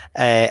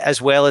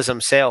 as well as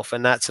himself.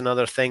 And that's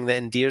another thing that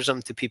endears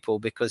him to people,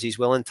 because he's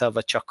willing to have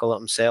a chuckle at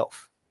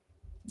himself.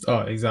 Oh,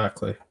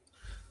 exactly.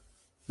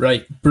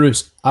 Right,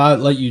 Bruce,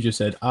 like you just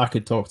said, I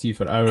could talk to you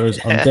for hours.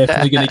 I'm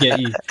definitely going to get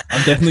you.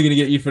 I'm definitely going to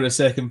get you for a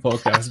second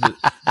podcast. But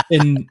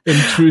in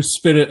true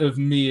spirit of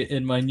me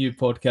in my new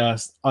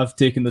podcast, I've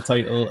taken the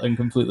title and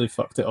completely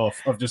fucked it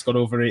off. I've just got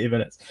over 80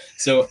 minutes.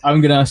 So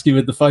I'm going to ask you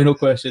with the final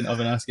question I've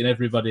been asking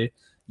everybody.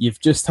 You've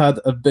just had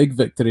a big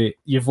victory.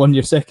 You've won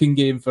your second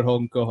game for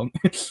Hong Kong.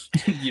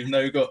 You've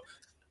now got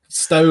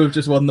Stow have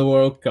just won the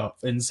World Cup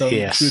in some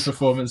true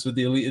performance with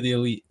the elite of the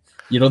elite.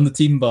 You're on the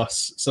team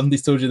bus.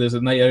 Somebody's told you there's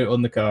a night out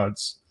on the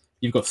cards.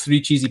 You've got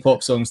 3 cheesy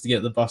pop songs to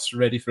get the bus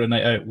ready for a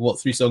night out. What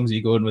 3 songs are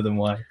you going with, and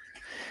why?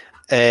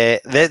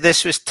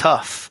 This was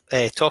tough.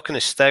 Talking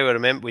to Stow, I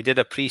remember we did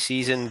a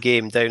pre-season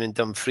game down in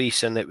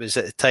Dumfries, and it was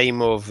at the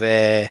time of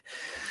the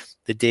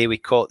day we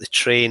caught the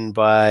train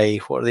by,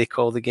 what are they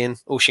called again?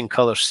 Ocean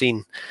Colour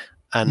Scene.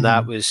 And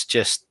that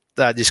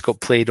just got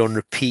played on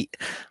repeat.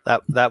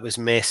 That was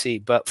messy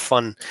but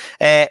fun.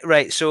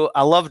 Right, so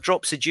I love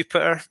Drops of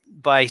Jupiter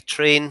by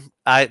Train.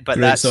 But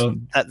that's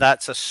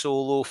a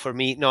solo for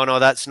me. No,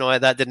 that's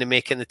not. That didn't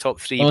make it in the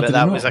top 3, but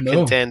that was a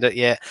contender.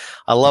 Yeah,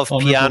 I love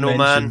Piano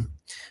Man.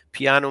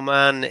 Piano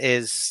Man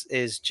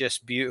is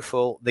just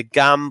beautiful. The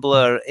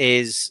Gambler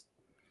is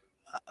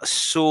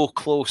so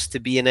close to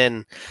being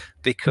in,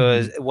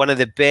 because one of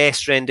the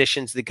best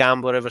renditions the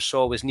Gambler ever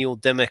saw was Neil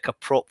Dimmock, a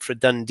prop for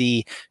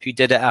Dundee, who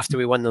did it after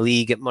we won the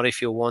league at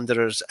Murrayfield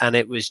Wanderers, and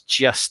it was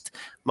just,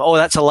 oh,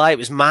 that's a lie, it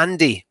was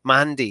Mandy,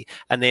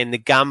 and then the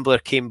Gambler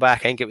came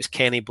back. I think it was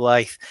Kenny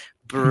Blythe.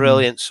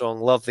 Brilliant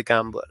song, love the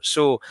Gambler.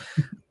 So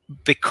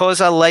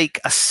because I like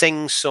a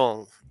sing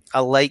song, I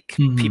like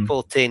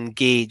people to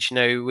engage.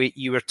 Now,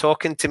 you were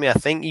talking to me, I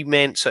think you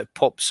meant sort of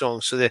pop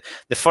songs. So the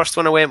first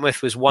one I went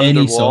with was Wonderwall.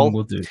 Any song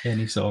will do,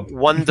 any song.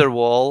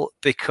 Wonderwall,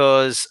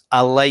 because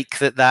I like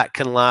that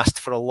can last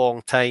for a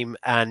long time,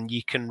 and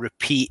you can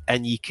repeat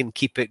and you can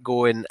keep it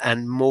going,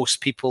 and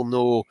most people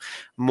know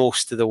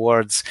most of the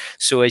words.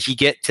 So as you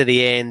get to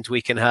the end,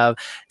 we can have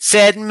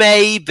said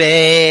maybe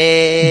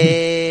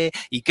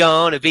you're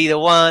gonna be the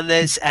one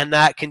that's, and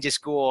that can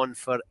just go on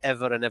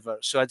forever and ever.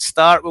 So I'd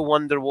start with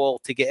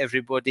Wonderwall to get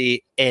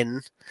everybody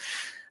in,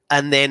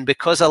 and then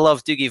because I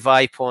love Doogie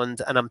Vipond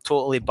and I'm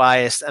totally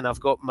biased, and I've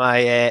got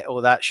my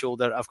that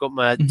shoulder, I've got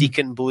my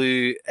Deacon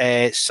Blue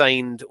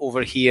signed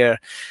over here,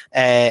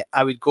 I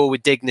would go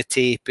with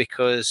Dignity,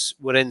 because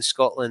we're in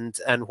Scotland,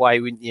 and why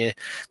wouldn't you?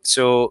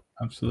 So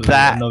absolutely,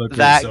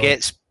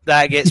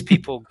 that gets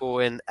people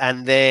going.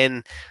 And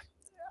then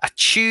I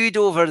chewed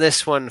over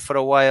this one for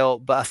a while,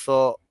 but I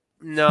thought,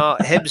 no,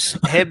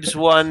 Hibs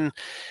won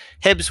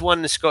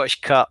the Scottish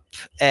Cup.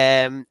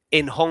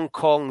 In Hong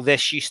Kong,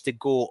 this used to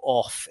go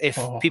off. If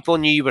people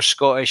knew you were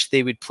Scottish,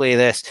 they would play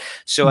this.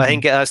 So I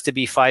think it has to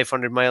be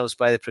 500 Miles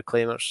by the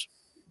Proclaimers.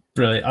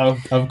 Brilliant.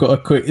 I've got a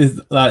quick.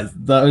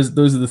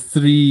 Those are the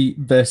 3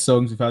 best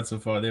songs we've had so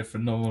far. They're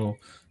phenomenal.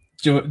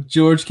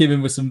 George came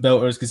in with some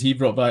belters because he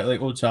brought back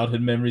like old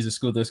childhood memories of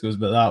school discos,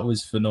 but that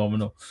was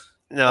phenomenal.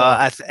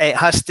 No, it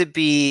has to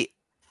be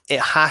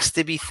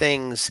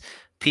things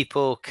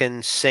people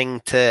can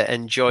sing to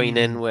and join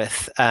in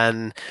with.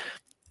 And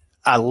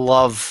I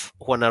love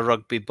when a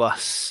rugby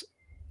bus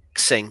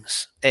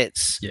sings.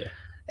 It's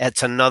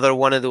another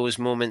one of those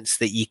moments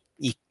that you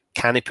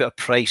can't put a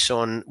price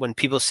on. When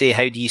people say,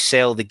 how do you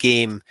sell the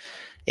game?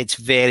 It's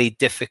very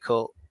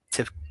difficult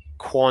to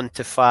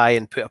quantify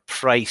and put a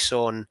price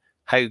on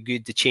how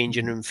good the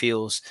changing room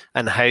feels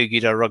and how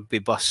good a rugby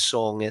bus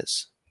song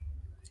is.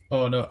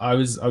 Oh no, I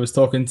was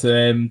talking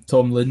to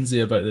Tom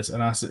Lindsay about this,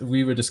 and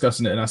we were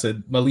discussing it, and I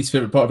said my least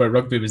favorite part about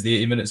rugby was the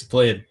 80 minutes of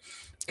playing,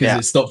 because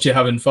it stopped you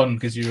having fun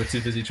because you were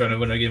too busy trying to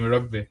win a game of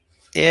rugby.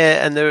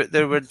 Yeah, and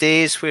there were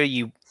days where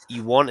you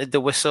wanted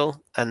the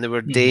whistle, and there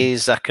were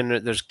days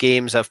there's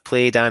games I've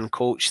played and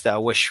coached that I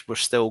wish were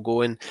still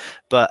going,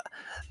 but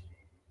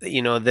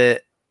you know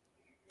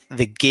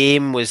the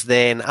game was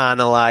then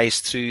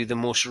analysed through the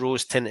most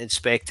rose-tinted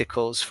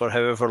spectacles for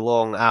however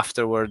long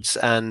afterwards,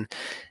 and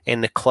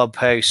in the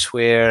clubhouse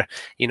where,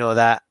 you know,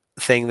 that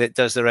thing that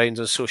does the rounds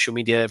on social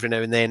media every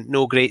now and then,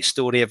 no great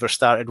story ever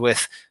started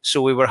with,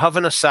 so we were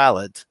having a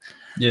salad,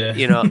 Yeah.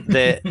 You know,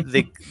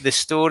 the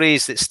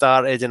stories that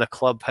started in a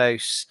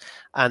clubhouse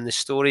and the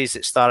stories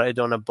that started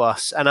on a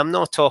bus, and I'm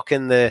not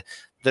talking the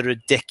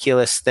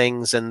ridiculous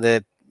things and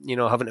the, you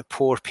know, having to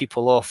pour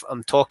people off.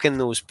 I'm talking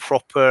those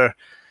proper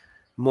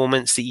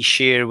moments that you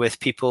share with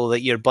people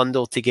that you're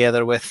bundled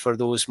together with for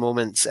those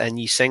moments, and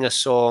you sing a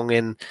song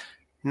in,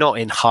 not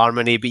in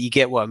harmony, but you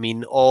get what I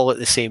mean, all at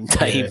the same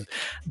time.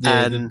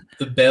 Yeah, And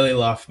the belly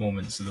laugh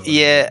moments.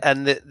 yeah,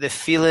 and the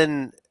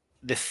feeling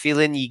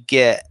you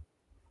get,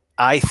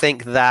 I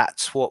think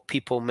that's what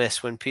people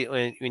miss when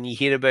you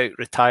hear about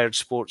retired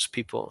sports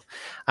people.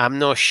 I'm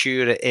not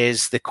sure it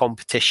is the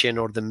competition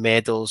or the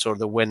medals or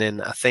the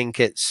winning. I think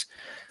it's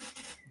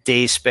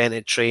days spent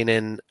at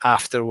training,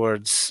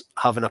 afterwards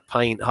having a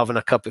pint, having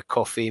a cup of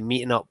coffee,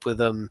 meeting up with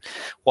them,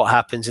 what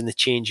happens in the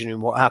changing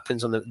room, what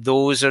happens on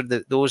those are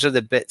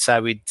the bits I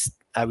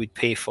would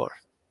pay for.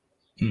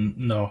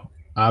 No,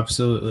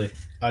 absolutely.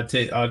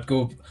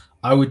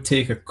 I would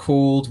take a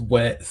cold,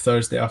 wet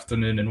Thursday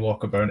afternoon and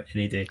walk about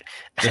any day,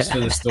 just for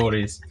the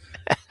stories.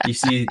 You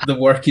see the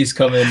workies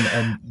come in,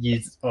 and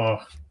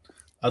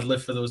I'd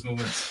live for those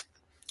moments.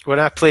 When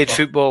I played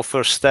football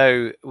for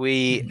Stow,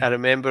 I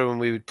remember when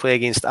we would play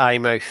against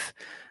Eyemouth,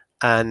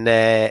 and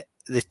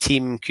the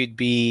team could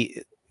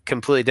be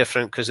completely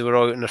different because they were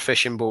out in their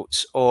fishing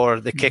boats,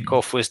 or the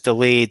kickoff was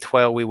delayed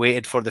while we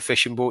waited for the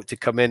fishing boat to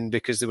come in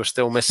because they were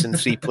still missing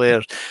 3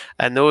 players.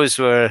 And those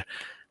were,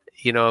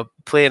 you know,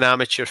 playing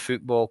amateur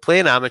football,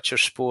 playing amateur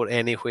sport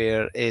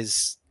anywhere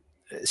is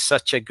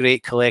such a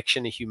great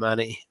collection of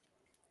humanity.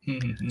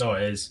 No,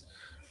 it is.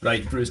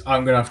 Right, Bruce,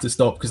 I'm going to have to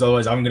stop because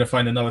otherwise I'm going to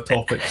find another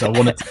topic, because I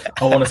want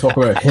to talk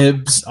about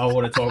Hibs, I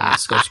want to talk about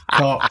Scottish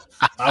Cup,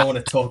 I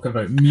want to talk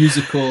about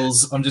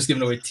musicals. I'm just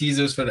giving away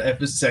teasers for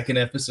the second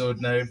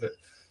episode now, but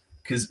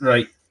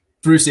right,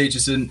 Bruce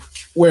Aitchison,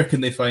 where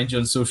can they find you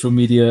on social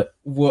media?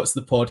 What's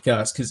the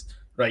podcast? Because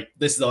right,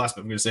 this is the last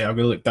bit I'm going to say. I'm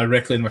going to look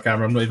directly in my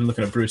camera. I'm not even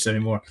looking at Bruce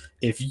anymore.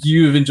 If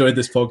you've enjoyed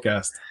this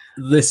podcast,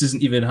 this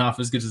isn't even half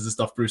as good as the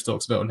stuff Bruce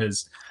talks about on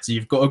his. So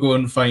you've got to go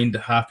and find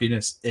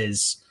Happiness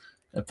Is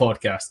a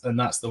Podcast, and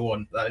that's the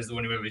one. That is the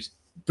one.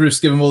 Bruce,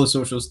 give them all the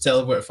socials. Tell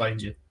them where to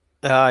find you.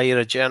 You're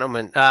a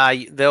gentleman.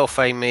 They'll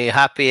find me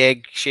Happy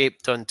Egg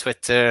Shaped on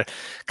Twitter,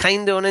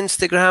 kind of on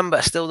Instagram, but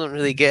I still don't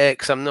really get it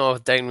because I'm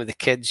not down with the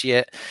kids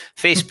yet.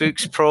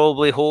 Facebook's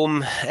probably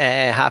home.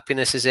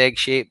 Happiness Is Egg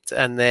Shaped,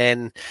 and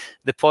then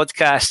the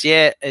podcast.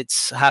 Yeah,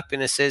 it's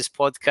Happiness Is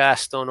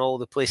Podcast on all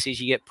the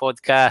places you get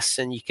podcasts,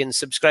 and you can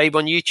subscribe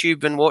on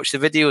YouTube and watch the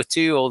video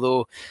too.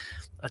 Although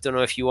I don't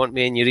know if you want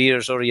me in your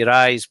ears or your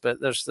eyes, but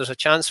there's a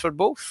chance for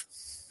both.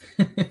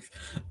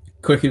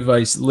 Quick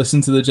advice: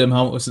 listen to the Jim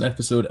Hamilton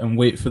episode and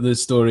wait for the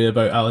story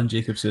about Alan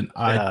Jacobson.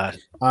 I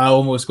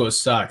almost got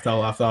sacked. I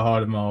laughed that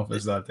hard in my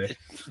office that day.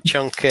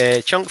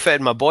 Chunk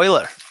fitted my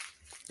boiler.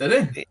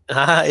 Did he?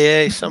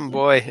 Yeah, some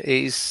boy.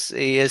 He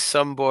is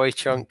some boy,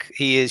 Chunk.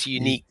 He is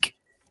unique.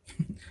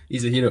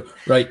 He's a hero.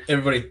 Right,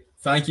 everybody,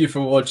 thank you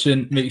for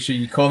watching. Make sure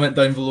you comment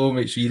down below.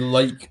 Make sure you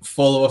like,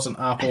 follow us on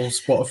Apple,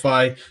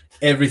 Spotify,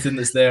 everything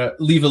that's there.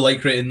 Leave a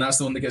like rating. That's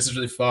the one that gets us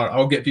really far.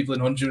 I'll get people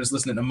in Honduras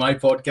listening to my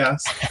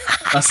podcast.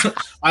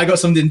 I got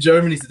somebody in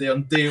Germany today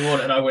on day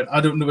one, and I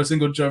don't know a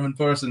single German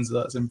person, so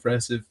that's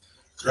impressive.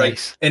 Right.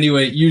 Nice.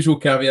 Anyway, usual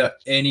caveat,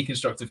 any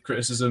constructive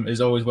criticism is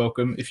always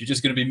welcome. If you're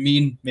just going to be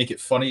mean, make it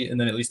funny, and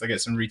then at least I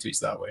get some retweets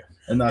that way.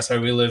 And that's how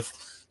we live.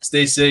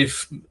 Stay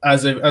safe.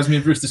 As me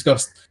and Bruce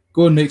discussed,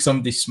 go and make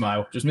somebody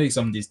smile. Just make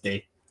somebody's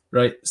day.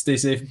 Right. Stay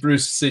safe.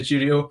 Bruce, say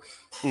cheerio.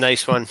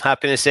 Nice one.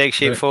 Happiness Egg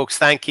Shape, right. Folks.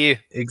 Thank you.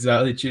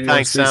 Exactly. Cheerio.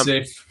 Thanks, Stay Sam.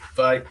 safe.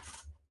 Bye.